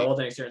however old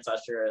and experienced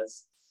Usher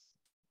is.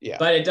 Yeah,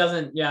 but it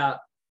doesn't. Yeah,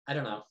 I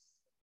don't know.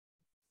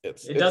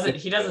 He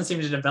doesn't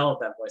seem to develop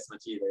that voice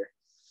much either.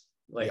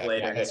 Like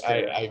later in his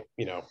career. I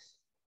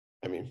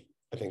mean,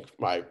 I think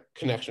my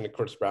connection to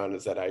Chris Brown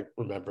is that I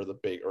remember the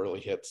big early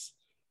hits.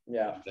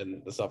 Yeah.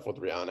 And the stuff with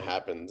Rihanna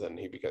happens, and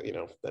he becomes,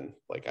 then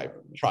like I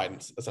tried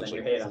and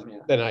essentially,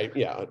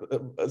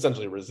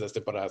 essentially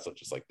resisted, but I also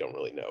just like don't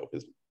really know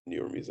his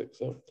newer music.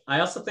 So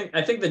I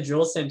think the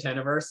Jules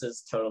Santana verse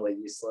is totally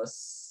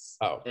useless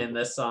in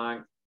this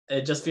song.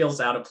 It just feels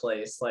out of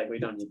place. Like we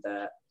don't need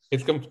that.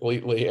 It's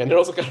completely, and it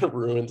also kind of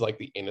ruins like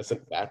the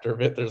innocent factor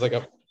of it. There's like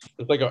a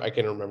I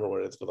can't remember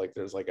what it is, but like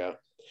there's like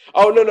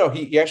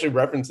he actually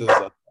references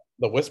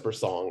the Whisper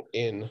song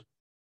in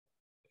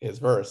his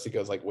verse. He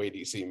goes like, wait, do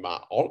you see my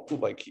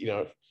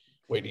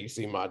wait, do you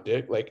see my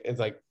dick? Like, it's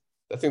like,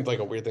 that seems like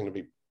a weird thing to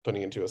be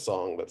putting into a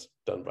song that's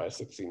done by a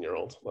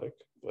 16-year-old. Like,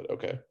 but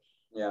okay.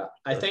 Yeah.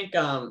 I think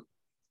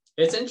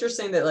it's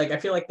interesting that like, I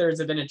feel like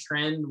there's been a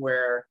trend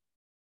where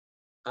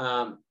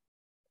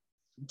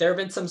there have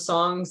been some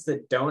songs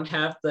that don't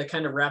have the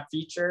kind of rap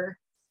feature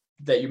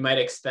that you might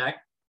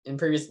expect in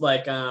previous,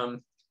 like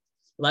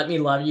Let Me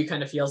Love You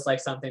kind of feels like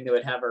something that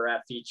would have a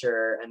rap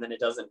feature, and then it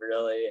doesn't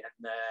really. And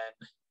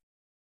then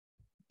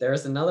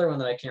there's another one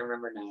that I can't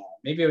remember now.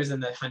 Maybe it was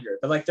in the 100,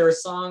 but like there were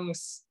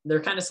songs, there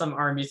are kind of some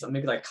R&B, so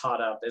maybe like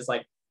Caught Up is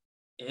like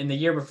in the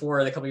year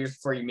before, the couple years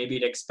before, you maybe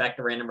you'd expect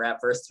a random rap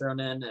verse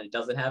thrown in, and it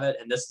doesn't have it.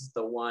 And this is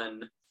the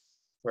one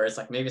where it's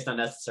like maybe it's not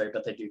necessary,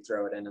 but they do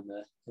throw it in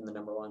the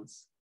number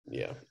ones.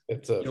 Yeah,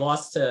 it's He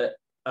lost to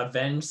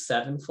Avenged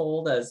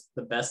Sevenfold as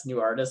the best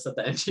new artist at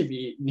the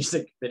MTV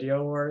Music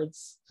Video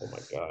Awards. oh my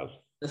god,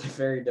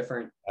 Very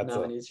different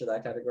nominees for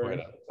that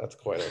category. that's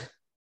quite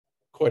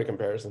a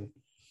comparison.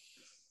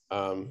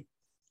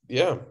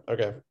 Yeah,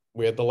 okay.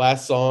 We had the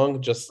last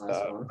song, just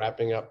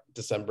wrapping up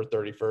December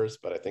 31st,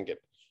 but I think it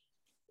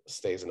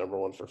stays a number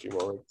one for a few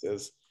more weeks.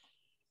 Is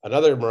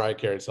another Mariah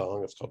Carey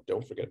song. It's called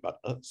 "Don't Forget About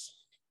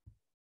Us."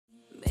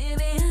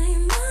 Baby, I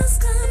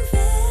must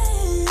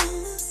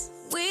confess,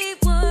 we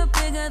were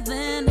bigger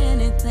than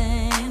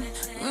anything.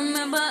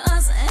 Remember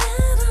us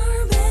at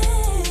our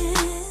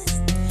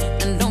best,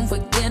 and don't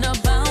forget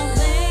about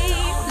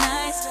late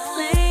nights,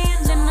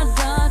 laying in the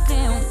dark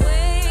and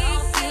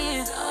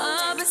waking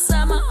up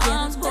inside my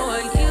arms,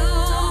 boy. You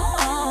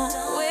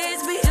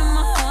always be in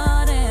my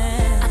heart,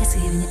 and I can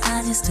see it in your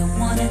eyes, you still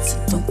want it, so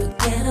don't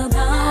forget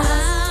about us.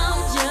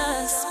 I'm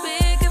just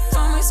speaking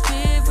from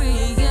experience.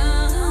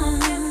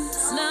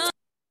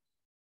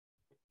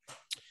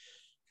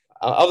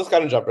 I'll just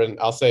kind of jump in.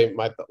 I'll say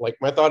my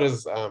thought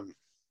is, and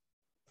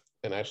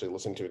actually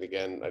listening to it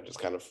again, I just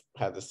kind of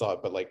had this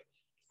thought, but like,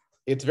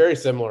 it's very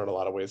similar in a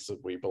lot of ways to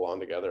We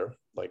Belong Together.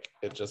 Like,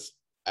 it just,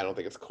 I don't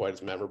think it's quite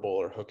as memorable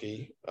or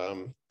hooky.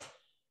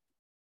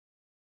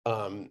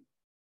 But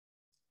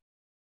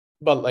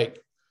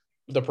like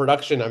the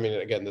production, I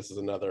mean, again, this is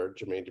another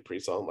Jermaine Dupri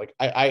song. Like,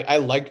 I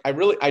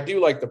do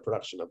like the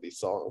production of these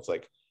songs.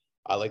 Like,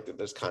 I like that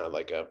there's kind of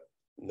like a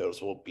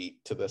noticeable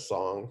beat to this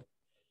song.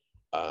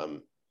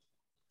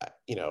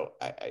 You know,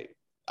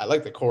 I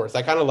like the chorus.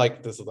 I kind of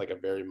like, this is like a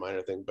very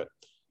minor thing, but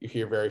you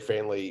hear very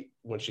faintly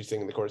when she's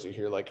singing the chorus, you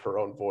hear like her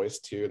own voice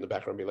too in the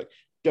background be like,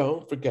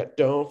 don't forget,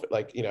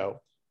 like, you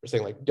know, we're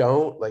saying like,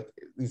 don't, like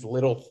these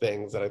little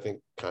things that I think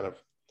kind of,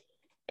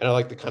 and I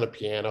like the kind of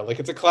piano, like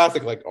it's a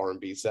classic like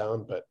R&B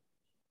sound, but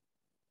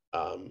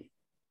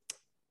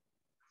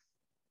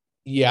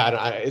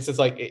yeah, it's just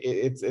like,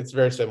 it's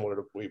very similar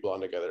to We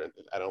Belong Together. And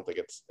I don't think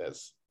it's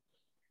as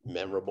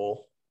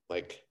memorable.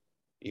 Like,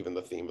 even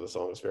the theme of the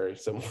song is very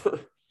similar.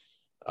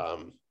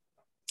 I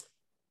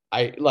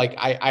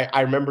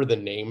remember the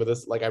name of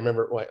this. Like, I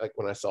remember like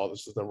when I saw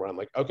this number, I'm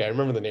like, okay, I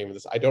remember the name of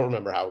this. I don't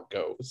remember how it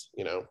goes,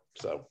 you know?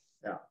 So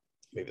yeah,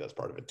 maybe that's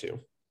part of it too.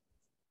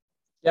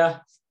 Yeah,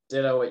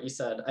 ditto what you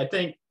said. I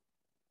think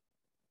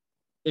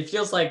it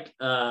feels like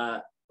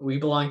We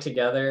Belong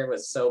Together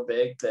was so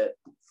big that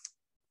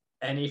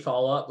any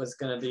follow-up was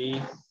going to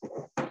be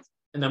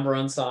a number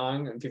one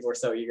song, and people were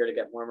so eager to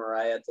get more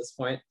Mariah at this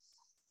point.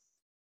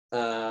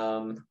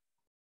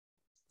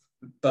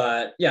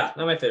 But yeah,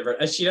 not my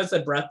favorite. She does a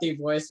breathy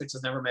voice, which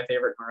is never my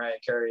favorite Mariah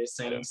Carey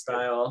singing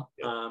style,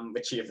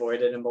 which she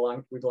avoided in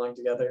We Belong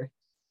Together.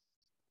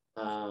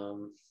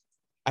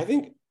 I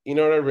think, you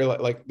know what I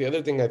realized, like the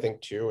other thing I think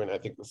too, and I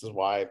think this is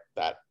why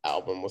that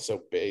album was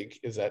so big,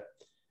 is that,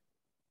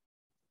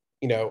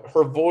 you know,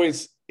 her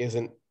voice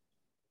isn't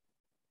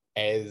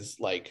as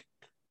like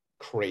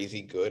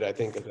crazy good, I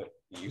think, as it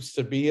used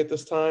to be at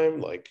this time,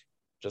 like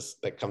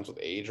just that comes with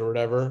age or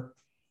whatever.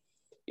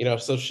 You know,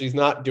 so she's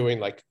not doing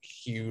like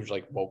huge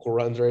like vocal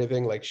runs or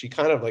anything. Like, she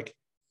kind of like,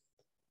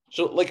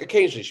 she'll like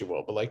occasionally she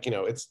will, but like, you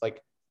know, it's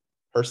like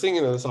her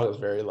singing in the song is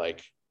very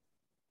like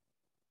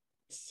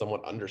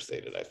somewhat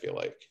understated, I feel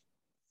like,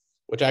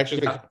 which I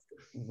actually think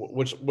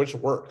which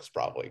works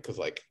probably because,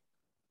 like,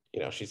 you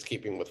know, she's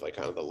keeping with like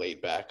kind of the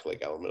laid back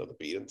like element of the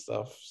beat and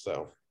stuff.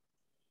 So,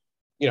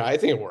 you know, I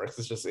think it works.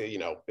 It's just, you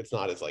know, it's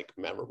not as like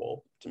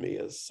memorable to me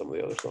as some of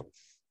the other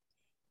songs,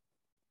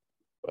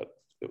 but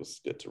it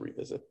was good to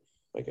revisit,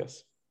 I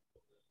guess.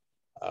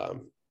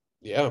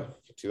 Yeah,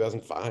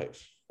 2005.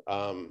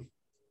 Do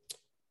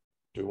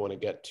we want to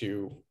get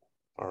to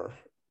our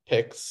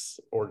picks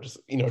or just,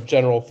 you know,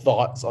 general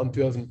thoughts on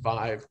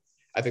 2005?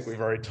 I think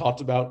we've already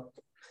talked about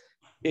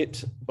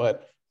it,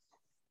 but,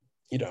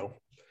 you know,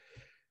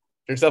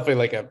 there's definitely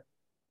like a,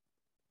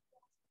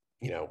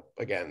 you know,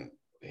 again,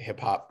 hip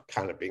hop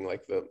kind of being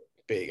like the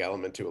big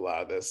element to a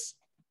lot of this.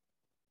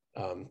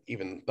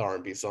 Even the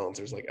R&B songs,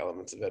 there's like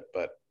elements of it,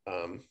 but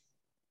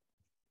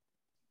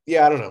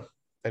yeah, I don't know.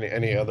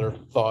 Any other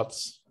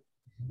thoughts?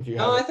 If you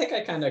No, I think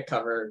I kind of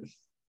covered.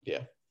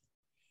 Yeah.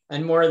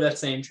 And more of that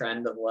same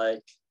trend of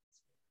like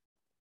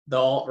the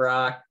alt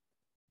rock,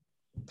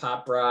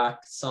 pop rock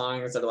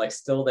songs that are like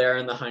still there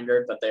in the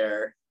 100, but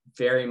they're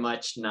very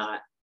much not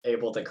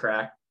able to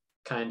crack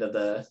kind of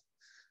the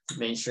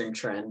mainstream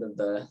trend of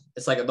the.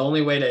 It's like the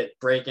only way to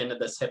break into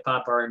this hip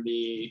hop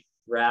R&B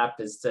rap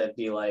is to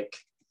be like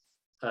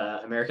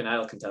American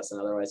Idol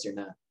contestant. Otherwise, you're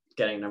not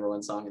getting a number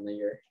one song in the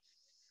year.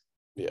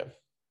 Yeah.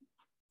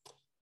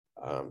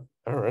 All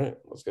right,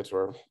 let's get to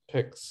our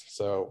picks.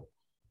 So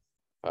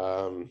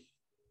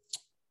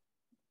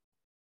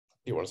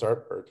you want to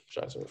start or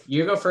should I start?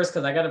 You go first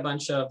because I got a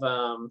bunch of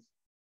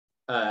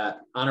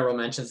honorable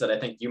mentions that I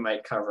think you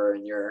might cover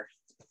in your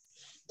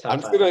top I'm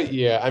just five.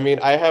 gonna, I mean,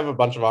 I have a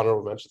bunch of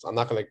honorable mentions. I'm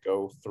not gonna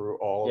go through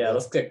all Yeah, of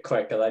let's get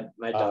quick because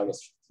my dog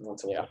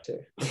wants to yeah. walk too.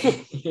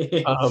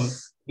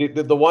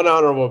 The one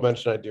honorable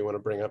mention I do want to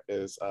bring up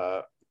is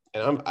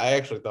and I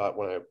actually thought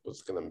when I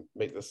was gonna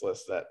make this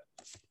list that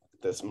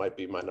this might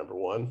be my number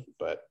one,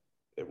 but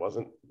it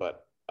wasn't.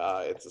 But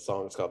it's a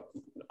song. It's called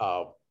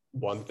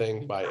 "One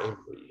Thing" by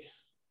Avery.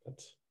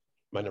 That's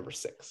my number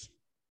 6. It's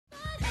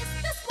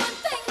this one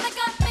thing that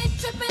got me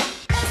tripping.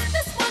 It's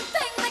this one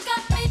thing that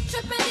got me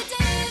tripping. You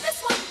did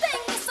this one thing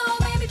that so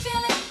made me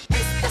feel it.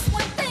 It's this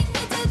one thing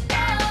you did.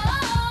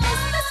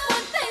 It's this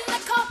one thing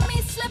that caught me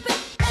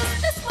slipping.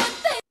 It's this one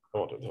thing. I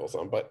won't do the whole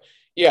song, but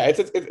yeah,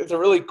 it's a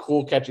really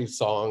cool, catchy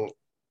song.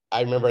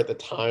 I remember at the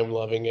time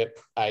loving it.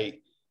 I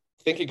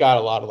think it got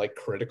a lot of like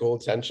critical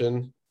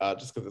attention,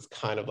 just because it's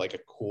kind of like a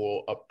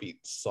cool, upbeat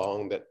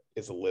song that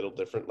is a little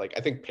different. Like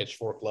I think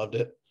Pitchfork loved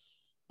it.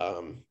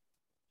 I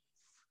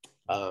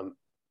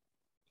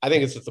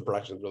think it's just the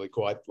production is really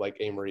cool. I like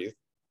Amory is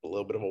a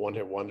little bit of a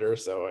one-hit wonder,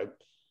 so I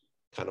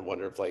kind of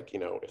wonder if like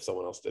if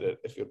someone else did it,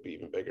 if it would be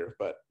even bigger.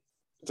 But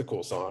it's a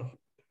cool song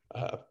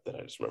that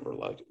I just remember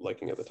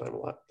liking at the time a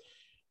lot.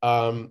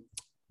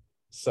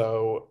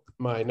 So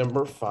my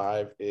number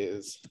 5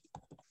 is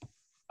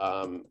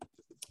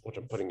which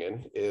I'm putting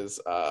in is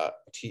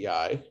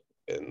T.I.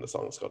 and the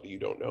song is called "You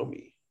Don't Know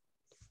Me."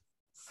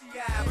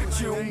 Yeah, but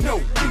you don't know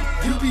me.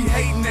 You be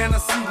hating and I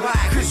see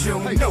why, cause you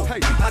don't know me.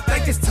 I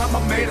think it's time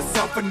I made a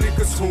song for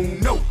niggas who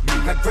know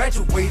me. I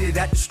graduated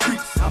at the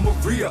streets, I'm a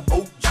real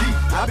OG.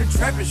 I've been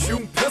trapping,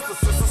 shooting pistols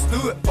since I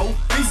stood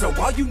both feet. So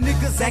while you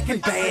niggas acting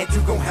bad,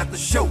 you gon' have to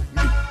show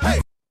me. Hey.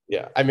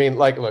 Yeah, I mean,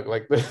 like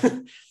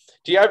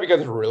T.I.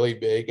 becomes really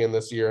big in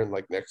this year and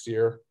like next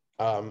year.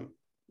 But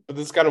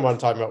this is kind of what I'm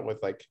talking about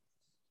with like,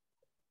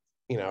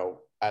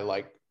 I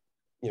like,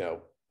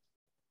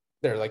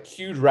 they're like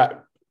huge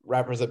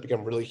rappers that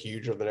become really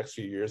huge over the next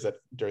few years that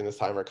during this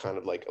time are kind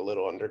of like a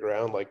little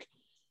underground, like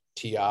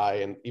T.I.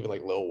 and even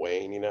like Lil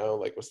Wayne,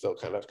 like was still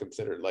kind of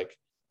considered like,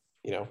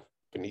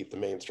 beneath the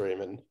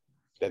mainstream, and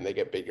then they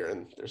get bigger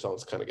and their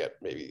songs kind of get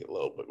maybe a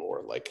little bit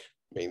more like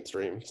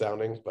mainstream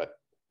sounding, but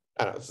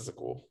I don't know, this is a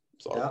cool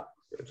song. Yeah.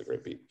 It's a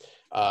great beat.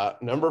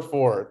 Number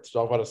 4, to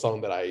talk about a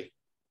song that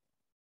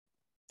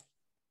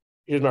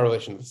here's my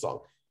relation to the song.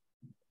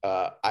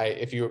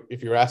 If you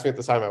were asking me at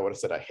the time, I would have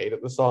said I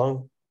hated the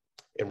song.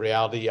 In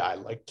reality, I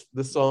liked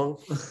the song.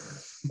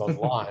 So I'm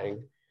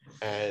lying.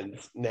 And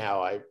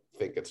now I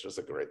think it's just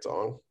a great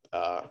song.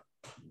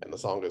 And the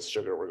song is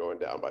 "Sugar We're Going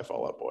Down" by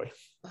Fall Out Boy.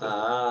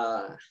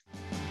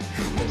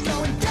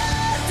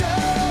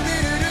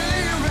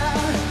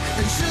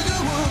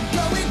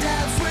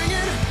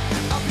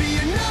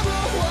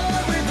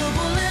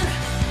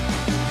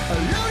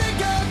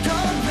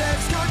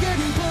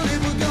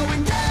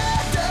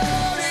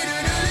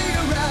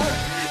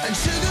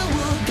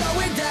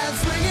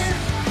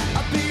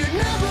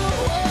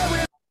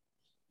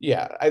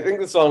 Yeah, I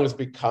think the song is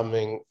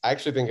becoming, I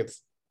actually think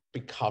it's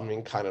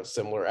becoming kind of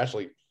similar.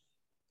 Actually,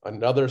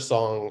 another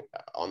song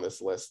on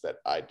this list that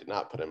I did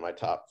not put in my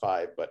top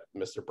 5, but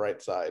Mr.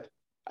 Brightside,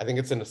 I think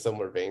it's in a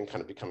similar vein, kind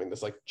of becoming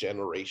this like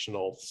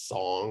generational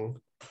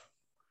song.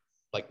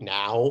 Like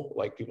now,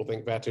 like people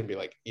think back to and be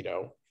like,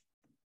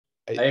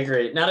 I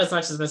agree. Not as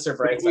much as Mr.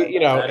 Brightside.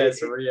 That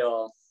is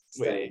real.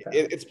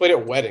 It's played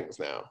at weddings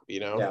now,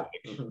 Yeah.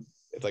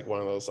 It's like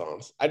one of those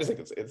songs. I just think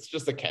it's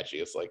just the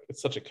catchiest. Like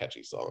it's such a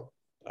catchy song.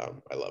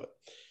 I love it.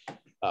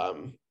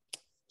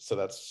 So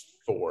that's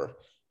 4.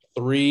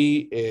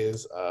 3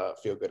 is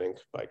 "Feel Good Inc."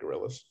 by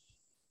Gorillaz.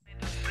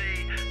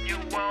 You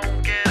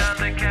won't get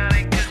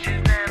undercounted 'cause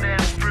she's now damn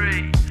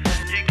free.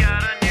 You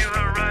got a new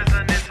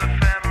horizon, it's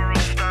ephemeral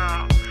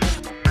style.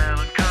 A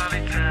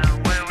melancholy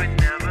town where we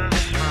never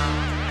smile.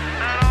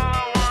 And all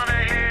I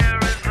wanna hear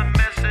is the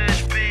message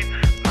beep.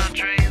 My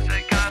dreams,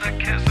 they got a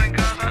kissing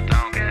 'cause I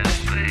don't get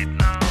sleep,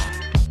 no.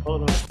 Oh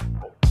no.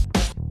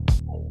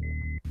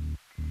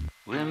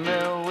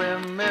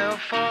 Windmill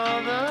for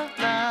the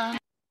land.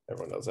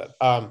 Everyone knows that.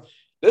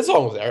 This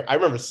song was there. I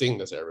remember seeing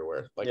this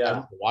everywhere. Like I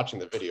remember watching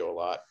the video a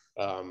lot.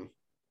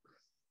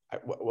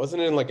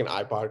 Wasn't it in like an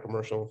iPod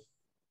commercial?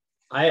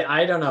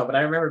 I don't know, but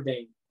I remember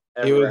being.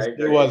 It wasn't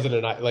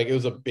it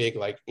was a big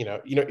like do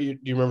you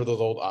remember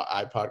those old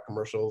iPod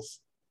commercials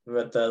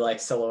with the like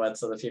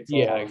silhouettes of the people?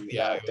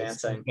 Yeah,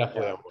 dancing.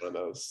 Definitely on one of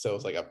those. So it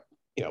was like a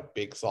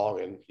big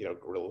song, and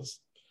Gorillaz.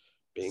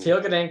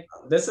 Feel Good Inc.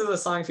 This is the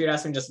song, if you'd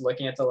ask me just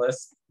looking at the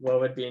list, what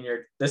would be in your,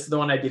 this is the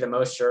one I'd be the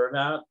most sure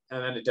about,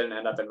 and then it didn't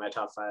end up in my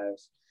top 5.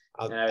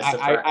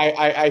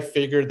 I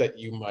figured that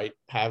you might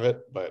have it,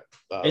 but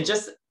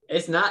it's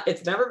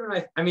never been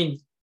my, I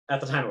mean,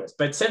 at the time it was,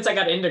 but since I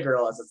got into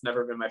Gorillaz, it's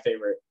never been my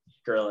favorite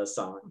Gorillaz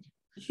song.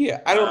 Yeah,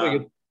 I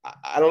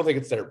don't think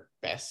it's their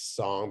best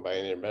song by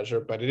any measure,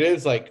 but it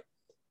is like,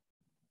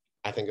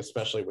 I think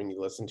especially when you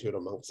listen to it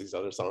amongst these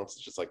other songs,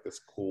 it's just like this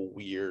cool,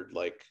 weird,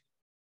 like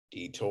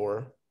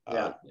detour.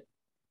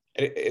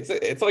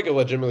 It's like a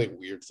legitimately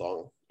weird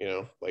song, you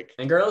know, like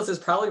And Gorillaz is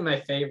probably my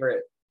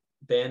favorite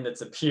band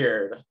that's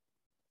appeared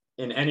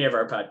in any of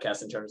our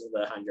podcasts in terms of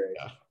the 100.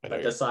 yeah, I know But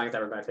you're- this song's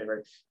never my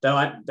favorite.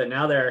 But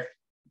now they're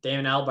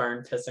Damon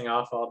Albarn pissing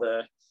off all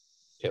the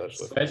Taylor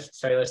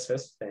Swift. Taylor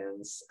Swift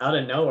fans out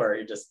of nowhere.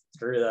 He just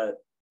threw that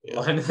Yeah.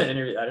 line in the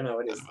interview. I don't know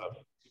what he's. Kind of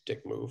a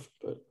dick move,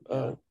 but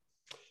Yeah.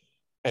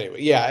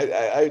 anyway,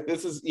 yeah, I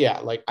this is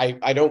like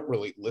I don't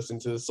really listen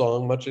to the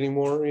song much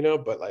anymore, you know,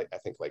 but like I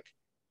think like,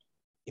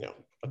 you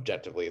know,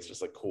 objectively it's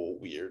just a cool,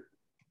 weird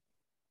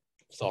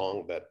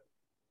song that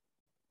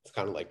it's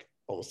kind of like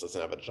almost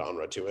doesn't have a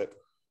genre to it.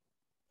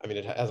 I mean,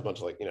 it has a bunch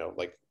of like, you know,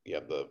 like you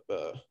have the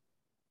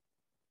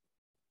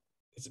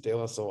is it De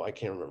La Soul? I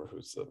can't remember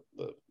who's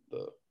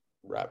the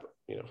rapper,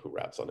 you know, who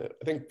raps on it.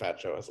 I think Fat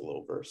Joe has a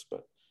little verse,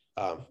 but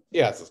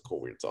yeah, it's this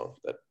cool, weird song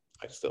that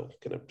I still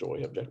can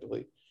enjoy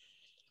objectively.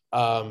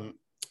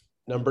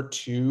 Number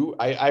 2,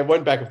 I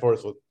went back and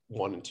forth with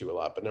 1 and 2 a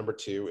lot, but number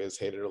 2 is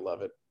Hate It or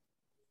Love It,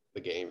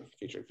 The Game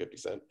featuring 50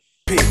 Cent.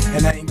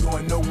 And I ain't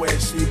going nowhere,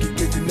 so you can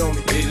get to know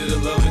me. Hate it or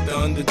love it, the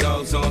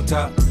underdog's on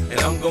top. And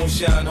I'm gon'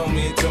 shine,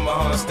 homie, until my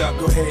heart stop.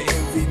 Go ahead,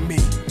 envy me.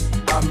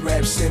 I'm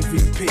Raps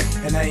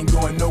MVP, and I ain't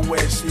going nowhere,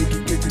 so you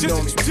can get to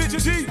know me.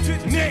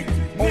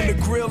 On the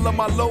grill of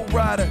my low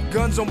rider,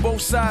 guns on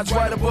both sides,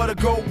 right above the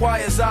gold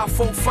wires. I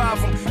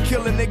 4-5 them,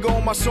 kill a nigga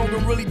on my song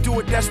and really do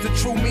it. That's the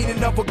true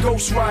meaning of a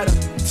ghost rider.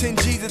 10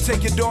 G's to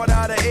take your daughter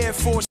out of Air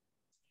Force.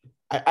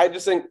 I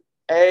just think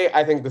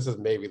I think this is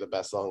maybe the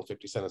best song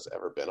 50 Cent has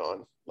ever been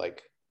on.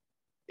 Like,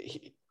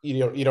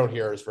 you don't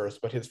hear his verse,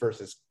 but his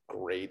verse is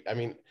great. I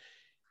mean,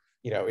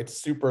 you know,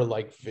 it's super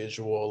like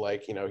visual,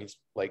 like, you know, he's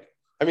like,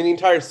 I mean, the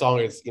entire song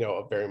is, you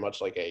know, very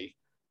much like a,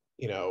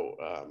 you know,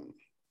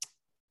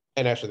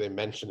 and actually they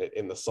mention it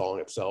in the song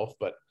itself,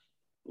 but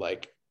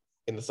like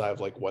in the side of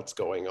like What's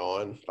Going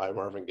On by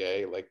Marvin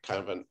Gaye, like kind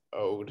of an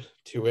ode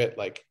to it,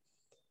 like,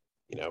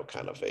 you know,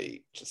 kind of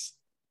a just,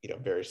 you know,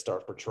 very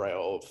stark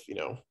portrayal of, you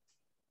know,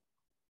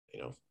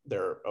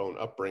 their own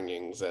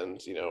upbringings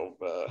and, you know,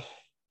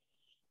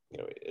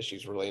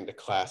 issues relating to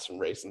class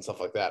and race and stuff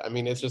like that. I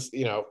mean, it's just,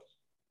 you know,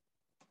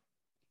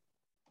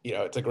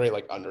 it's a great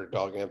like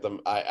underdog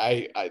anthem.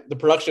 I the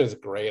production is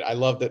great. I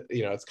love that,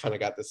 you know, it's kind of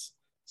got this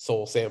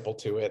soul sample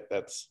to it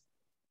that's,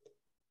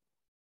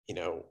 you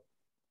know,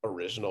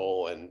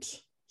 original and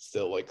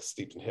still like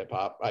steeped in hip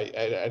hop. I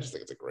just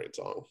think it's a great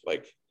song.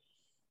 Like,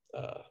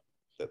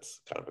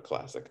 that's kind of a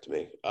classic to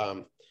me.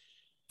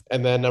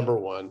 And then number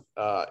 1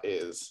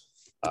 is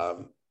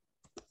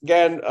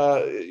again,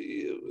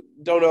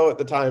 don't know at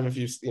the time if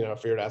you know,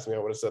 if you were to ask me, I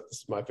would have said this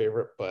is my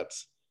favorite, but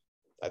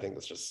I think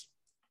it's just,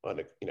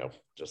 you know,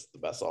 just the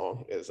best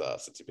song is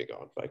Since You've Been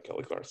Gone by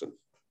Kelly Clarkson.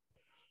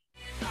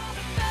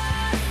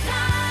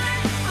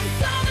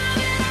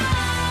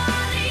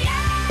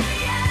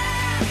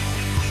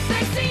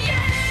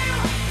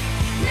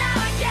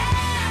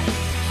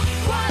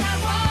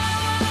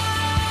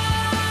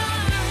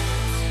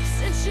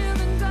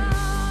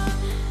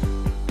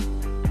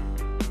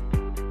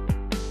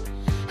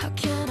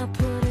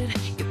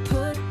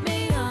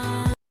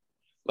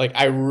 Like,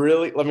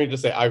 let me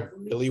just say, I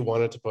really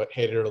wanted to put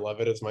Hate It or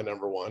Love It as my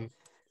number 1,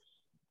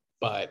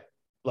 but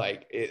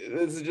like,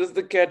 this is just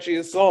the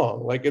catchiest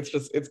song. Like, it's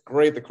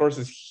great. The chorus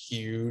is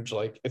huge.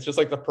 Like, it's just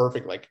like the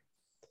perfect like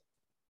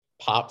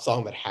pop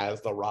song that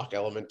has the rock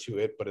element to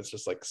it, but it's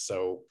just like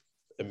so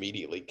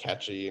immediately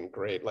catchy and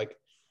great. Like,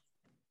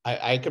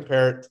 I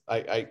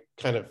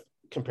kind of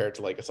compare it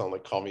to like a song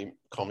like Call Me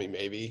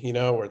Maybe, you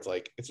know, where it's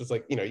just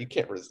like, you know, you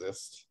can't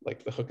resist.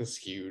 Like, the hook is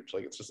huge.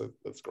 Like, it's just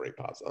it's a great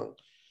pop song.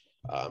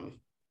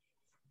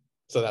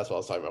 So that's what I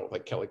was talking about with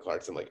like Kelly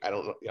Clarkson. Like, I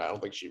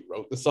don't think she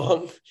wrote the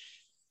song.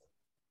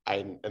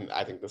 And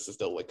I think this is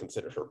still like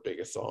considered her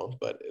biggest song,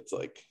 but it's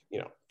like, you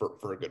know,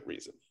 for a good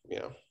reason. You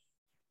know,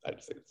 I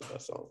just think it's the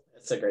best song.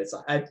 It's a great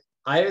song.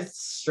 I was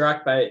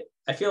struck by.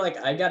 I feel like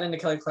I got into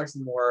Kelly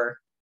Clarkson more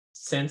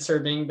since her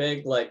being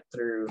big, like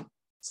through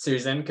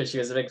Susan, because she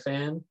was a big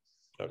fan.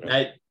 Okay. And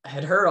I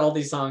had heard all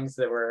these songs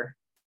that were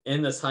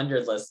in this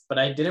 100 list, but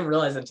I didn't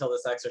realize until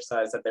this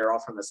exercise that they were all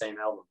from the same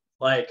album.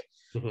 Like,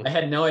 I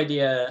had no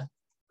idea.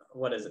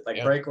 What is it?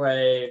 Like,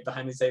 Breakaway,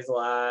 Behind These Hazel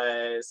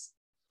Eyes,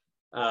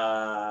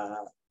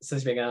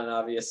 Since You've Been Gone,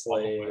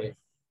 obviously.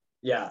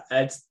 Yeah,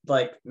 it's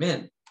like,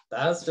 man,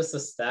 that was just a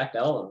stacked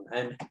album.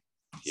 And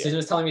Susan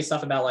was telling me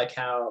stuff about like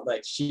how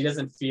like she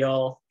doesn't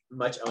feel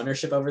much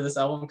ownership over this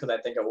album, because I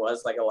think it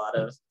was like a lot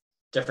of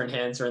different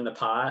hands were in the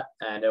pot,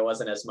 and it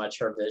wasn't as much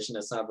her vision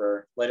as some of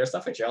her later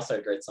stuff, which she also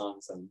had great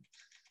songs.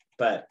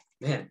 But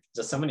man,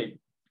 just so many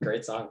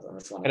great songs on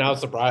this one. And I was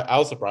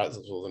surprised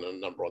this wasn't a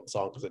number 1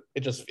 song, because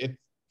it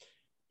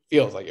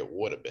feels like it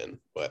would have been,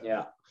 but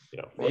yeah, you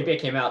know, maybe it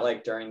came out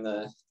like during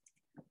the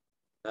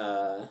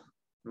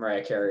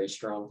Mariah Carey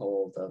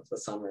Stronghold of the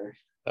summer.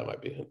 That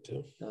might be it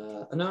too.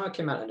 No, it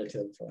came out under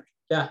 2 before.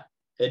 Yeah,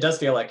 it does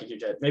feel like a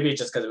huge hit. Maybe it's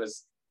just because it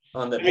was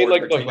on the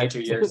board between like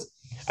 2 years.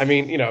 I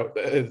mean, you know,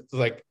 it's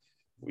like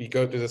we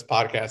go through this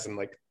podcast and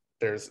like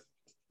there's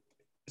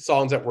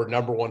songs that were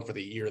number one for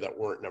the year that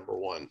weren't number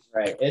one.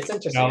 Right. It's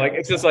interesting. No, like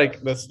it's just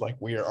like this like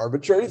weird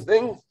arbitrary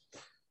thing.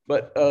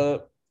 But I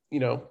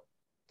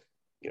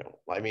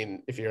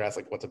mean, if you're asked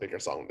like what's a bigger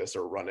song, this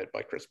or Run It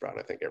by Chris Brown,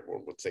 I think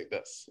everyone would say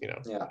this, Yeah.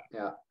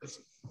 Yeah.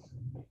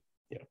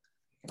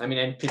 I mean,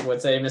 and people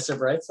would say Mr.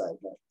 Brightside,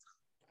 but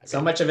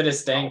so much of it is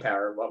staying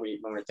power. When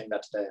we're thinking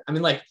about today, I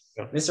mean, like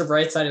Yeah. Mr.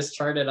 Brightside is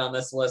charted on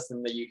this list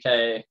in the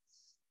UK.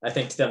 I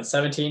think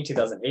 2017,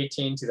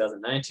 2018,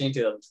 2019,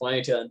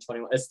 2020,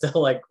 2021. It's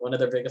still like one of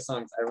their biggest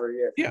songs every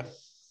year. Yeah.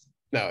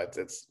 No,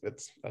 it's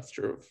that's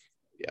true.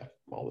 Yeah,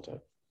 all the time.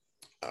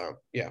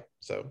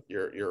 So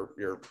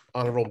your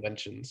honorable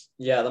mentions.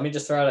 Yeah, let me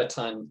just throw out a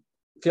ton.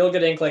 Feel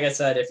Good Inc., like I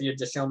said, if you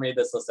just show me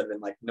this list, I've been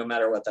like, no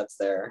matter what, that's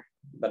there.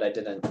 But I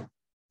didn't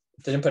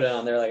put it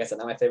on there. Like I said,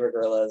 not my favorite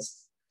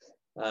Gorillaz.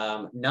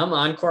 Numb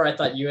Encore, I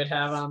thought you would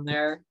have on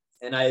there.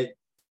 And I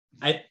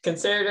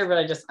considered it, but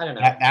I don't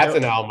know. That's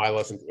an album I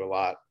listen to a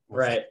lot.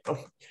 Right.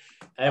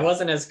 It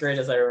wasn't as great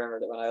as I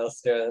remembered it when I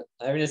listened to it.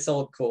 I mean, it's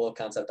still a cool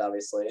concept,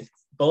 obviously.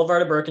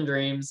 Boulevard of Broken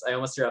Dreams, I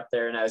almost threw up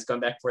there, and I was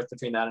going back and forth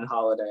between that and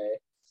Holiday.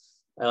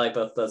 I like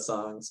both those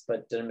songs,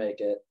 but didn't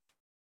make it.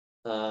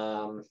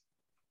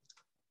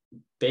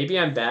 Baby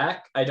I'm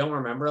Back, I don't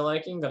remember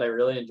liking, but I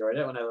really enjoyed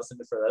it when I listened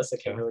to For This.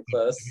 It came really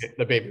close.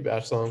 The Baby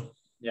Bash song.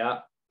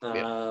 Yeah.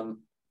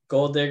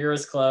 Gold Digger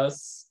is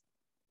close.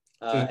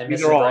 And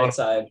These Mr. are all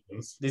Brightside.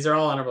 These are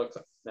all honorable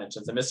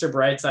mentions. And Mr.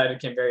 Brightside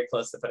came very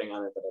close to putting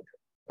on it, but I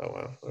Oh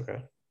wow.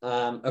 Okay.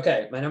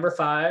 okay, my number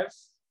 5,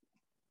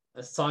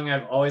 a song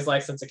I've always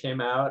liked since it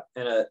came out,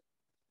 and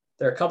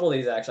there are a couple of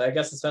these actually. I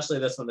guess especially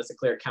this one that's a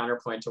clear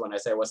counterpoint to when I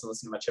say I wasn't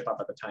listening to much hip hop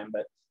at the time.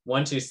 But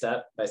 1-2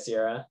 Step by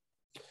Sierra.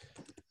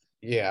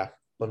 Yeah.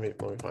 Let me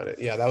find it.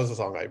 Yeah, that was a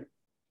song I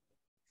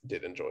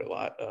did enjoy a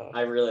lot.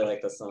 I really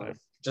like this song.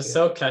 Just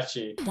so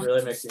catchy. It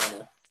really makes you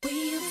wanna.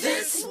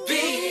 This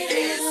beat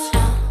is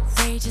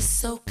Outrageous,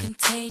 so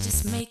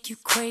contagious, make you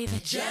crave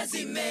it.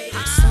 Jazzy made it.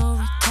 So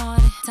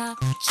retarded, top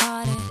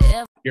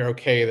charted. You're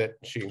okay that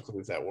she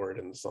includes that word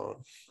in the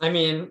song. I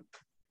mean,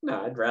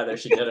 no, I'd rather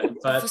she didn't.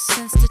 But Ever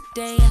since the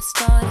day I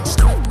started,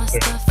 strip my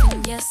stuff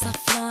and yes, I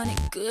flaunt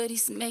it.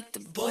 Goodies make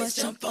the boys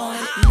jump on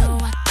it. No,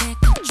 I can't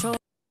control.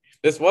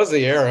 This was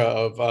the era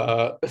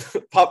of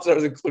pop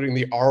stars including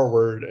the R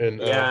word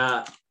and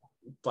yeah,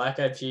 Black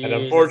Eyed Peas. and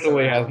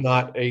unfortunately has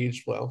not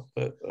aged well.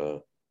 But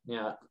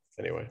yeah.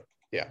 anyway,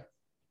 yeah.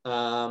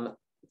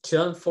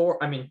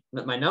 2004. I mean,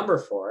 my number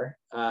 4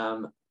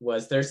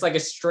 was there's like a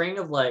string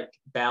of like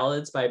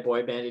ballads by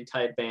boy bandy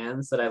type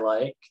bands that I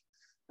like.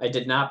 I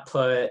did not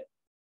put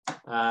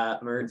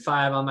Maroon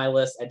 5 on my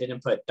list. I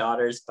didn't put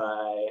Daughters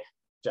by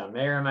John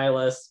Mayer on my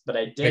list, but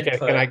I did Okay,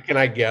 put. can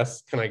I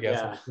guess? Can I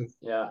guess?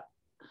 Yeah.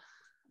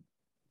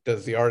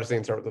 Does the artist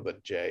name start with a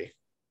J?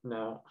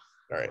 No.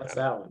 All right. What's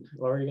that one?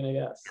 What were you gonna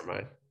guess? Never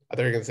mind. I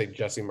thought you were gonna say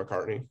Jesse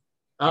McCartney.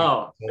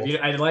 Oh,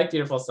 I like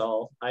Beautiful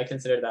Soul. I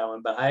considered that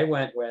one, but I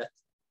went with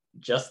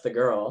Just the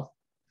Girl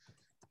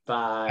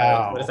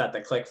by what is that?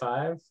 The Click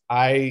 5.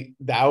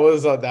 That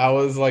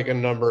was like a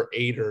number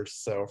 8 or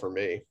so for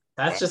me.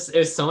 That's just, it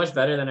was so much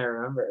better than I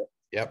remember.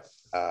 Yep.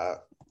 I'm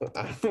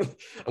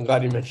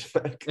glad you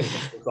mentioned that.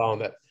 It's a song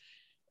that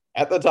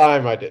at the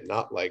time I did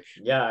not like.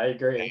 Yeah, I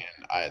agree.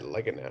 And I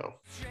like it now.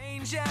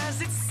 strange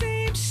as it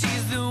seems.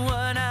 She's the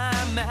one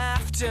I'm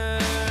after.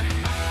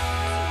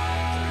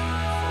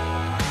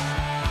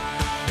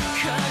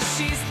 'Cause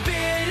she's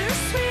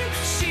bittersweet.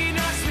 She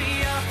knocks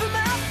me off of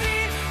my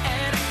feet,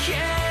 and I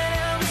can't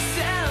help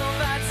myself.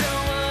 I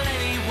don't want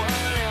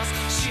anyone else.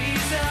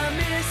 She's a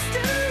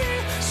mystery.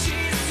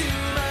 She's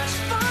too much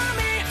for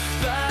me,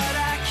 but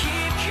I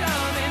keep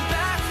coming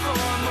back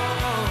for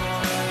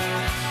more.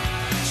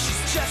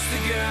 She's just the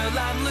girl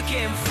I'm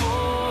looking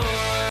for.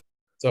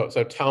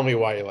 So tell me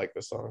why you like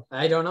this song.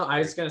 I don't know. I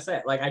was gonna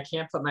say, like, I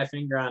can't put my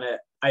finger on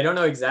it. I don't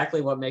know exactly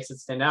what makes it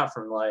stand out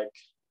from, like,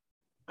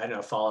 I don't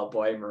know, Fall Out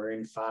Boy,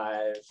 Maroon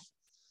 5,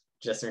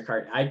 Justin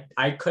McCartney.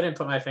 I couldn't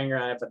put my finger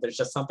on it, but there's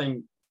just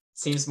something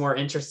seems more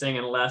interesting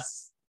and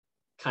less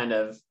kind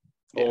of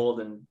old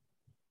and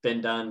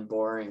been done,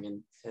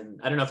 boring, and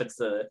I don't know if it's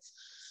the.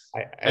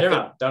 I don't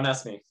know. Don't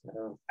ask me. I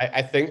don't know.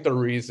 I think the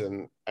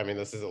reason, I mean,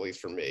 this is at least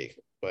for me,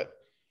 but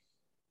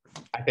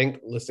I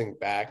think listening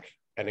back,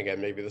 and again,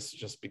 maybe this is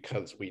just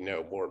because we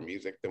know more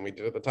music than we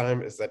did at the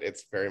time, is that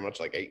it's very much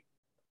like a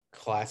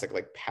classic,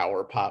 like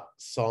power pop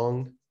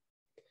song.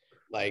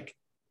 Like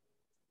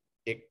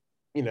it,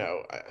 you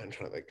know, I'm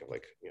trying to think of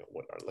like, you know,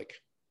 what are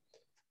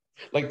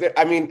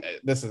I mean,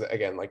 this is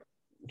again, like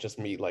just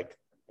me, like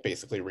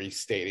basically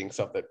restating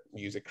stuff that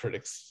music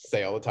critics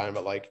say all the time,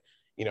 but like,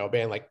 you know, a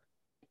band like,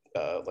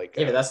 Yeah,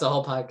 but that's the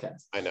whole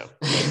podcast. I know.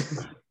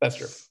 That's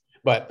true.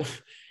 But,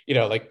 you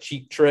know, like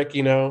Cheap Trick,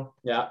 you know,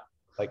 Yeah.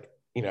 like,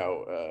 you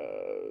know,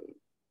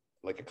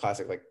 like a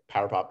classic, like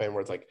power pop band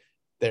where it's like,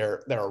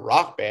 they're a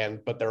rock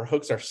band, but their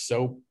hooks are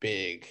so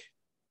big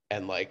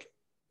and like,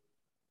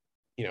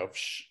 you know,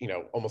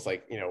 almost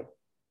like, you know,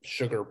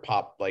 sugar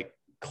pop, like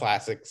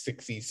classic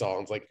 60s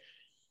songs, like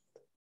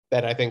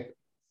that. I think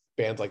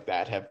bands like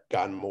that have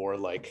gotten more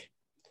like,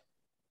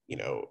 you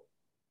know,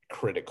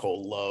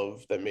 critical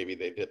love that maybe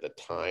they did at the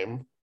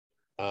time.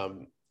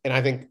 And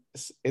I think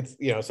it's,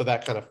 you know, so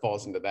that kind of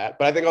falls into that.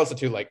 But I think also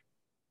too, like,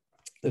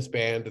 this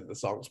band and the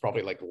songs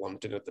probably like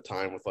lumped in at the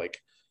time with like,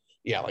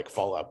 yeah, like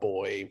Fall Out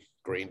Boy,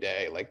 Green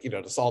Day, like, you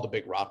know, just all the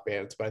big rock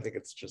bands. But I think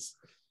it's just,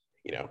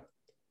 you know,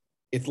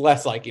 it's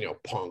less like, you know,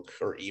 punk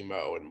or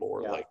emo and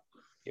more like,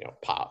 you know,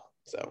 pop.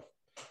 So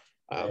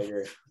I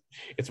agree.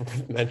 it's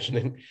worth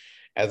mentioning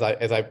as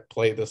I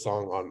play the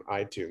song on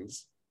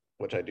iTunes,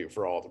 which I do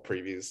for all the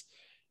previews,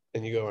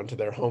 and you go onto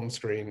their home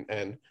screen,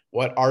 and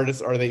what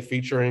artists are they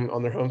featuring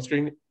on their home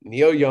screen?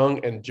 Neil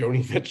Young and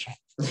Joni Mitchell.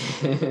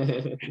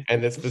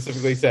 And it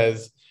specifically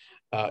says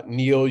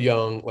Neil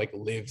Young like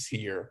lives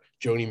here,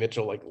 Joni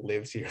Mitchell like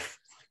lives here.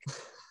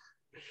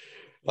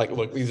 Like,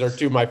 look, these are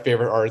two of my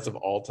favorite artists of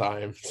all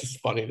time. It's just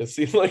funny to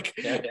see, like,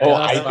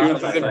 iTunes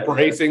is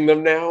embracing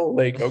them now.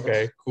 Like,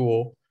 okay,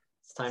 cool.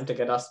 It's time to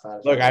get us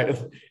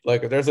Spotify.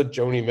 Look, if there's a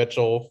Joni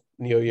Mitchell,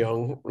 Neil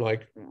Young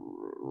like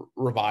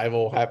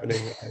revival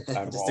happening,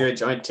 just do a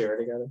joint tour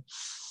together.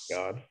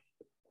 God.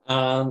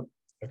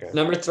 Okay.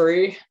 Number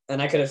 3,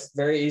 and I could have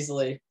very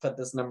easily put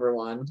this number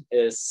 1,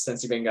 is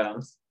Since You've Been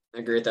Gone. I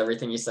agree with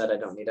everything you said. I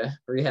don't need to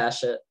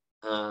rehash it.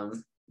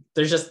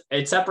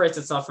 It separates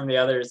itself from the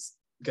others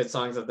good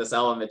songs of this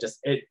album.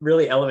 It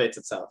really elevates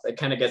itself. It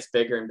kind of gets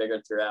bigger and bigger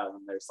throughout,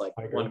 and there's like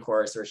one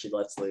chorus where she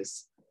lets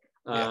loose.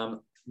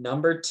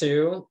 Number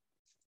 2,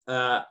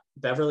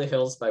 Beverly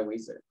Hills by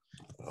Weezer.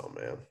 Oh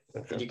man.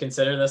 Okay. Did you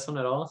consider this one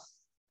at all?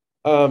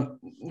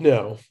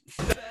 No.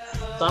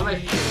 It's on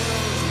my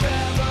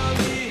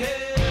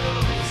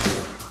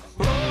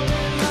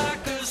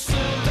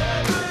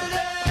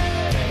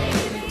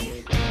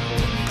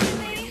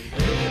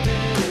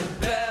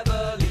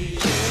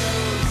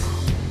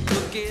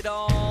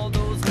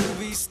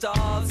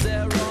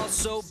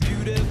so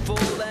beautiful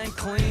and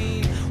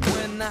clean.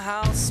 When the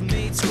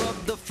housemates rub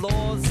the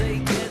floors, they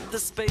get the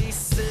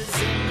spaces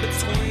in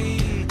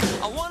between.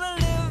 I wanna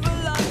live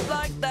a life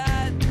like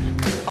that.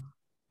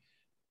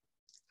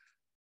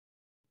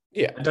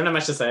 Yeah, I don't have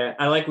much to say.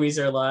 I like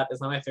Weezer a lot.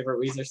 It's not my favorite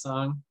Weezer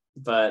song,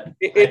 but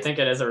I think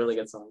it is a really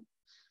good song.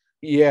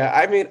 Yeah,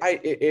 I mean,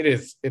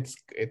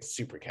 it's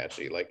super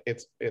catchy. Like,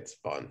 it's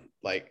fun.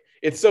 Like,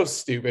 it's so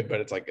stupid,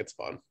 but it's like, it's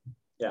fun.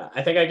 Yeah,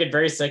 I think I get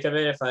very sick of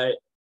it if I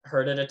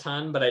heard it a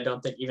ton, but I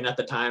don't think even at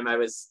the time I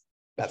was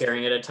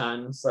hearing it a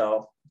ton,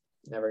 so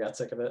never got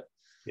sick of it.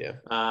 Yeah.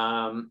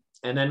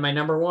 And then my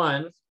number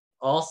 1,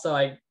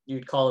 also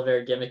you'd call a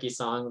very gimmicky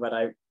song, but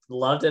I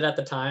loved it at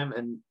the time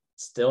and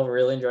still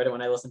really enjoyed it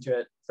when I listened to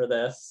it for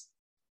this.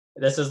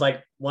 This is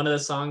like one of the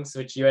songs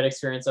which you had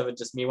experience of, it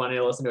just me wanting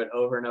to listen to it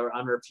over and over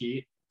on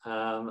repeat,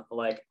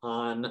 like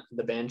on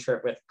the band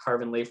trip with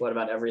Carvin Leaf, What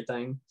About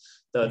Everything,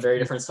 the very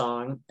different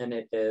song, and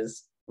it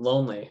is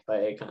Lonely by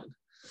Akon.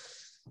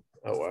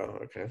 Oh wow,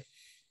 okay.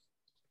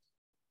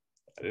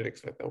 I didn't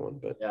expect that one,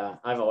 but yeah,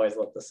 I've always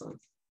loved this song.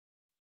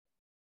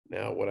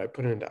 Now, what I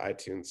put into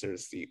iTunes,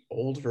 there's the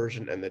old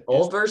version and the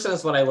old version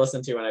is what I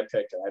listened to when I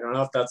picked it. I don't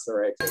know if that's the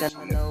right version.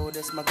 I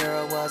noticed my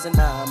girl wasn't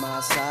by my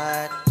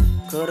side.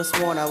 Could have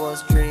sworn I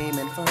was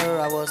dreaming. For her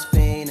I was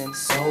fiending,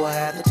 so I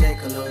had to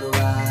take a little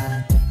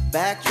ride.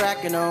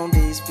 Backtracking on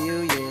these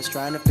few years,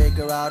 trying to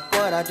figure out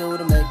what I do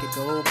to make it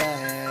go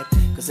bad.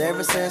 Cause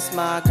ever since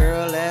my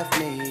girl left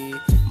me,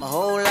 my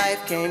whole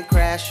life came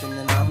crashing,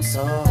 and I'm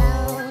so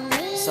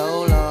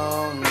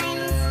lonely,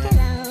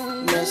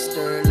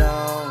 Mr.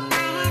 Lonely.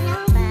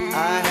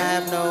 I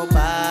have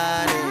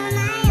nobody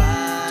to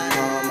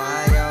call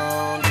my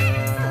own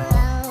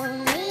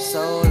girl.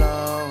 So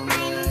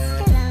lonely,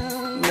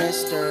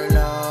 Mr.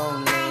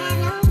 Lonely.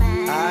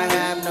 I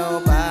have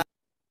nobody.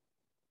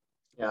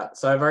 Yeah,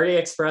 so I've already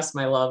expressed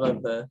my love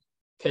of the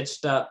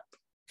pitched up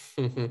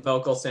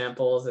vocal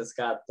samples. It's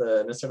got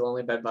the Mr.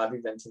 Lonely by Bobby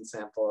Vinton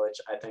sample, which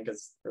I think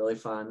is really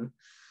fun.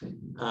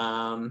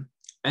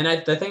 And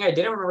the thing I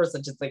didn't remember is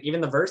that just like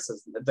even the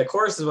verses, the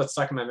chorus is what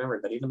stuck in my memory,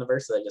 but even the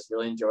verses I just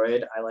really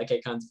enjoyed. I like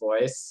Akon's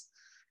voice.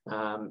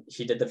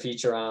 He did the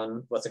feature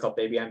on what's it called,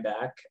 Baby I'm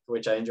Back,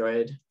 which I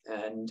enjoyed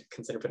and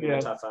consider putting in my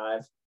top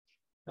 5.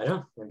 I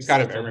don't know. He's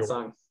kind of everywhere.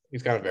 Song.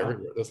 He's kind of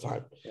everywhere this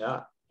time.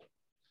 Yeah.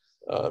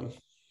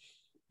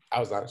 I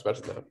was not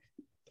expecting that.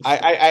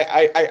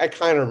 I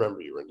kind of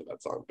remember you were into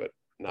that song, but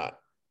not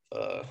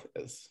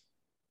as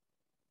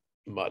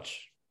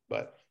much.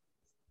 But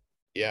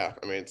yeah,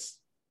 I mean,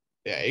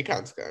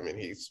 Akon's. I mean,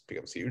 he's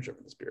becomes huge over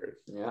this period.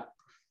 Yeah,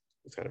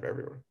 he's kind of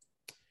everywhere.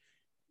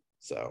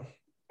 So,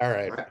 all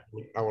right.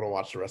 I want to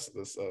watch the rest of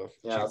this.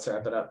 Let's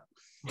wrap it up.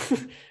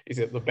 He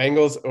said the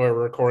Bengals are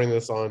recording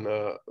this on.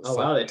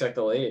 Wow, they took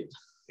the lead.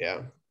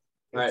 Yeah.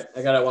 All right,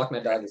 I gotta walk my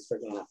dog. He's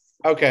freaking out.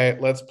 Okay,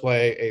 let's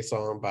play a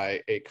song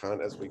by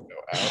Akon as we go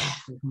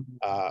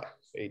out.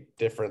 A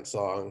different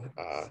song.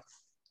 I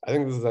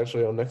think this is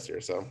actually on next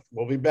year, so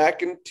we'll be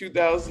back in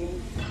 2000.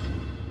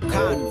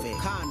 Convict.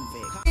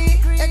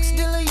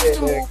 Ex-dealer used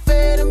to move